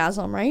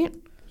gasm, right?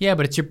 Yeah,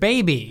 but it's your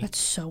baby. That's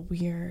so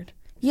weird.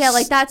 Yeah,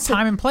 like that's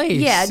time and place.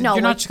 Yeah, no,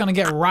 you're not just gonna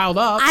get riled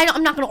up.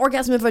 I'm not gonna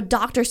orgasm if a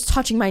doctor's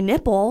touching my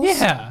nipples.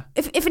 Yeah.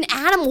 If an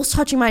animal's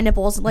touching my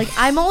nipples, like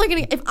I'm only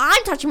gonna if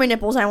I'm touching my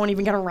nipples, I won't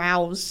even get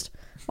aroused.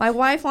 My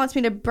wife wants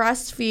me to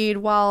breastfeed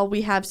while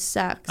we have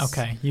sex.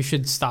 Okay, you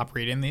should stop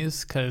reading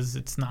these because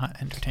it's not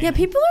entertaining. Yeah,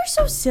 people are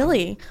so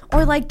silly,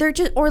 or like they're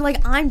just, or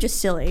like I'm just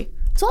silly.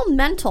 It's all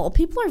mental.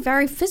 People are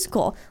very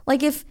physical.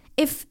 Like if.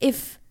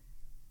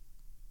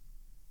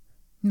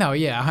 No,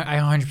 yeah, I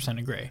 100%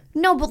 agree.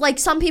 No, but like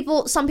some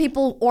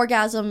people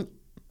orgasm.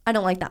 I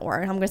don't like that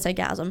word. I'm gonna say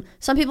gasm.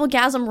 Some people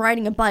gasm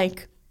riding a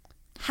bike.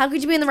 How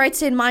could you be in the right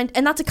state of mind?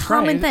 And that's a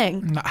common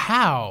thing.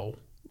 How?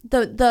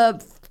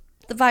 The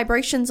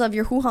vibrations of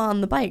your hoo-ha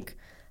on the bike.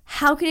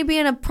 How can you be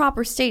in a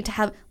proper state to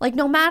have, like,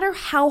 no matter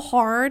how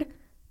hard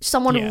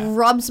someone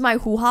rubs my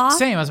hoo-ha?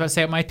 Same, I was about to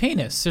say my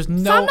penis. There's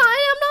no... So I'm not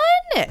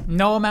in it.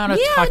 No amount of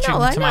touching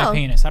to my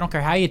penis. I don't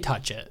care how you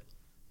touch it.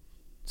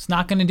 It's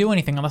not going to do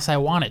anything unless I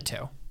want it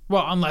to.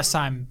 Well, unless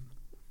I'm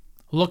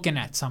looking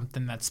at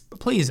something that's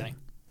pleasing.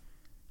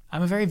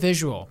 I'm a very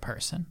visual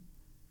person.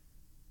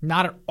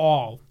 Not at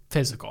all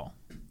physical.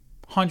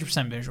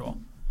 100% visual.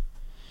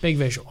 Big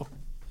visual.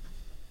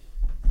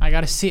 I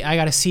gotta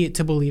see it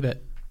to believe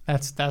it.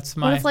 That's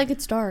my... What if, like,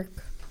 it's dark?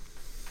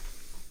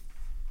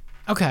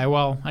 Okay,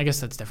 well, I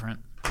guess that's different.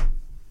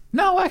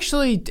 No,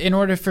 actually, in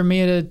order for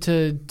me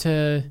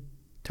to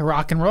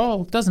rock and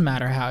roll, it doesn't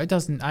matter how. It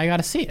doesn't... I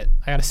gotta see it.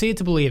 I gotta see it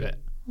to believe it.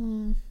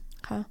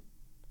 Okay.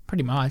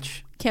 Pretty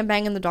much. Can't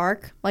bang in the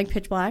dark? Like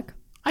pitch black?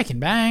 I can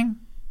bang.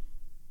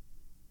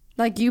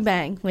 Like you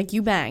bang. Like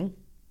you bang.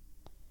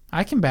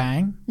 I can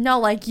bang. No,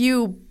 like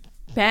you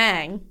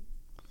bang.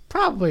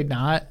 Probably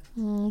not.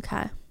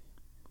 Okay.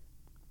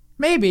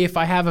 Maybe if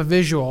I have a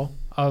visual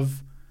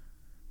of...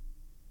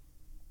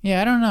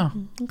 Yeah, I don't know.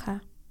 Okay.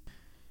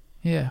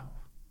 Yeah.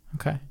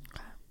 Okay.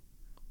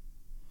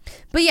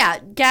 But yeah,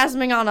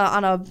 gasming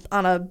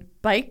on a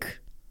bike.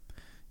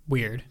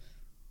 Weird.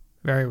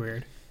 Very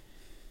weird.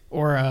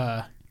 Or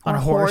on a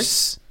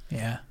horse.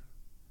 Yeah.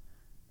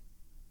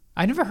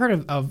 I never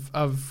heard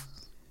of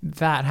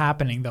that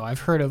happening though. I've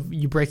heard of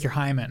you break your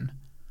hymen.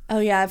 Oh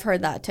yeah, I've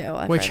heard that too.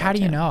 Which how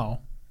do you know?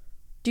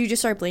 Do you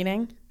just start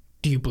bleeding?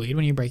 Do you bleed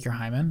when you break your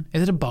hymen?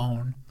 Is it a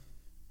bone?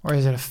 Or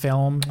is it a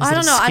film? I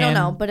don't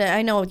know, but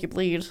I know you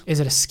bleed. Is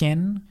it a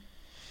skin?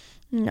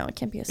 No, it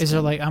can't be a skin. Is there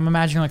like, I'm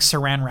imagining like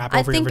saran wrap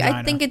over your vagina.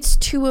 I think it's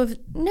two of,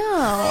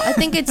 no, I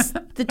think it's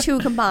the two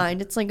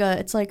combined. It's like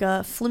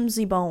a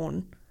flimsy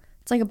bone.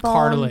 It's like a bone.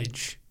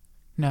 Cartilage.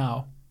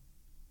 No.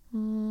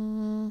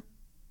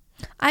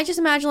 I just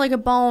imagine like a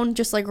bone,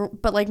 just like,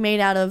 but like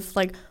made out of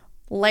like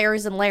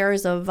layers and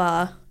layers of,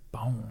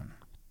 bone.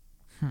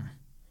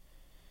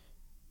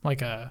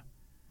 Like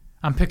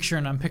I'm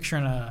picturing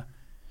a,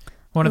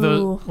 one of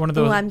those.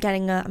 I'm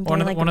getting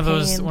one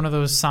of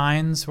those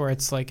signs where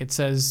it's like it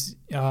says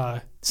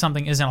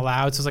something isn't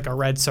allowed. So it's like a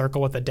red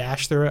circle with a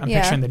dash through it. I'm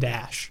picturing the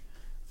dash.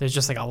 There's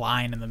just like a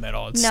line in the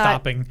middle. It's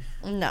stopping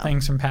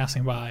things from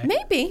passing by.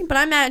 Maybe, but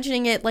I'm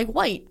imagining it like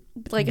white,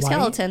 like a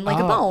skeleton, like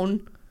a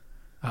bone.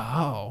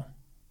 Oh,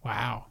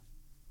 wow!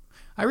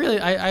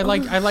 I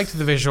liked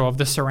the visual of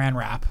the saran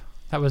wrap.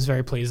 That was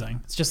very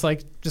pleasing. It's just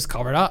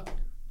cover it up.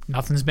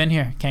 Nothing's been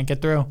here. Can't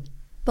get through.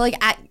 But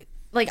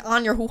like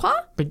on your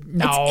hoo-ha? But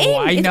no,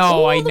 I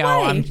know.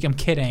 I'm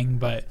kidding,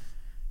 but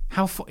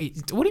how far?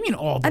 What do you mean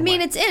all the way? I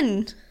mean, it's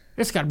in.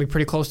 It's got to be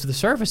pretty close to the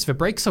surface if it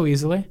breaks so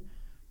easily.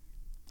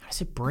 How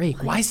does it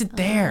break? Why is it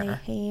there? I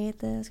hate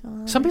this.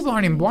 Some people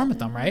aren't even born with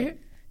them, right?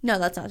 No,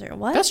 that's not true.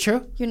 What? That's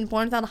true. You're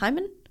born without a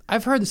hymen?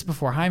 I've heard this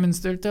before.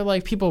 Hymens, they're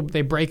like people,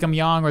 they break them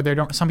young or they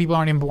don't. Some people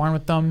aren't even born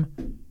with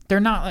them. They're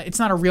not. It's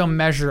not a real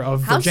measure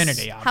of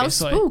virginity,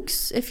 obviously. How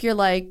spooks if you're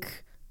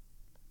like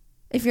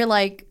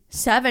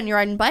 7, you're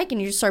riding a bike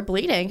and you just start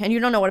bleeding and you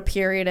don't know what a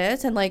period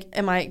is and like,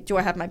 do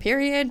I have my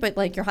period? But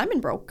like your hymen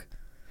broke.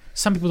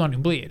 Some people don't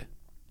even bleed.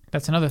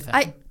 That's another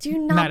thing. Do you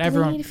not bleed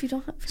everyone, if you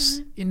don't have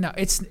your hymen? No,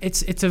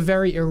 it's a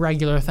very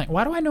irregular thing.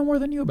 Why do I know more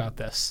than you about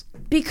this?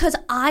 Because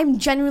I'm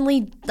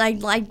genuinely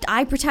like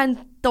I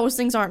pretend those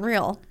things aren't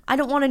real. I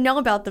don't want to know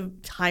about the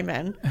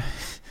hymen.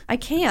 I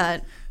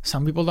can't.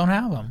 Some people don't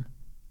have them.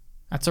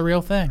 That's a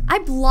real thing. I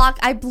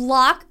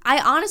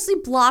honestly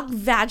block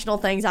vaginal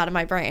things out of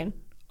my brain.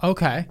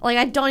 Okay. Like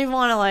I don't even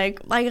want to like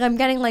I'm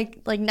getting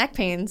like neck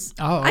pains.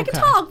 Oh, okay. I can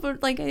talk,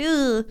 but like,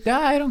 ugh. Yeah,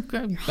 I don't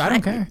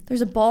care.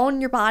 There's a bone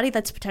in your body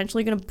that's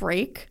potentially gonna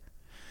break.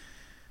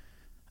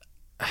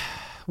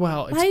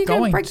 Well, it's How are you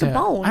going gonna break the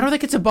bone? I don't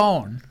think it's a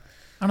bone.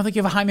 I don't think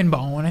you have a hymen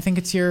bone. I think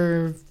it's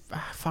your.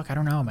 Fuck, I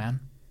don't know, man.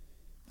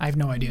 I have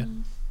no idea.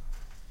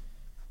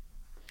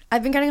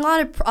 I've been getting a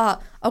lot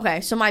of.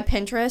 Okay, so my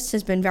Pinterest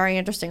has been very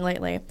interesting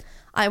lately.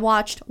 I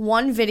watched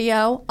one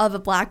video of a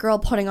black girl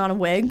putting on a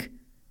wig.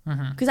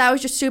 Because I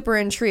was just super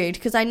intrigued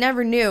because I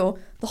never knew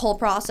the whole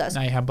process.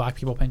 Now you have black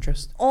people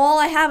Pinterest? All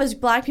I have is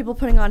black people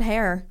putting on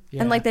hair.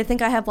 Yeah. And like they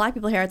think I have black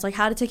people hair. It's like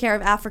how to take care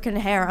of African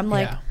hair. I'm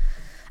like,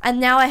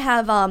 and now I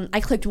have, I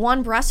clicked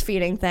one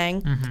breastfeeding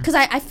thing because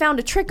I found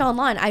a trick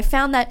online. I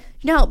found that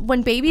No,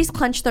 when babies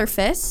clench their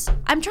fists,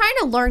 I'm trying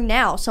to learn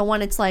now. So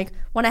when it's like,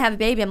 when I have a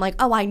baby, I'm like,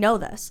 oh, I know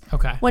this.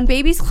 Okay. When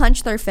babies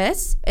clench their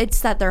fists, it's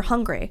that they're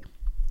hungry.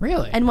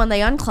 Really? And when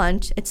they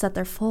unclench, it's that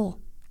they're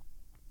full.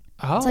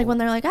 Oh. It's like when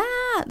they're like,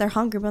 they're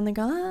hungry. When they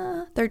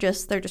go, they're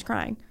just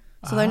crying.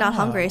 So they're not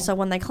hungry. So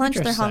when they clench,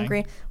 they're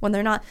hungry. When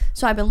they're not.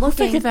 So I've been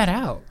looking. Who figured that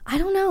out? I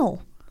don't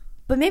know.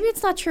 But maybe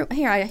it's not true.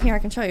 Here I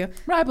can show you.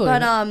 I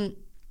believe it.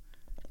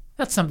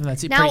 That's something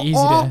that's pretty easy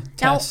to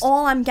test. Now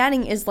all I'm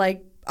getting is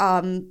like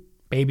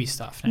baby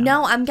stuff now.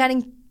 No, I'm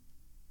getting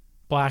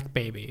black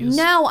babies.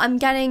 No, I'm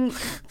getting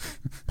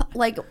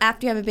like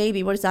after you have a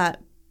baby, what is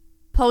that?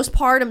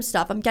 Postpartum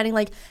stuff. I'm getting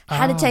like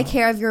how to take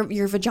care of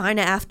your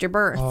vagina after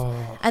birth.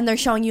 Oh. And they're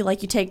showing you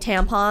like you take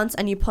tampons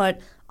and you put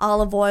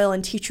olive oil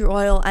and tea tree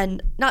oil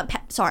and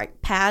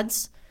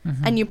pads.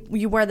 Mm-hmm. And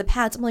you wear the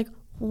pads. I'm like,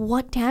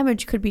 what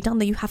damage could be done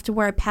that you have to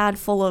wear a pad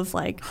full of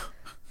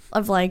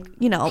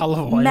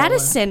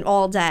medicine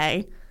all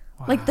day?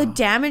 Wow. Like the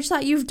damage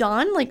that you've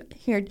done. Like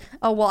here.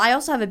 Oh well, I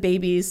also have a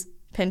baby's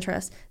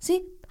Pinterest.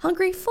 See,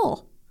 hungry,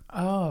 full.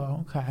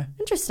 Oh, okay.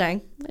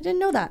 Interesting. I didn't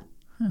know that.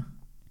 Huh.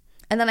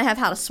 And then I have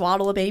how to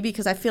swaddle a baby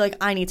because I feel like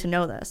I need to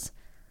know this.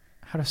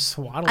 How to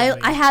swaddle a baby?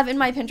 I have in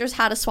my Pinterest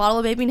how to swaddle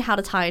a baby and how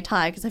to tie a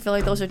tie because I feel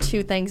like those are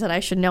two things that I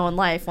should know in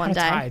life one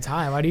day. Tie a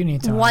tie? Why do you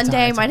need to know One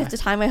day I might have to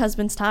tie my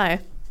husband's tie.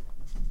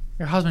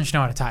 Your husband should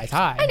know how to tie a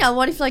tie. I know.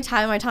 What if you like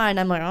tie my tie and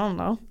I'm like, I don't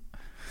know.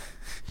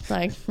 It's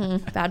like,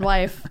 bad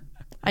wife.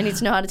 I need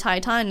to know how to tie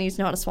a tie and I need to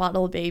know how to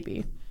swaddle a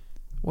baby.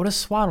 What does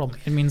swaddle mean?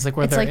 It means like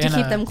where it's they're like to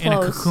keep them close. In a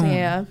cocoon.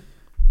 Yeah.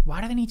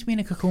 Why do they need to be in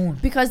a cocoon?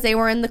 Because they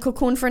were in the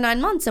cocoon for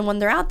 9 months, and when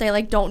they're out,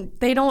 they don't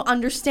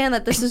understand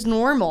that this is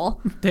normal.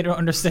 They don't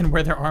understand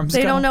where their arms go.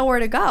 They don't know where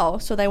to go,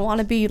 so they want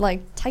to be like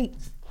tight.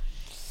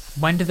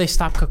 When do they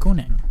stop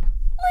cocooning?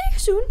 Like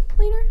soon,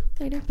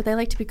 later. But they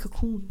like to be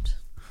cocooned.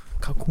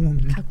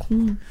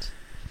 Cocooned.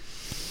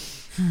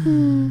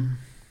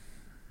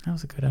 That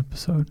was a good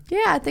episode.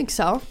 Yeah, I think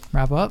so.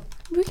 Wrap up?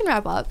 We can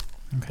wrap up.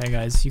 Okay,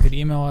 guys. You could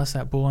email us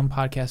at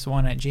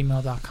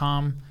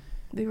bullinpodcast1@gmail.com.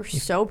 We were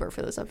sober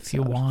for this episode. If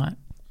you want,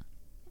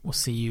 we'll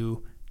see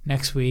you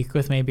next week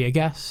with maybe a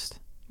guest.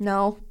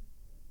 No.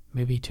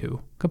 Maybe 2.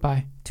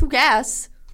 Goodbye. 2 guests?